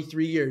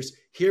 43 years,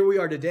 here we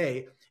are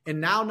today. And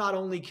now not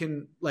only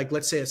can, like,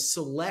 let's say a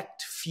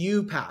select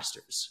few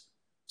pastors,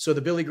 so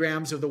the Billy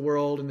Grahams of the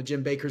world and the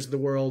Jim Bakkers of the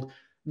world,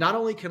 not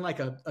only can like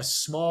a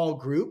small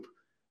group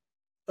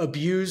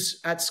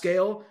abuse at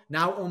scale,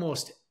 now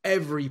almost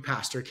every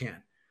pastor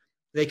can.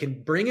 They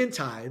can bring in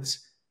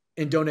tithes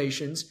and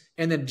donations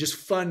and then just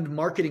fund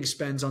marketing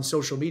spends on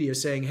social media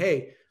saying,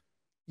 hey,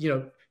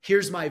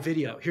 here's my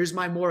video. Here's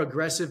my more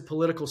aggressive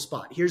political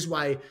spot. Here's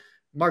why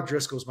Mark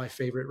Driscoll's my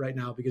favorite right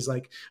now, because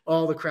like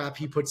all the crap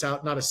he puts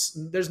out,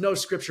 there's no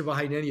scripture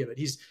behind any of it.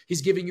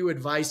 He's giving you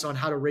advice on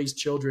how to raise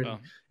children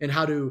and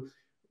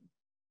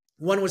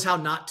one was how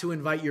not to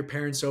invite your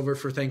parents over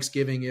for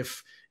Thanksgiving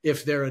if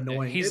they're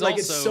annoying. He's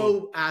it's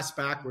so ass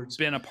backwards.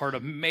 Been a part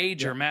of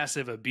major,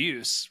 massive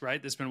abuse,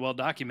 right? That's been well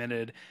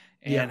documented,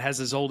 and has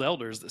his old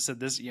elders that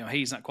said this, hey,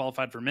 he's not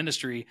qualified for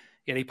ministry,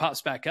 yet he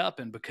pops back up.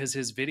 And because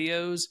his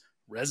videos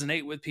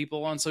resonate with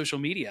people on social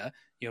media,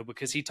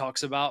 because he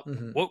talks about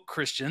woke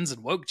Christians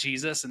and woke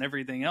Jesus and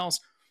everything else,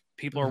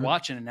 people are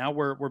watching. And now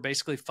we're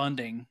basically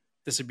funding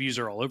this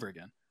abuser all over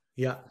again.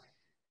 Yeah.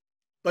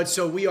 But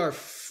so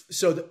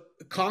the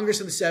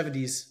Congress in the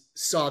 70s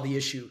saw the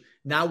issue.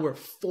 Now we're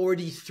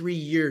 43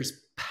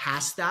 years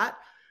past that.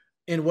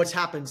 And what's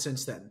happened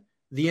since then?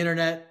 The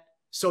internet,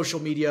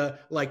 social media,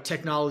 like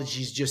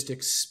technology's just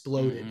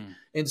exploded.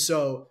 And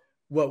so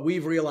what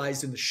we've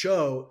realized in the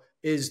show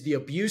is the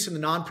abuse in the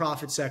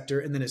nonprofit sector,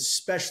 and then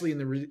especially in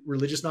the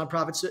religious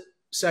nonprofit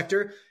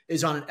sector,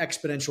 is on an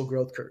exponential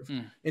growth curve.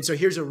 And so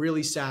here's a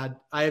really sad,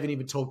 I haven't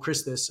even told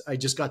Chris this. I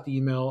just got the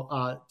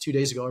email 2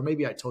 days ago, or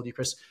maybe I told you,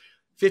 Chris.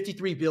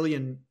 53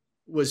 billion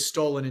was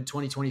stolen in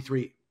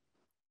 2023.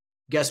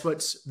 Guess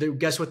what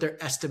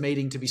they're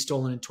estimating to be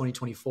stolen in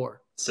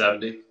 2024?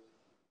 70.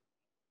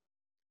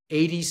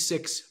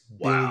 86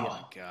 billion. Wow. Oh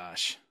my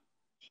gosh.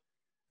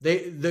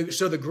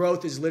 So the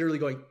growth is literally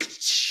going,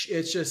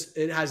 it's just,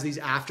 it has these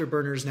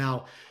afterburners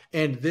now.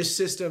 And this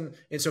system,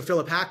 and so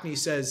Philip Hackney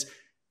says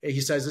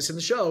this in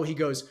the show, he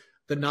goes,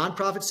 the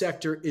nonprofit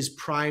sector is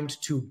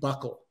primed to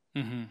buckle.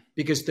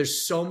 Because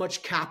there's so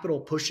much capital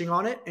pushing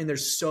on it and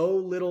there's so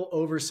little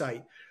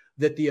oversight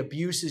that the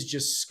abuse is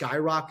just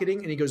skyrocketing.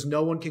 And he goes,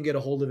 no one can get a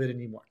hold of it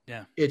anymore.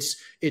 Yeah. It's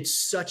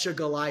such a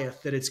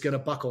Goliath that it's going to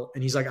buckle.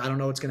 And he's like, I don't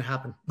know what's going to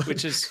happen.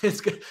 Which is,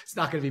 it's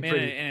not going to be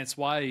pretty. And it's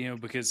why,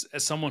 because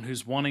as someone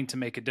who's wanting to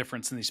make a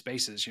difference in these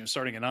spaces,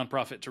 starting a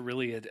nonprofit to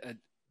really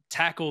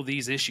tackle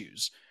these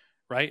issues,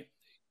 right?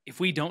 If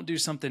we don't do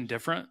something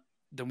different,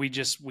 then we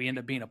end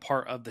up being a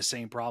part of the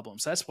same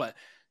problems. That's what,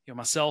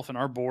 myself and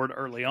our board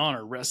early on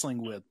are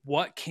wrestling with.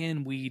 What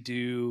can we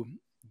do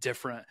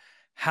different?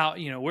 How,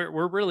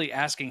 we're really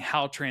asking,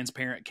 how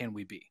transparent can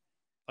we be?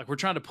 Like, we're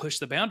trying to push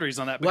the boundaries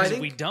on that, because if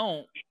we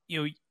don't,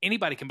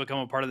 anybody can become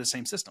a part of the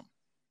same system.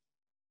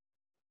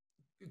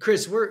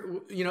 Chris,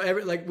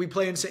 we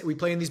play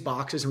in these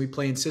boxes and we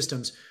play in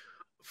systems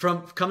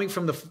coming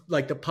from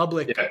the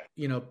public,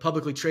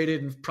 publicly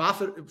traded and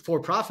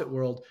for-profit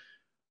world.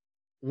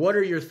 What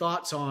are your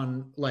thoughts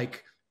on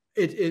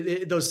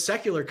those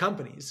secular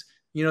companies,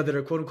 that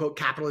are quote unquote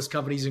capitalist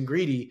companies and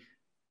greedy,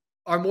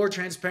 are more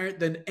transparent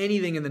than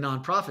anything in the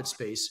nonprofit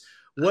space?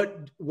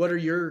 What are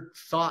your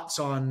thoughts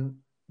on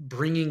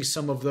bringing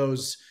some of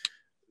those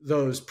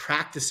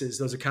practices,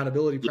 those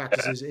accountability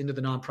practices into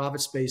the nonprofit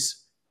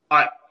space?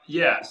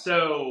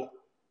 So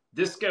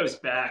this goes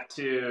back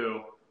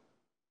to,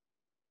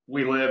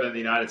 we live in the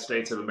United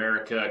States of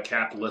America,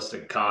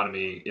 capitalistic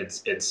economy.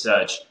 It's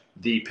such,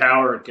 the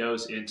power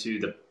goes into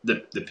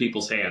the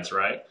people's hands,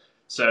 right?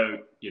 So,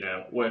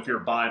 if you're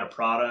buying a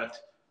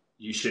product,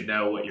 you should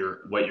know what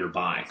you're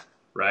buying,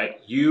 right?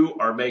 You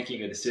are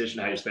making a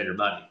decision how you spend your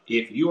money.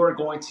 If you are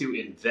going to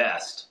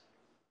invest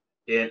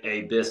in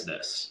a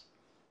business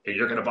and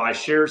you're going to buy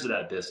shares of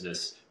that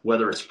business,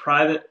 whether it's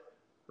private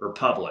or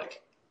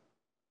public,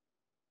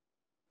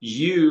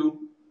 it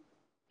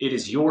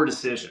is your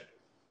decision.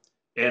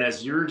 And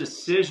as your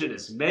decision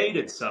is made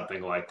in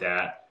something like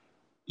that,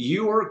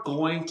 you are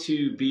going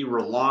to be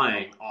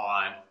relying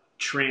on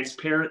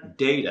transparent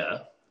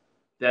data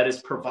that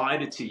is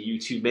provided to you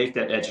to make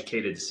that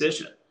educated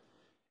decision.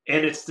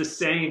 And it's the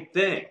same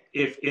thing.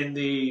 If in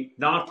the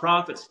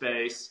nonprofit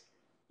space,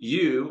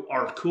 you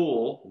are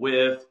cool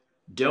with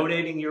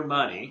donating your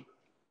money,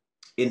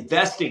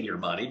 investing your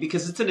money,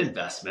 because it's an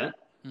investment.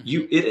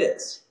 It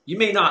is. You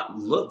may not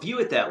view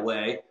it that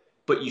way,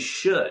 but you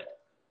should.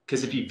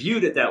 Because if you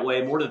viewed it that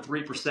way, more than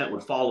 3%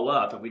 would follow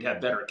up and we'd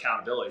have better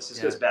accountability. So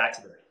this goes back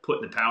to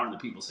putting the power in the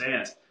people's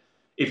hands.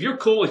 If you're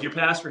cool with your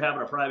pastor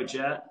having a private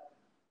jet,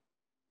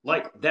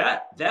 like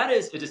that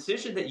is a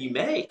decision that you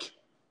make.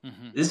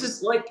 This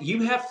is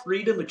you have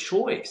freedom of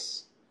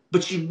choice,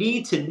 but you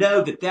need to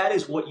know that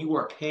is what you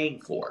are paying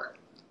for.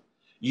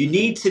 You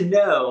need to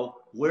know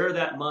where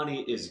that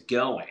money is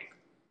going.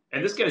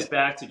 And this goes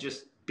back to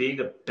just being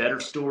a better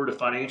steward of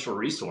financial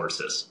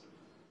resources,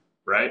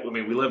 right? I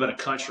mean, we live in a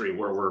country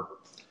where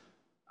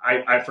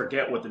I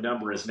forget what the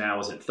number is now.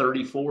 Is it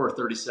 34 or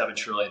 37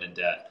 trillion in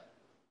debt?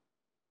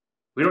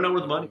 We don't know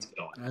where the money's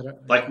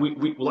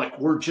going.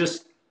 We're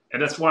just,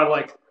 and that's why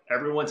like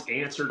everyone's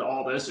answer to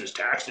all this is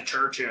tax the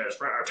churches,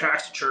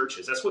 tax the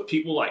churches. That's what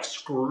people like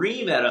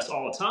scream at us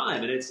all the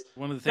time. And it's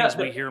one of the things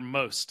we hear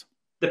most.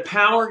 The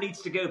power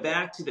needs to go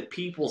back to the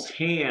people's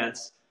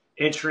hands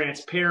and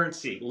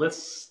transparency.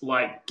 Let's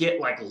like get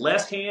like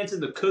less hands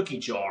in the cookie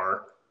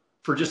jar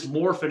for just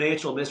more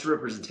financial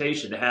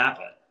misrepresentation to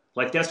happen.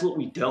 Like that's what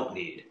we don't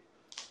need.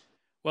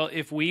 Well,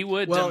 if we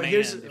would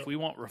if we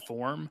want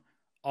reform,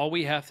 all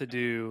we have to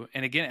do,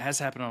 and again, it has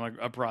happened on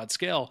a broad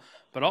scale,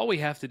 but all we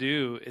have to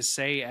do is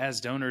say as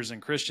donors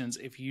and Christians,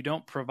 if you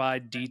don't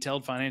provide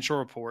detailed financial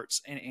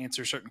reports and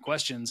answer certain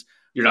questions,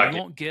 we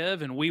won't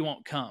give and we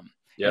won't come.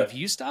 Yeah. If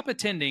you stop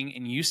attending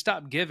and you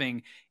stop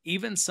giving,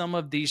 even some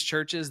of these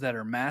churches that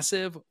are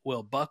massive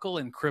will buckle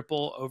and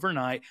cripple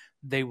overnight.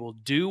 They will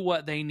do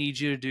what they need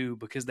you to do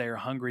because they are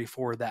hungry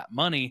for that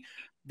money.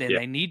 Then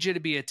they need you to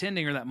be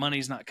attending or that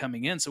money's not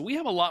coming in. So we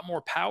have a lot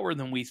more power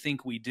than we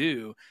think we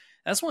do.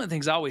 That's one of the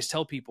things I always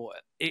tell people.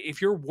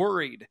 If you're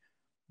worried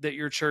that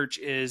your church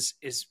is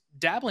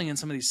dabbling in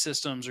some of these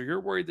systems, or you're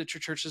worried that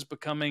your church is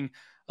becoming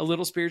a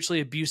little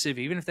spiritually abusive,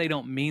 even if they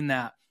don't mean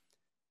that,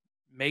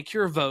 make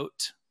your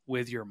vote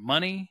with your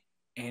money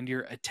and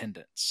your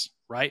attendance,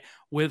 right?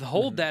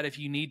 Withhold that if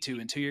you need to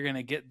until you're going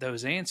to get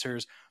those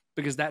answers,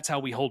 because that's how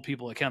we hold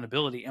people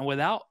accountability. And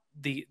without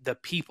the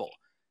people,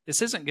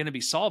 this isn't going to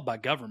be solved by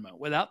government.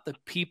 Without the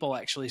people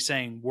actually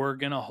saying, we're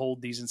going to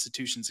hold these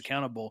institutions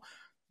accountable,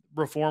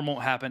 reform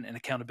won't happen and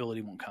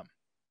accountability won't come.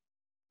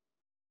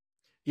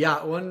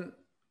 Yeah.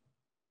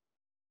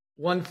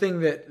 One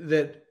thing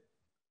that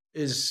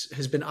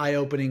has been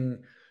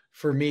eye-opening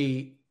for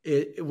me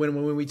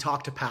when we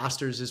talk to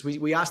pastors is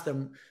we ask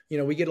them,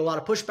 we get a lot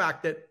of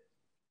pushback that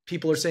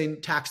people are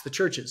saying tax the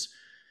churches,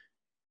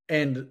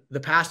 and the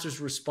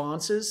pastor's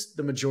responses,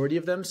 the majority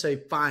of them say,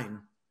 fine,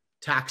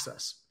 tax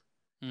us.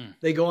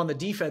 They go on the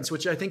defense,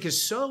 which I think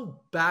is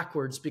so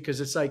backwards, because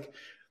it's like,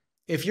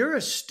 if you're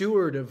a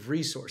steward of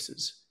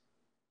resources,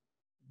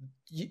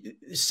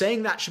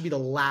 saying that should be the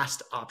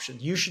last option.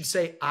 You should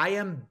say, I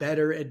am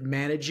better at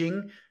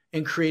managing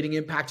and creating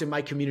impact in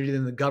my community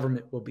than the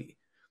government will be.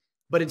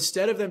 But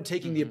instead of them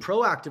taking the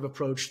proactive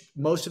approach,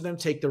 most of them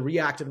take the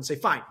reactive and say,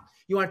 fine,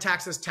 you want to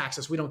tax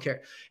us, we don't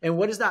care. And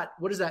what does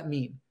that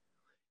mean?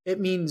 It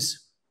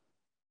means,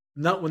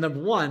 number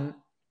one,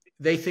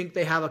 they think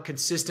they have a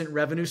consistent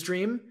revenue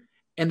stream,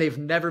 and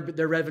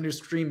their revenue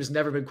stream has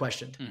never been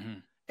questioned.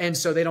 And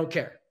so they don't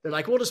care. They're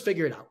like, we'll just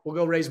figure it out. We'll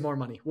go raise more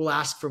money. We'll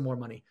ask for more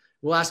money.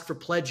 We'll ask for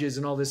pledges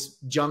and all this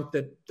junk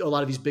that a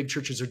lot of these big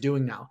churches are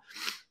doing now.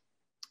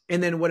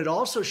 And then what it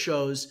also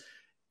shows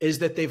is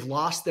that they've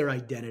lost their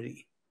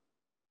identity.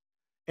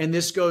 And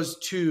this goes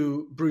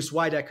to Bruce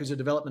Wydeck, who's a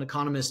development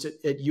economist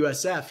at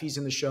USF. He's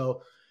in the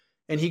show.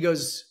 And he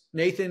goes,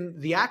 Nathan,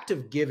 the act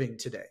of giving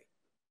today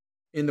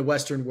in the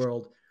Western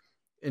world,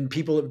 and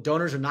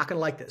donors are not going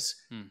to like this,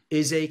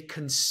 is a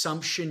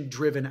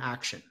consumption-driven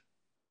action.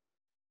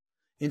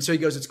 And so he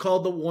goes, it's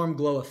called the warm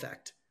glow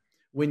effect.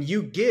 When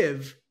you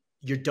give,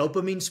 your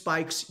dopamine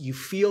spikes, you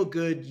feel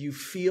good, you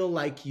feel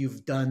like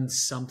you've done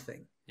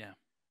something. Yeah.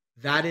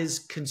 That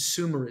is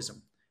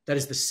consumerism. That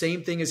is the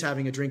same thing as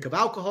having a drink of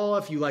alcohol.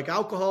 If you like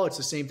alcohol, it's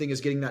the same thing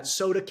as getting that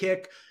soda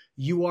kick.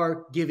 You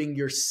are giving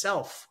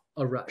yourself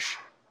a rush.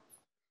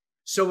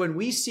 So when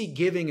we see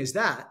giving as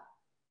that,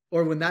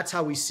 or when that's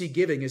how we see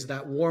giving, is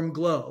that warm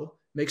glow,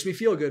 makes me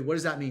feel good. What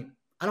does that mean?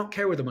 I don't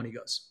care where the money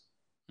goes.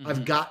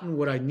 I've gotten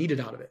what I needed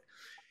out of it.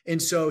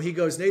 And so he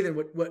goes, Nathan,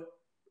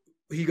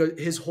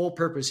 his whole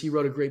purpose, he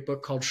wrote a great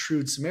book called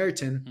Shrewd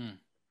Samaritan.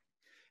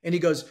 And he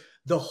goes,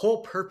 the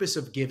whole purpose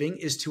of giving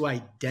is to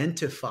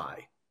identify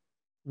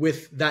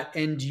with that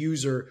end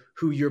user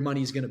who your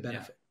money is going to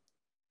benefit.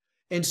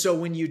 Yeah. And so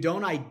when you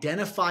don't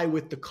identify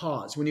with the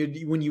cause, when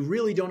you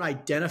really don't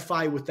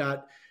identify with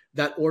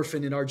that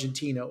orphan in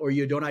Argentina, or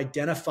you don't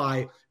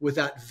identify with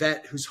that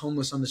vet who's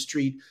homeless on the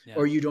street,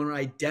 or you don't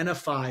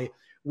identify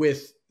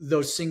with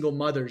those single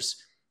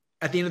mothers,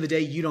 at the end of the day,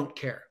 you don't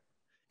care.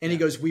 And he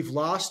goes, we've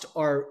lost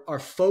our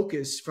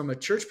focus from a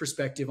church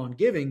perspective on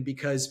giving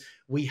because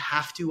we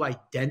have to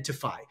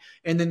identify.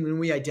 And then when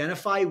we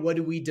identify, what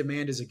do we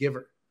demand as a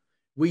giver?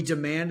 We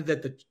demand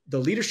that the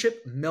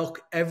leadership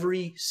milk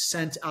every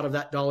cent out of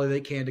that dollar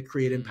they can to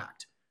create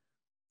impact.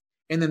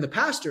 And then the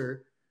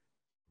pastor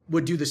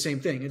would do the same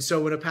thing. And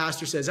so when a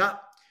pastor says,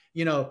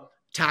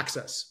 tax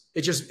us,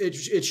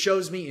 it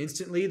shows me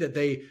instantly that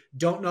they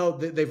don't know,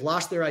 that they've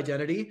lost their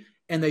identity,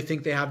 and they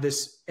think they have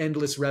this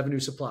endless revenue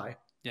supply.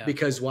 Yeah.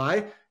 Because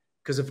why?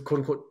 Because of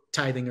quote unquote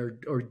tithing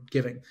or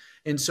giving.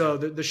 And so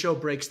the show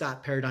breaks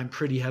that paradigm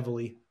pretty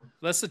heavily.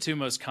 That's the two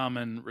most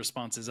common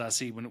responses I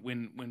see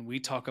when we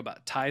talk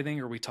about tithing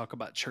or we talk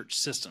about church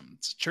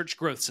systems, church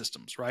growth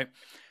systems, right?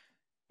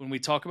 when we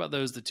talk about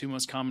those, the two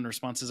most common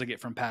responses I get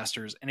from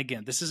pastors, and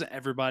again, this isn't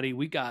everybody.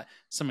 We've got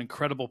some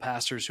incredible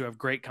pastors who have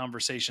great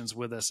conversations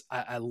with us.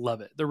 I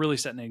love it. They're really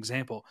setting an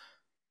example.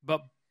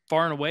 But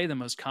far and away, the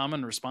most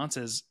common response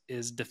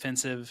is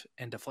defensive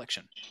and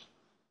deflection.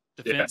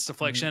 Defense,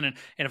 deflection. And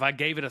if I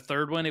gave it a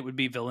third one, it would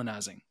be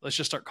villainizing. Let's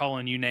just start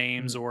calling you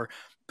names or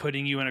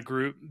putting you in a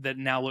group that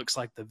now looks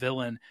like the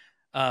villain.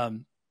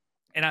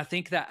 And I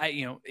think that,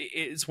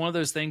 it's one of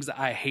those things that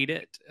I hate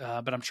it,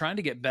 but I'm trying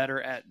to get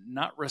better at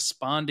not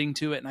responding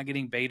to it, not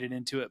getting baited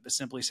into it, but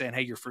simply saying,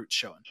 hey, your fruit's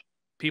showing.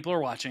 People are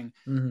watching,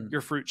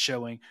 your fruit's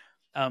showing.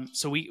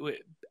 So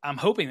I'm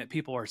hoping that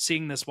people are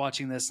seeing this,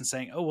 watching this, and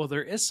saying, oh, well,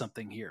 there is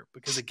something here.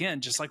 Because again,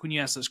 just like when you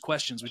ask those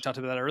questions, we talked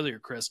about that earlier,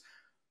 Chris,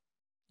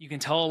 you can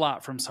tell a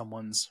lot from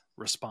someone's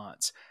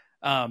response.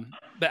 But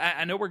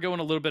I know we're going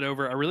a little bit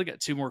over. I really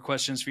got two more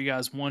questions for you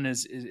guys. One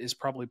is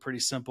probably pretty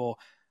simple.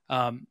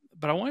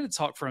 But I wanted to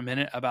talk for a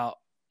minute about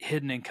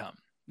hidden income.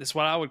 That's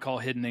what I would call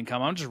hidden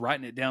income. I'm just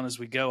writing it down as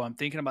we go. I'm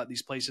thinking about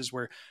these places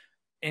where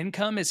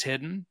income is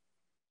hidden.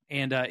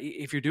 And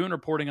if you're doing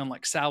reporting on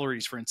like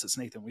salaries, for instance,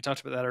 Nathan, we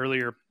talked about that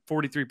earlier,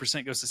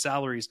 43% goes to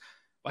salaries.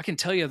 Well, I can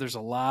tell you there's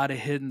a lot of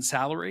hidden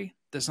salary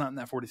that's not in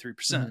that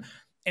 43%.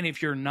 And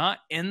if you're not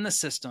in the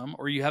system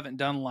or you haven't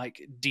done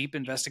like deep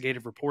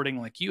investigative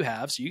reporting like you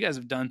have, so you guys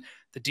have done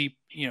the deep,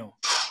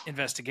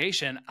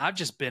 investigation, I've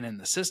just been in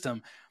the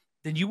system,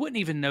 then you wouldn't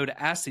even know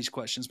to ask these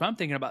questions. But I'm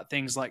thinking about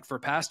things like for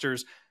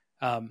pastors,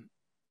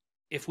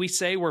 if we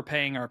say we're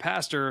paying our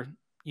pastor,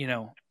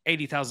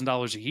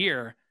 $80,000 a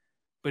year,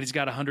 but he's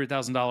got a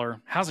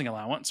 $100,000 housing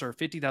allowance or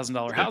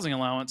 $50,000 housing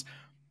allowance,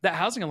 that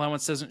housing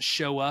allowance doesn't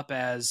show up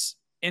as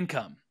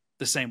income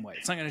the same way.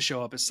 It's not going to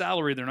show up as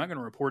salary. They're not going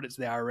to report it to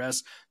the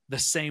IRS the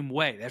same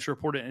way. They have to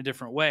report it in a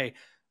different way.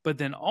 But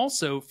then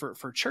also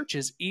for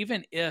churches,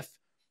 even if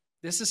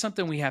this is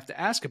something we have to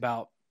ask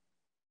about,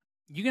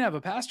 you can have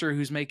a pastor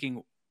who's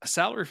making a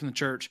salary from the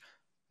church,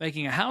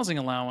 making a housing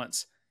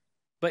allowance,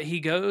 but he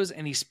goes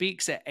and he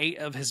speaks at 8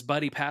 of his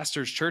buddy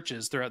pastors'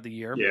 churches throughout the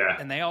year. Yeah.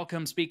 And they all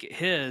come speak at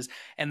his,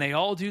 and they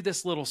all do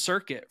this little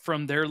circuit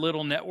from their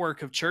little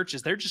network of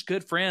churches. They're just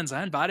good friends.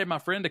 I invited my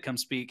friend to come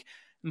speak.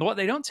 And what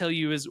they don't tell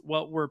you is,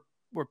 well,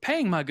 we're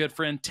paying my good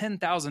friend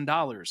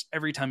 $10,000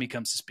 every time he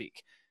comes to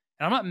speak.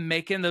 And I'm not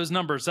making those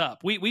numbers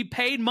up. We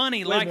paid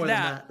money way like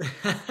that.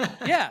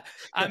 Yeah.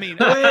 I mean,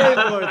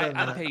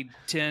 I paid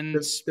 10.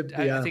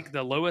 I think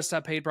the lowest I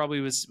paid probably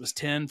was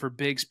 10 for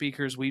big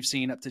speakers. We've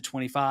seen up to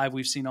 25.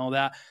 We've seen all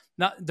that.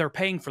 They're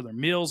paying for their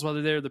meals while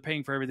they're there. They're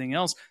paying for everything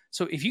else.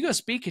 So if you go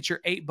speak at your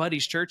 8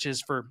 buddies'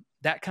 churches for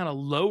that kind of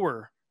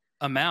lower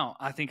amount,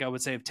 I think I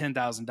would say of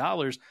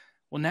 $10,000.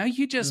 Well, now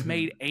you just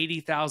made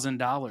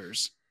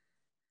 $80,000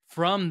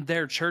 from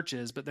their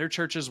churches, but their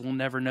churches will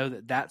never know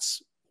that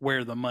that's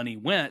where the money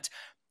went.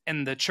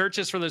 And the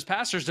churches for those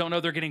pastors don't know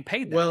they're getting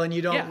paid that. Well, and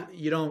you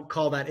don't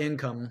call that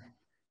income.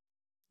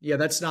 Yeah,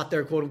 that's not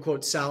their quote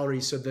unquote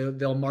salary. So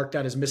they'll mark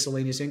that as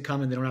miscellaneous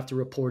income and they don't have to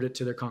report it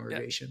to their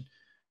congregation.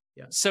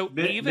 Yeah. So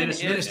even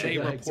if they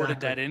reported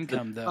that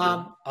income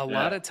though, a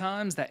lot of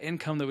times that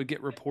income that would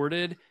get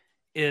reported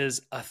is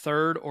a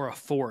third or a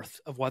fourth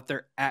of what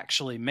they're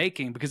actually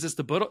making, because it's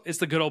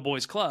the good old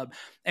boys club.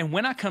 And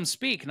when I come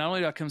speak, not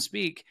only do I come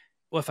speak,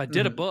 well, if I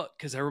did a book,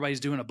 because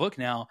everybody's doing a book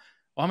now,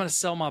 well, I'm going to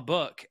sell my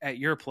book at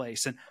your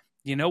place. And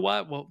you know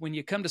what? Well, when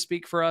you come to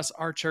speak for us,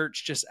 our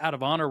church, just out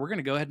of honor, we're going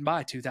to go ahead and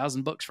buy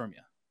 2,000 books from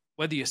you,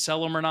 whether you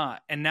sell them or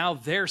not. And now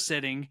they're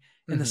sitting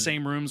in the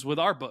same rooms with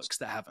our books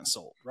that haven't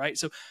sold, right?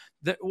 So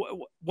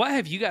what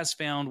have you guys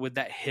found with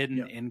that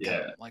hidden income?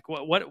 Yeah. Like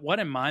what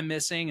am I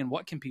missing, and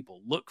what can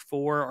people look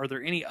for? Are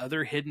there any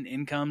other hidden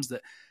incomes that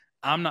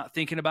I'm not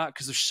thinking about?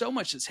 Because there's so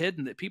much that's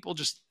hidden that people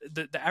just,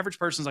 the average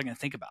person's not going to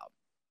think about.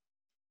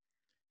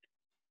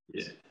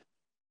 Yeah.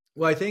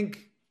 Well, I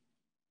think,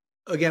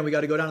 again, we got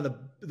to go down to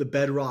the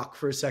bedrock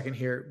for a second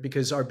here,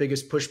 because our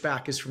biggest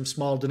pushback is from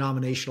small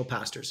denominational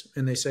pastors.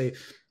 And they say,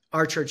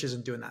 our church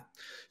isn't doing that.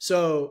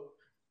 So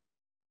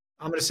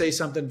I'm going to say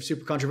something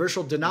super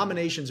controversial.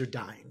 Denominations are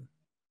dying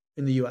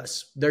in the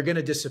U.S. They're going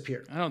to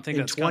disappear. I don't think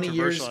that's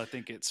controversial. I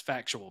think it's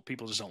factual.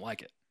 People just don't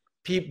like it.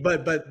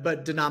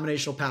 But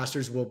denominational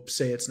pastors will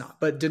say it's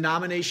not. But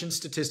denominations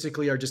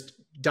statistically are just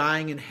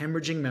dying and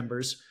hemorrhaging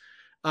members.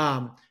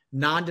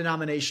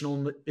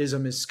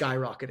 Non-denominationalism is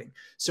skyrocketing.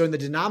 So in the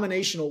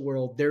denominational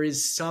world, there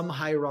is some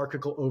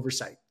hierarchical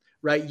oversight,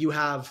 right? You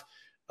have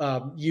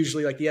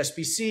usually like the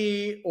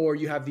SBC, or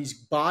you have these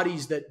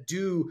bodies that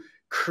do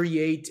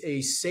create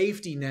a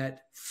safety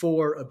net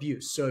for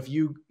abuse. So if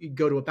you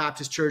go to a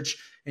Baptist church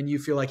and you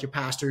feel like your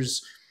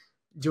pastor's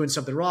doing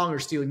something wrong or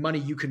stealing money,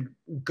 you can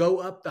go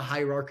up the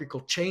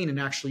hierarchical chain and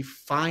actually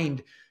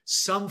find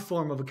some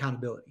form of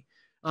accountability,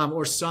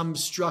 or some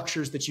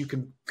structures that you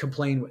can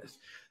complain with.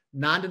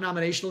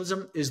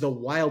 Non-denominationalism is the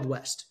Wild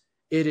West.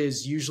 It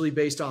is usually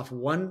based off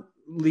one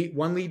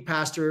lead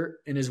pastor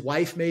and his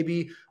wife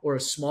maybe, or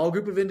a small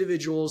group of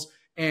individuals,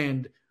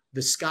 and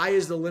the sky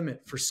is the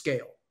limit for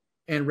scale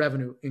and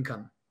revenue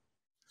income.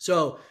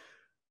 So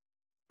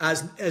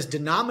as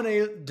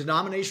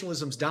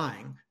denominationalism's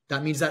dying,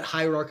 That means that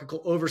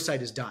hierarchical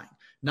oversight is dying.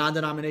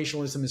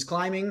 Non-denominationalism is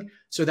climbing.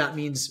 So that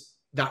means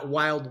that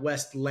Wild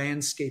West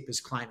landscape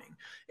is climbing.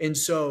 And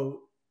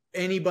so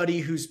anybody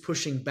who's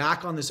pushing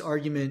back on this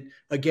argument,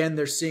 again,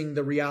 they're seeing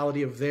the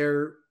reality of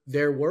their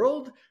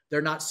world.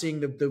 They're not seeing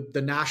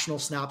the national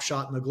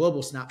snapshot and the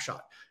global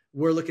snapshot.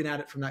 We're looking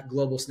at it from that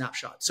global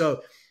snapshot.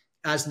 So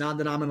as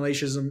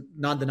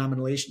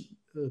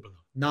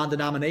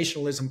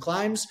non-denominationalism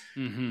climbs,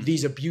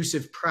 these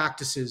abusive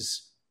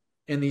practices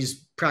and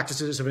these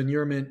practices of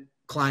inurement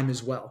climb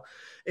as well.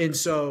 And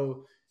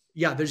so,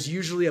 yeah, there's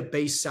usually a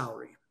base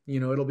salary.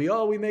 It'll be,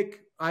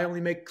 I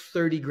only make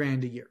 30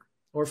 grand a year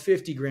or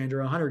 50 grand or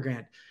 100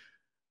 grand.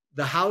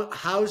 The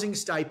housing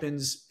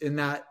stipends in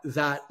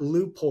that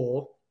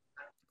loophole,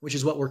 which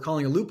is what we're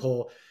calling a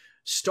loophole,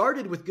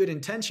 started with good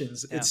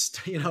intentions. Yeah.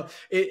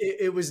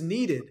 It was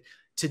needed.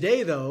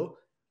 Today, though,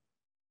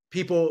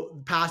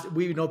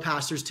 we know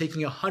pastors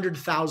taking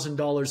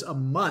 $100,000 a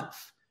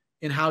month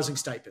in housing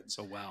stipends.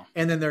 Oh, wow.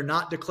 And then they're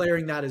not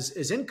declaring that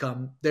as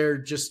income. They're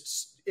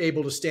just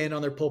able to stand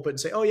on their pulpit and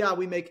say, oh yeah,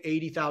 we make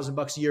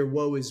 $80,000 a year.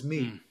 Woe is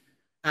me.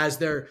 As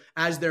their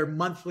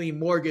monthly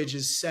mortgage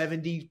is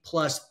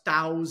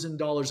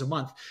 $70,000+ a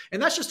month.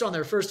 And that's just on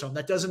their first home.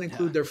 That doesn't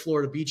include their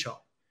Florida beach home.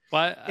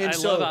 Well,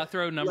 I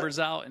throw numbers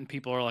out and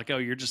people are like, oh,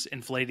 you're just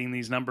inflating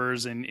these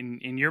numbers and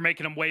you're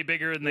making them way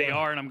bigger than they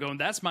are. And I'm going,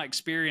 that's my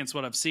experience,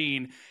 what I've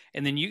seen.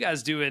 And then you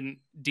guys doing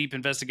deep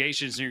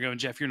investigations and you're going,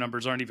 Jeff, your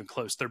numbers aren't even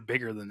close. They're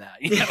bigger than that.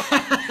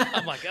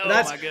 I'm like, oh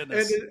my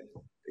goodness.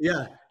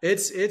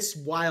 It's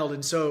wild.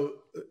 And so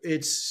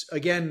it's,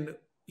 again,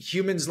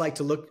 humans we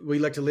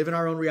like to live in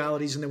our own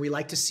realities. And then we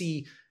like to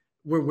see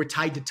where we're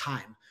tied to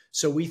time.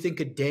 So we think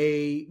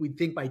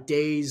by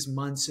days,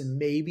 months, and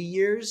maybe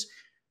years.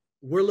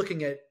 We're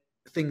looking at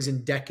things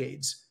in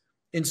decades.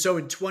 And so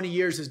in 20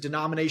 years, as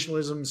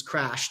denominationalism's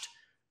crashed,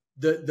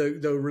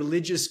 the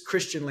religious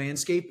Christian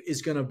landscape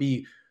is going to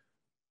be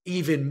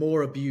even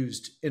more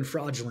abused and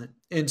fraudulent.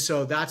 And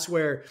so that's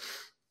where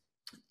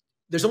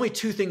there's only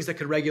two things that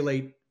could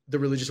regulate the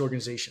religious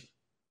organization: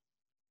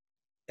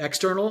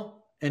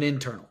 external and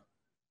internal,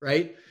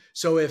 right?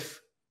 So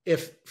if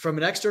from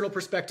an external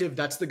perspective,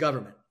 that's the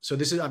government. So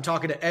I'm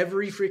talking to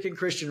every freaking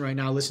Christian right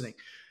now listening.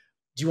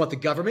 Do you want the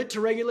government to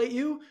regulate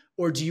you,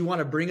 or do you want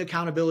to bring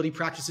accountability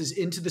practices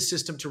into the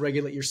system to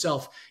regulate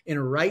yourself?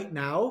 And right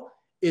now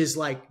is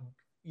like,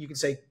 you can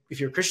say, if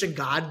you're a Christian,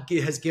 God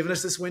has given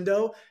us this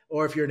window,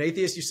 or if you're an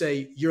atheist, you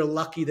say, you're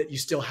lucky that you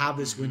still have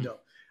this window.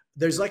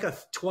 There's like a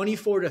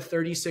 24 to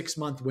 36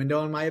 month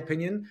window, in my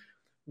opinion,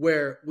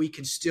 where we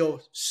can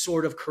still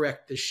sort of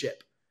correct this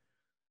ship.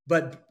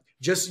 But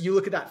just you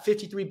look at that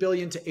 53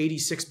 billion to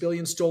 86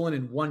 billion stolen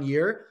in 1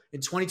 year. In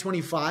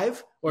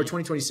 2025 or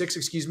 2026,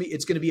 excuse me,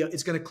 it's going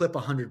to clip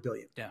 100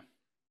 billion. Yeah.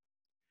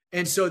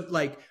 And so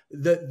like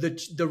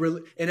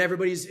and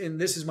everybody's, and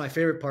this is my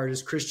favorite part,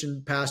 is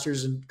Christian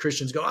pastors and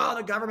Christians go, oh,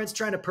 the government's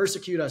trying to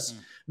persecute us.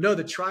 No,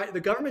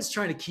 the government's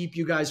trying to keep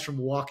you guys from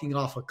walking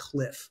off a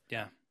cliff.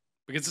 Yeah.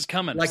 Because it's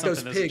coming. Like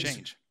those doesn't pigs.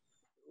 Change.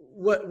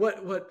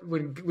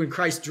 When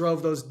Christ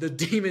drove the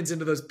demons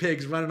into those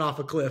pigs running off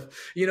a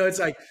cliff, it's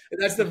like,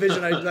 that's the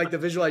vision. The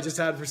visual I just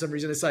had for some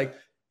reason. It's like,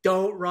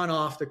 don't run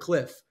off the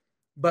cliff.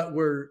 But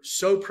we're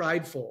so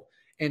prideful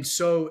and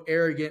so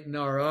arrogant in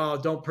our,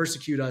 don't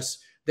persecute us,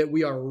 that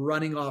we are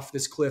running off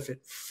this cliff at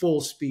full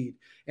speed.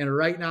 And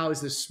right now is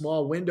this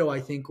small window,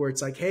 I think, where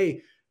it's like,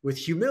 hey, with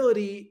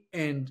humility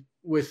and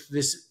with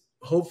this,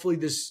 hopefully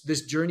this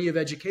journey of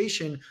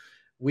education,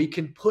 we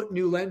can put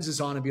new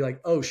lenses on and be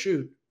like, oh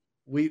shoot,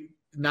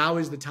 now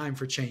is the time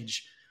for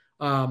change.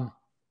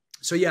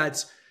 So yeah,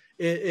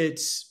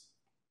 it's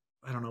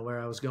I don't know where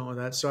I was going with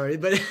that. Sorry,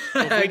 but if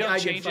we don't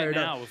change it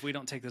now, if we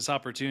don't take this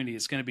opportunity,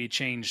 it's going to be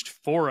changed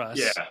for us.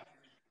 Yeah.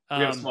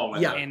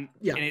 And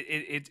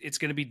it's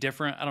going to be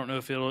different. I don't know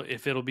if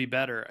it'll be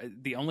better.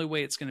 The only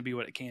way it's going to be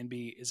what it can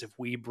be is if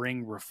we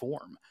bring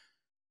reform,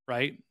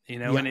 right?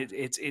 And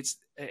it's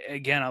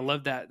again, I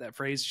love that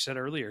phrase you said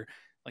earlier.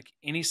 Like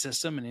any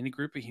system and any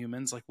group of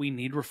humans, like we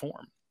need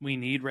reform. We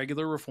need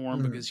regular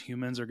reform because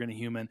humans are going to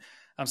human.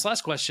 So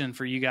last question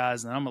for you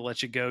guys, and I'm going to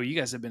let you go. You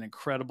guys have been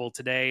incredible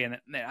today, and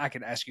I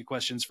could ask you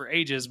questions for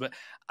ages, but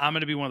I'm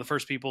going to be one of the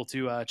first people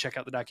to check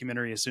out the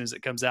documentary as soon as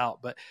it comes out.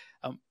 But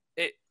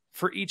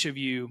for each of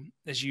you,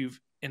 as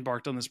you've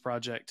embarked on this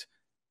project,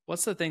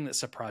 what's the thing that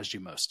surprised you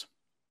most?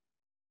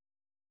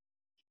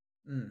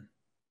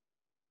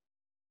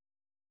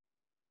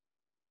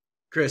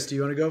 Chris, do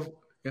you want to go?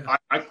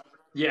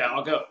 Yeah.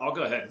 I'll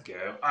go ahead and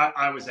go.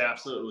 I was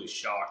absolutely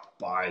shocked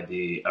by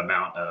the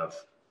amount of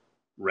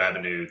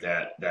revenue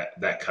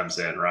that comes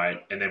in,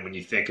 right? And then when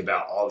you think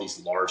about all these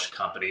large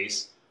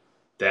companies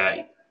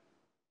that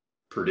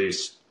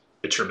produce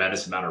a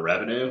tremendous amount of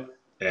revenue,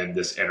 and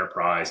this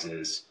enterprise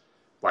is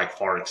like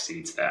far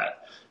exceeds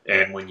that.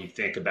 And when you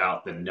think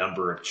about the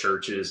number of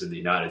churches in the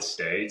United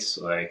States,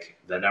 like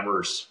the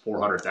number is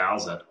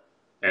 400,000.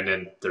 And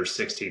then there's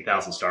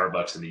 16,000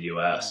 Starbucks in the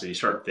US. So you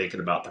start thinking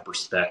about the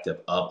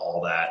perspective of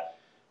all that.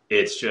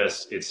 It's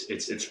just,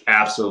 it's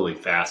absolutely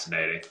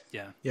fascinating.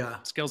 Yeah. Yeah.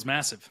 Scale's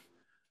massive.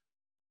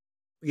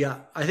 Yeah.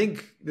 I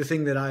think the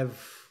thing that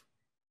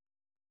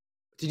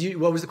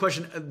what was the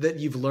question that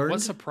you've learned?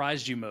 What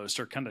surprised you most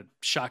or kind of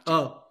shocked you?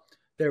 Oh,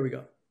 there we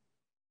go.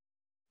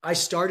 I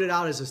started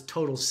out as a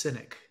total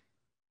cynic.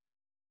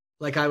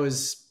 Like I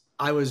was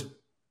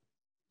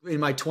in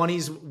my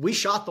 20s. We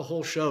shot the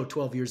whole show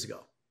 12 years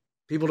ago.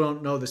 People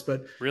don't know this,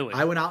 but really,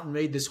 I went out and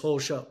made this whole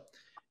show.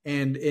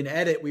 And in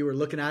edit, we were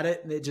looking at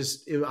it,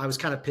 and I was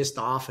kind of pissed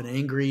off and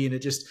angry, and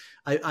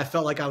I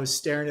felt like I was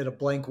staring at a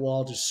blank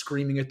wall, just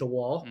screaming at the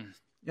wall.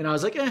 And I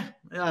was like, I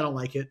don't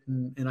like it,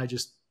 and I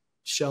just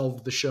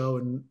shelved the show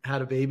and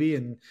had a baby,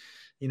 and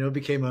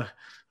became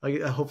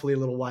hopefully a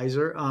little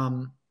wiser.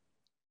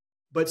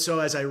 But so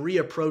as I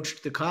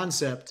reapproached the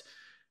concept,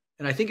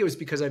 and I think it was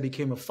because I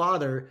became a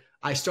father,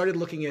 I started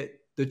looking at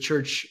the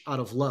church out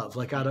of love,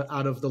 like out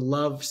of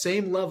the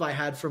same love I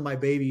had for my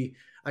baby,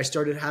 I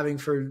started having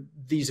for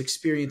these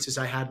experiences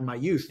I had in my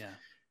youth. Yeah.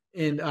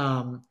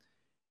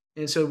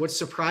 And so what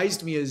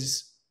surprised me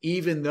is,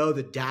 even though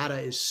the data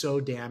is so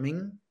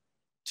damning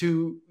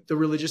to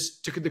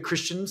the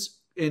Christians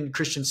in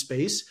Christian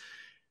space,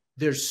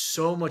 there's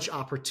so much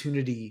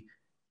opportunity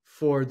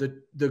for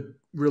the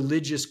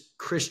religious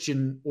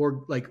Christian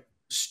or like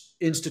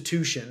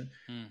institution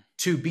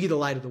to be the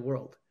light of the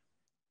world.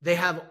 They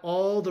have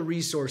all the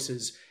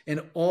resources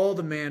and all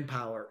the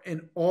manpower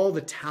and all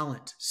the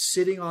talent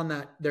sitting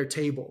on their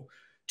table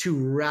to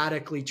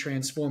radically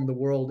transform the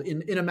world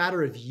in a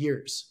matter of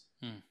years.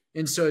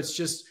 And so it's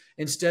just,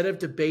 instead of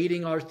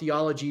debating our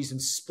theologies and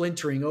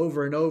splintering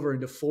over and over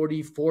into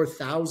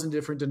 44,000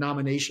 different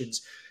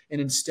denominations,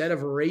 and instead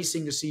of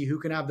racing to see who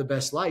can have the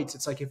best lights,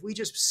 it's like, if we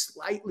just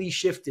slightly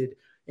shifted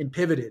and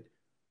pivoted,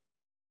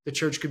 the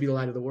church could be the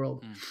light of the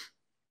world.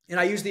 And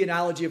I use the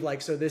analogy of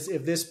like, so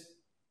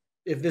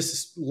if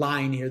this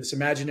line here, this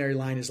imaginary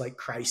line, is like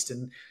Christ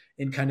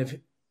and kind of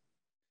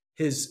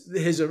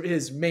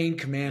his main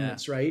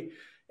commandments, right?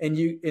 And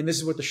this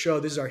is what this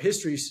is our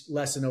history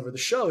lesson over the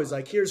show, is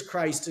like, here's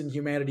Christ and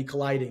humanity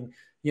colliding,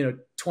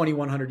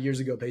 2,100 years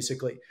ago,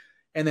 basically.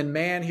 And then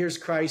man hears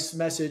Christ's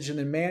message, and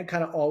then man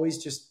kind of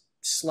always just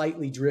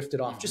slightly drifted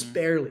off, just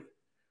barely,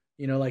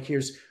 like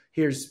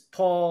here's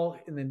Paul,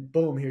 and then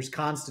boom, here's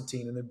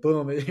Constantine, and then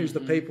boom, here's the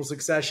papal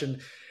succession.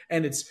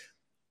 And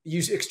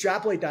you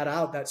extrapolate that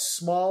out, that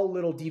small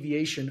little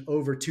deviation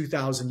over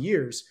 2,000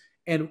 years,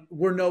 and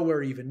we're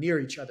nowhere even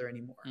near each other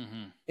anymore.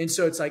 And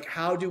so it's like,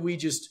 how do we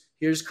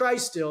here's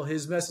Christ still,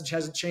 his message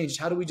hasn't changed.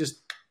 How do we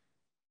just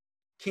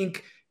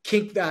kink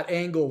that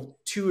angle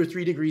 2 or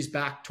 3 degrees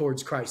back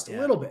towards Christ a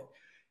little bit?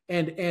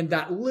 And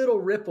that little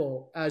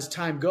ripple, as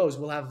time goes,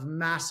 will have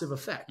massive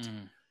effect.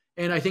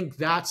 And I think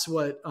that's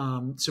what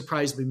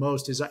surprised me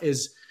most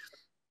is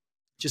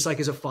just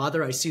like, as a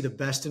father, I see the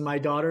best in my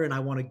daughter, and I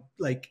want to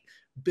like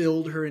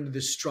build her into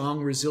this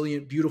strong,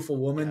 resilient, beautiful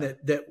woman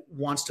that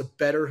wants to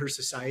better her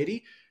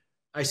society.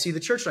 I see the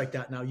church like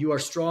that now. You are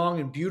strong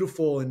and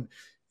beautiful and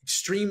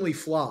extremely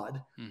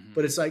flawed,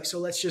 but it's like, so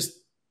let's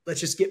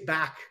just get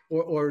back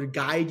or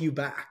guide you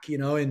back,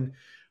 and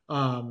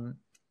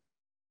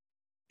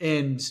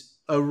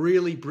a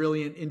really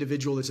brilliant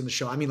individual that's in the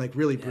show. I mean, like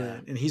really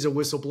brilliant. And he's a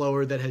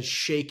whistleblower that has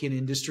shaken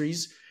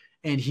industries,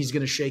 and he's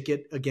going to shake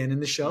it again in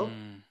the show.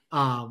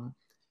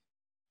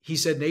 He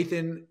said,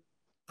 Nathan,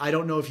 I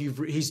don't know if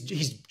he's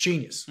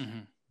genius,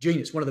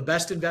 genius, one of the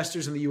best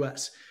investors in the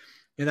US.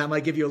 And that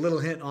might give you a little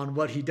hint on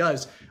what he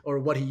does or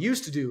what he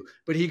used to do.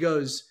 But he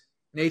goes,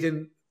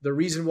 Nathan, the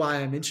reason why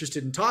I'm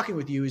interested in talking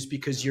with you is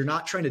because you're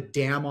not trying to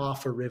dam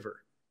off a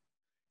river.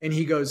 And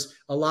he goes,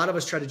 a lot of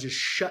us try to just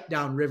shut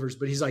down rivers,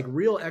 but he's like,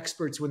 real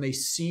experts, when they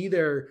see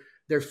their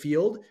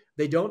field,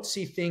 they don't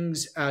see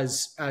things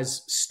as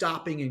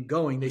stopping and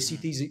going. They see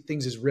these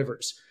things as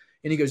rivers.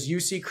 And he goes, you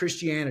see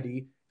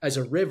Christianity as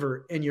a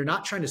river, and you're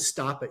not trying to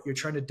stop it. You're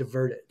trying to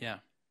divert it. Yeah.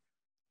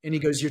 And he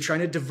goes, you're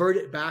trying to divert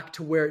it back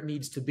to where it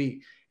needs to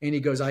be. And he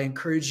goes, I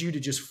encourage you to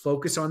just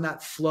focus on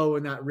that flow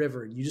in that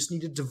river. You just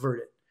need to divert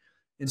it.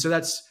 And so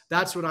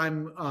that's what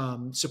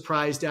I'm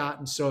surprised at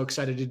and so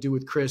excited to do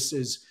with Chris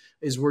is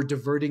we're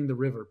diverting the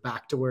river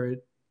back to where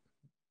it,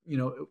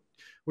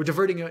 we're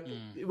diverting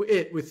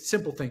it with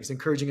simple things,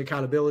 encouraging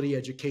accountability,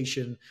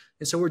 education.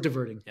 And so we're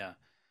diverting. Yeah.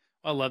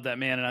 I love that,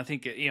 man. And I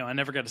think, I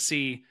never got to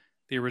see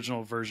the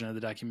original version of the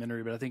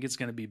documentary, but I think it's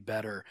going to be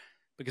better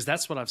because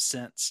that's what I've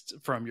sensed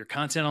from your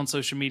content on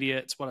social media.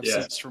 It's what I've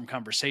sensed from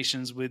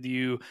conversations with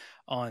you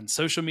on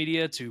social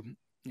media to,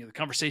 the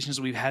conversations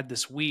we've had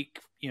this week,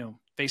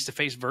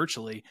 face-to-face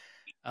virtually.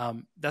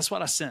 That's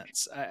what I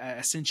sense.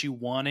 I sense you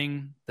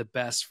wanting the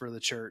best for the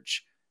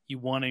church, you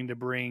wanting to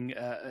bring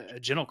a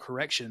gentle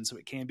correction so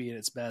it can be at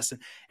its best.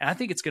 And I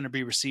think it's going to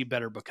be received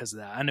better because of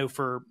that. I know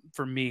for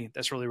me,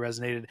 that's really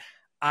resonated.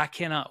 I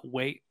cannot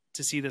wait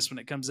to see this when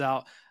it comes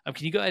out.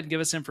 Can you go ahead and give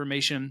us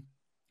information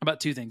about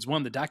 2 things?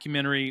 One, the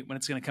documentary, when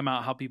it's going to come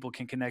out, how people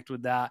can connect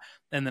with that,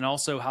 and then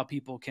also how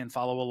people can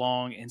follow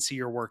along and see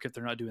your work if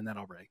they're not doing that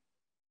already.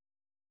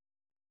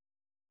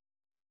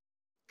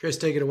 Chris,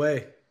 take it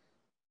away.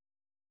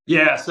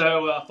 Yeah,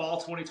 so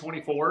fall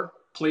 2024,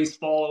 please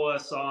follow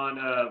us on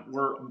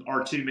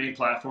our two main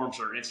platforms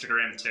are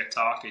Instagram and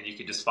TikTok, and you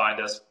can just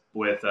find us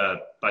with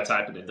by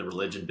typing in the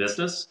religion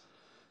business.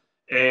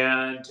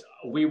 And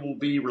we will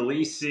be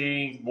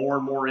releasing more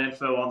and more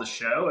info on the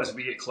show as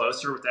we get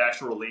closer with the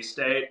actual release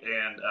date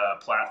and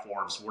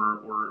platforms.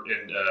 We're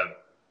in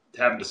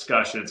having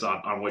discussions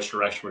on which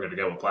direction we're going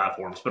to go with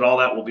platforms, but all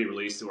that will be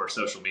released through our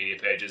social media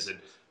pages. And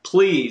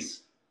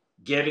please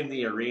get in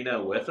the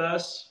arena with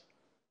us,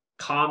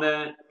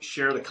 comment,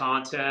 share the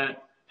content,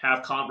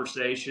 have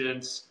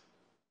conversations.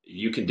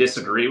 You can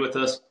disagree with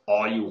us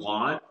all you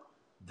want.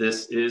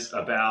 This is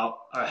about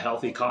a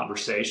healthy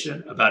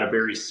conversation about a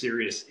very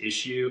serious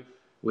issue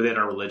within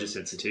our religious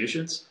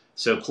institutions.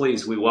 So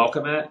please, we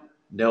welcome it.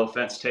 No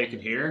offense taken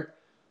here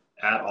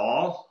at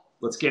all.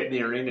 Let's get in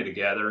the arena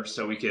together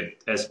so we can,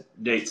 as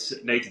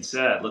Nathan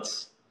said,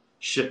 let's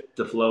shift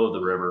the flow of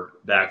the river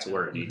back to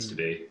where it needs to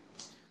be.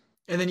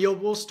 And then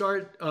we'll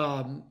start,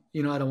 I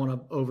don't want to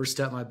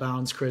overstep my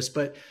bounds, Chris,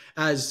 but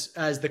as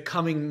the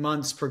coming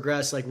months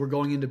progress, like we're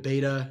going into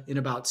beta in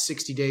about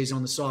 60 days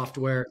on the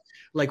software,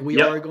 like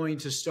we are going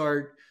to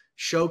start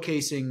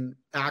showcasing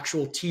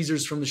actual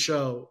teasers from the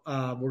show.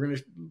 We're going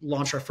to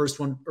launch our first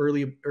one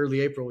early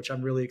April, which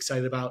I'm really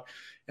excited about.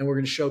 And we're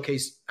going to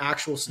showcase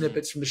actual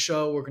snippets from the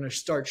show. We're going to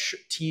start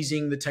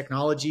teasing the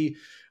technology.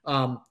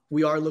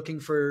 We are looking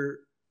for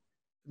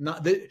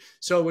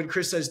so when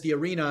Chris says the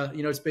arena,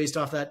 it's based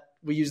off that.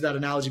 We use that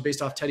analogy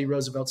based off Teddy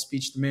Roosevelt's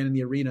speech, The Man in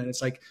the Arena. And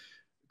it's like,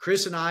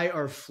 Chris and I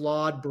are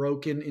flawed,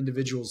 broken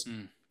individuals.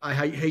 I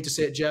hate to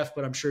say it, Jeff,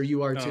 but I'm sure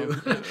you are too.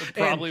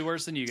 Probably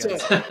worse than you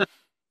guys.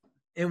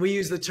 And we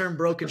use the term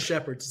broken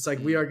shepherds. It's like,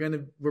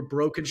 we're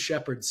broken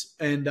shepherds.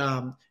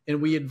 And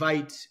we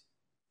invite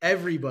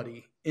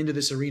everybody into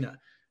this arena.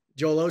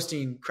 Joel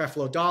Osteen,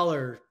 Creflo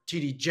Dollar,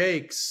 T.D.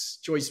 Jakes,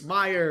 Joyce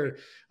Meyer,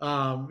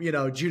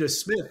 Judah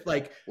Smith,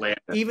 like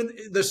even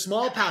the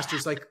small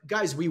pastors, like,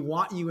 guys, we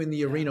want you in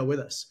the arena with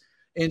us.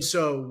 And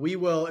so we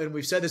will, and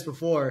we've said this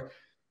before,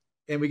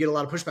 and we get a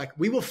lot of pushback.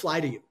 We will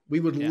fly to you. We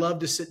would love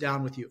to sit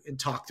down with you and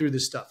talk through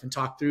this stuff and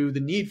talk through the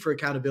need for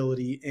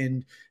accountability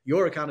and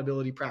your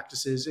accountability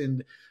practices.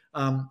 And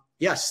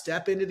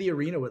step into the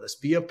arena with us,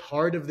 be a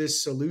part of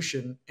this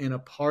solution and a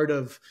part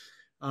of,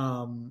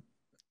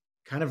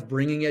 kind of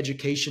bringing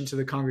education to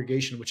the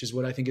congregation, which is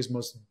what I think is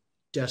most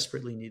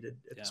desperately needed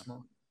at this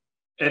moment.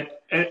 And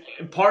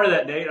part of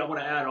that, Nate, I want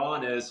to add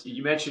on is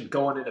you mentioned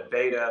going into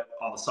beta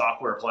on the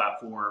software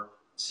platform.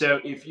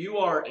 So if you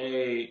are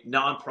a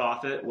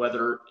nonprofit,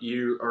 whether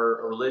you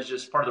are a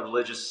religious, part of the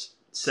religious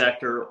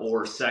sector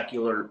or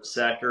secular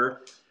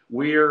sector,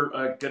 we're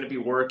going to be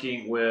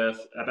working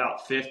with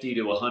about 50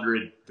 to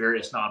 100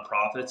 various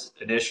nonprofits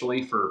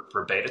initially for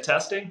beta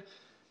testing.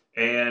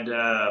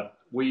 And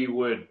we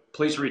would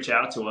please reach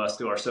out to us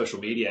through our social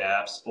media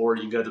apps, or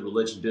you can go to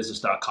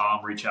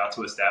religionbusiness.com, reach out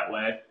to us that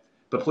way.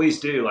 But please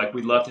do,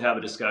 we'd love to have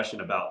a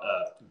discussion about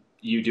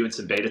you doing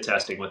some beta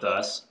testing with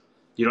us.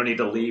 You don't need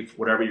to leave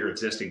whatever your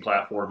existing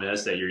platform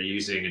is that you're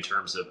using in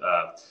terms of,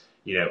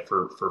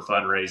 for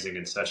fundraising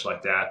and such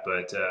like that.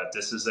 But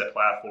this is a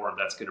platform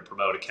that's going to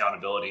promote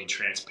accountability and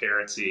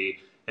transparency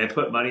and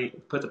put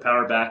the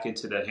power back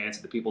into the hands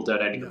of the people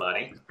donating the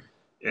money.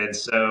 And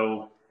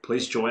so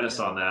please join us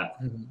on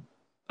that. Mm-hmm.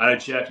 I know,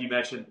 Jeff, you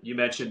mentioned you'd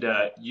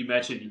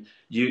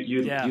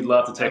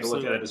love to take a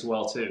look at it as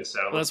well too. So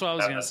that's what I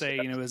was going to say.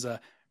 As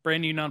a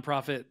brand new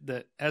nonprofit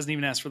that hasn't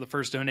even asked for the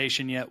first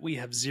donation yet, we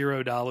have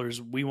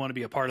 $0. We want to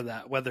be a part of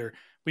that. Whether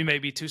we may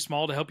be too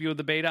small to help you with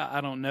the beta,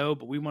 I don't know,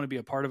 but we want to be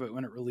a part of it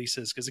when it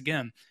releases. Because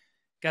again,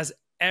 guys,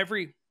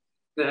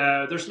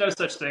 there's no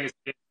such thing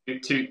as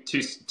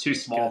too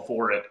small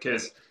for it.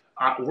 Because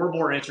we're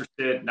more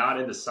interested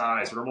not in the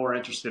size. We're more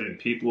interested in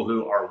people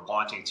who are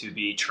wanting to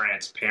be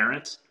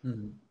transparent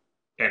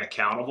and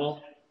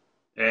accountable.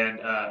 And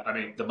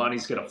the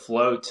money's going to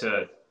flow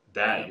to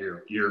that.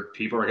 Your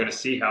people are going to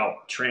see how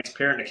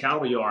transparent and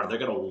accountable you are. They're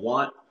going to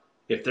want,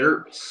 if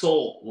their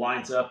soul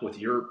lines up with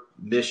your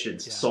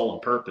mission's soul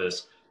and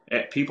purpose,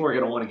 people are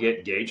going to want to get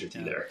engaged with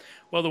you there.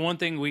 Well, the one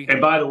thing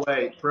and by the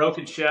way,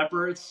 Broken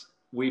Shepherds,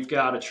 we've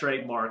got a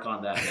trademark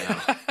on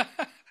that now.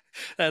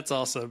 That's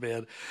awesome,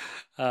 man.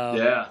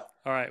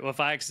 All right. Well, if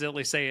I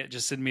accidentally say it,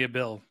 just send me a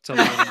bill. Tell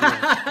me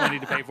I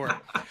need to pay for it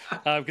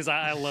because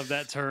I love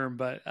that term.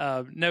 But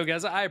no,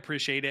 guys, I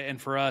appreciate it.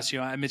 And for us,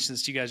 I mentioned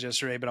this to you guys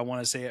yesterday, but I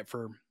want to say it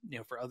for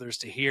others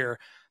to hear.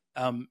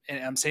 And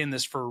I'm saying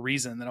this for a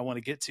reason that I want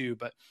to get to.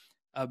 But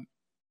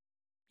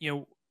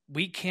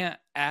we can't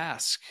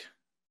ask,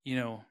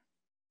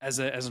 as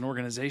an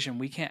organization,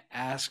 we can't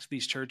ask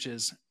these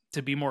churches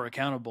to be more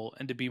accountable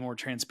and to be more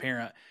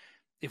transparent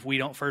if we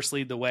don't first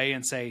lead the way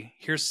and say,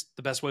 here's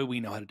the best way we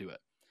know how to do it.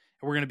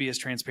 And we're going to be as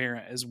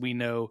transparent as we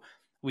know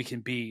we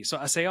can be. So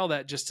I say all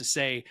that just to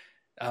say,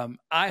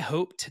 I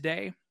hope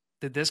today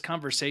that this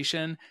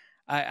conversation,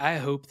 I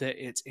hope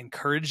that it's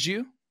encouraged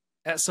you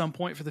at some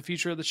point for the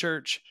future of the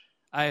church.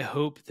 I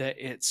hope that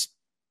it's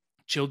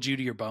chilled you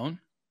to your bone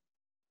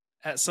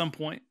at some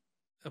point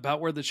about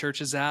where the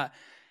church is at.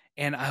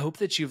 And I hope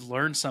that you've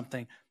learned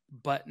something.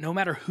 But no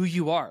matter who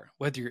you are,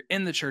 whether you're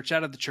in the church,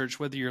 out of the church,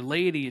 whether you're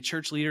laity, a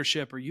church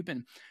leadership, or you've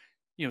been,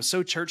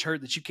 so church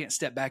hurt that you can't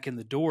step back in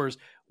the doors,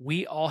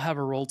 we all have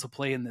a role to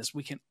play in this.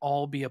 We can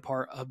all be a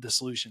part of the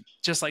solution.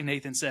 Just like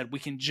Nathan said, we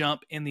can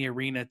jump in the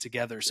arena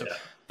together. So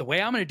the way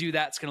I'm going to do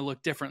that is going to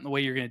look different than the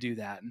way you're going to do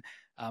that. And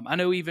I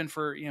know even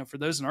for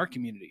those in our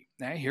community,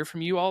 I hear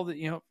from you all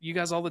you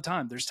guys all the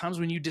time. There's times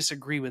when you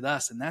disagree with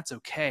us, and that's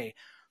okay.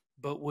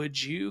 But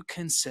would you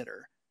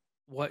consider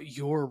what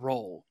your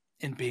role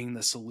in being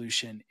the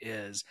solution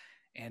is?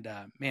 And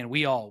man,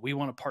 we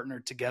want to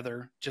partner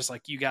together, just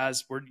like you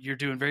guys. You're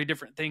doing very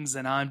different things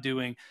than I'm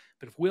doing,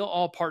 but if we'll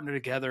all partner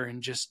together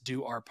and just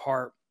do our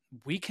part,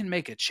 we can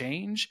make a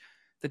change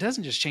that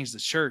doesn't just change the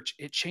church;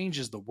 it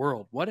changes the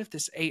world. What if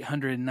this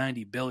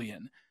 890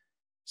 billion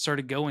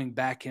started going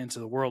back into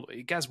the world?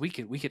 Guys, we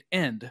could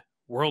end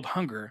world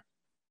hunger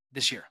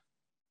this year.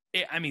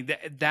 I mean,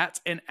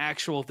 that's an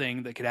actual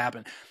thing that could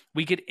happen.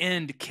 We could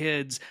end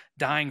kids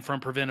dying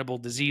from preventable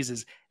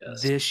diseases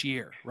this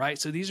year, right?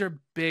 So these are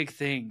big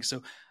things.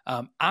 So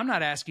I'm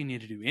not asking you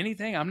to do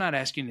anything. I'm not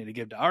asking you to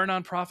give to our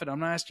nonprofit.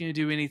 I'm not asking you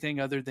to do anything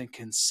other than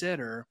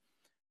consider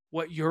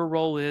what your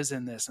role is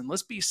in this. And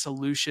let's be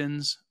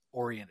solutions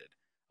oriented.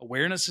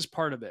 Awareness is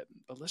part of it,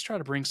 but let's try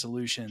to bring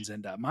solutions.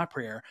 And my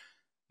prayer,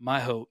 my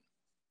hope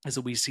is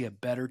that we see a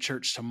better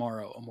church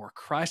tomorrow, a more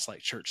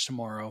Christ-like church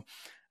tomorrow,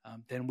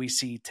 than we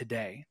see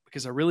today,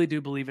 because I really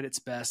do believe at its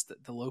best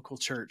that the local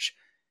church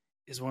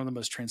is one of the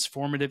most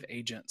transformative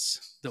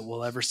agents that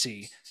we'll ever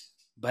see.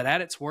 But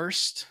at its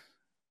worst,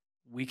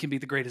 we can be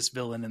the greatest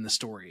villain in the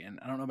story. And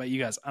I don't know about you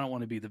guys, I don't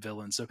want to be the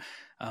villain. So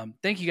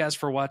thank you guys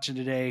for watching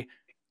today.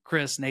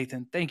 Chris,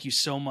 Nathan, thank you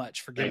so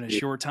much for giving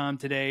us your time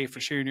today, for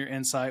sharing your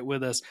insight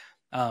with us.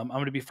 I'm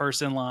going to be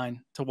first in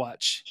line to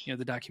watch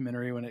the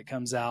documentary when it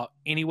comes out.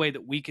 Any way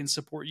that we can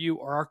support you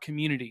or our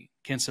community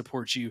can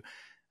support you,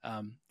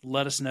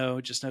 let us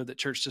know. Just know that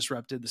Church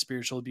Disrupted, the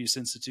Spiritual Abuse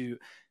Institute,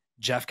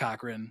 Jeff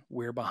Cochran,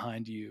 we're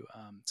behind you.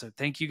 So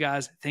thank you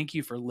guys. Thank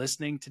you for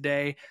listening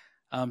today.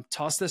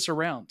 Toss this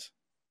around.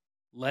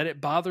 Let it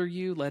bother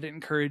you. Let it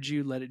encourage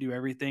you. Let it do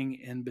everything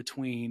in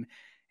between.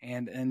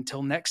 And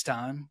until next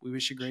time, we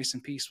wish you grace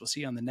and peace. We'll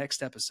see you on the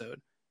next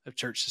episode of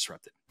Church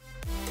Disrupted.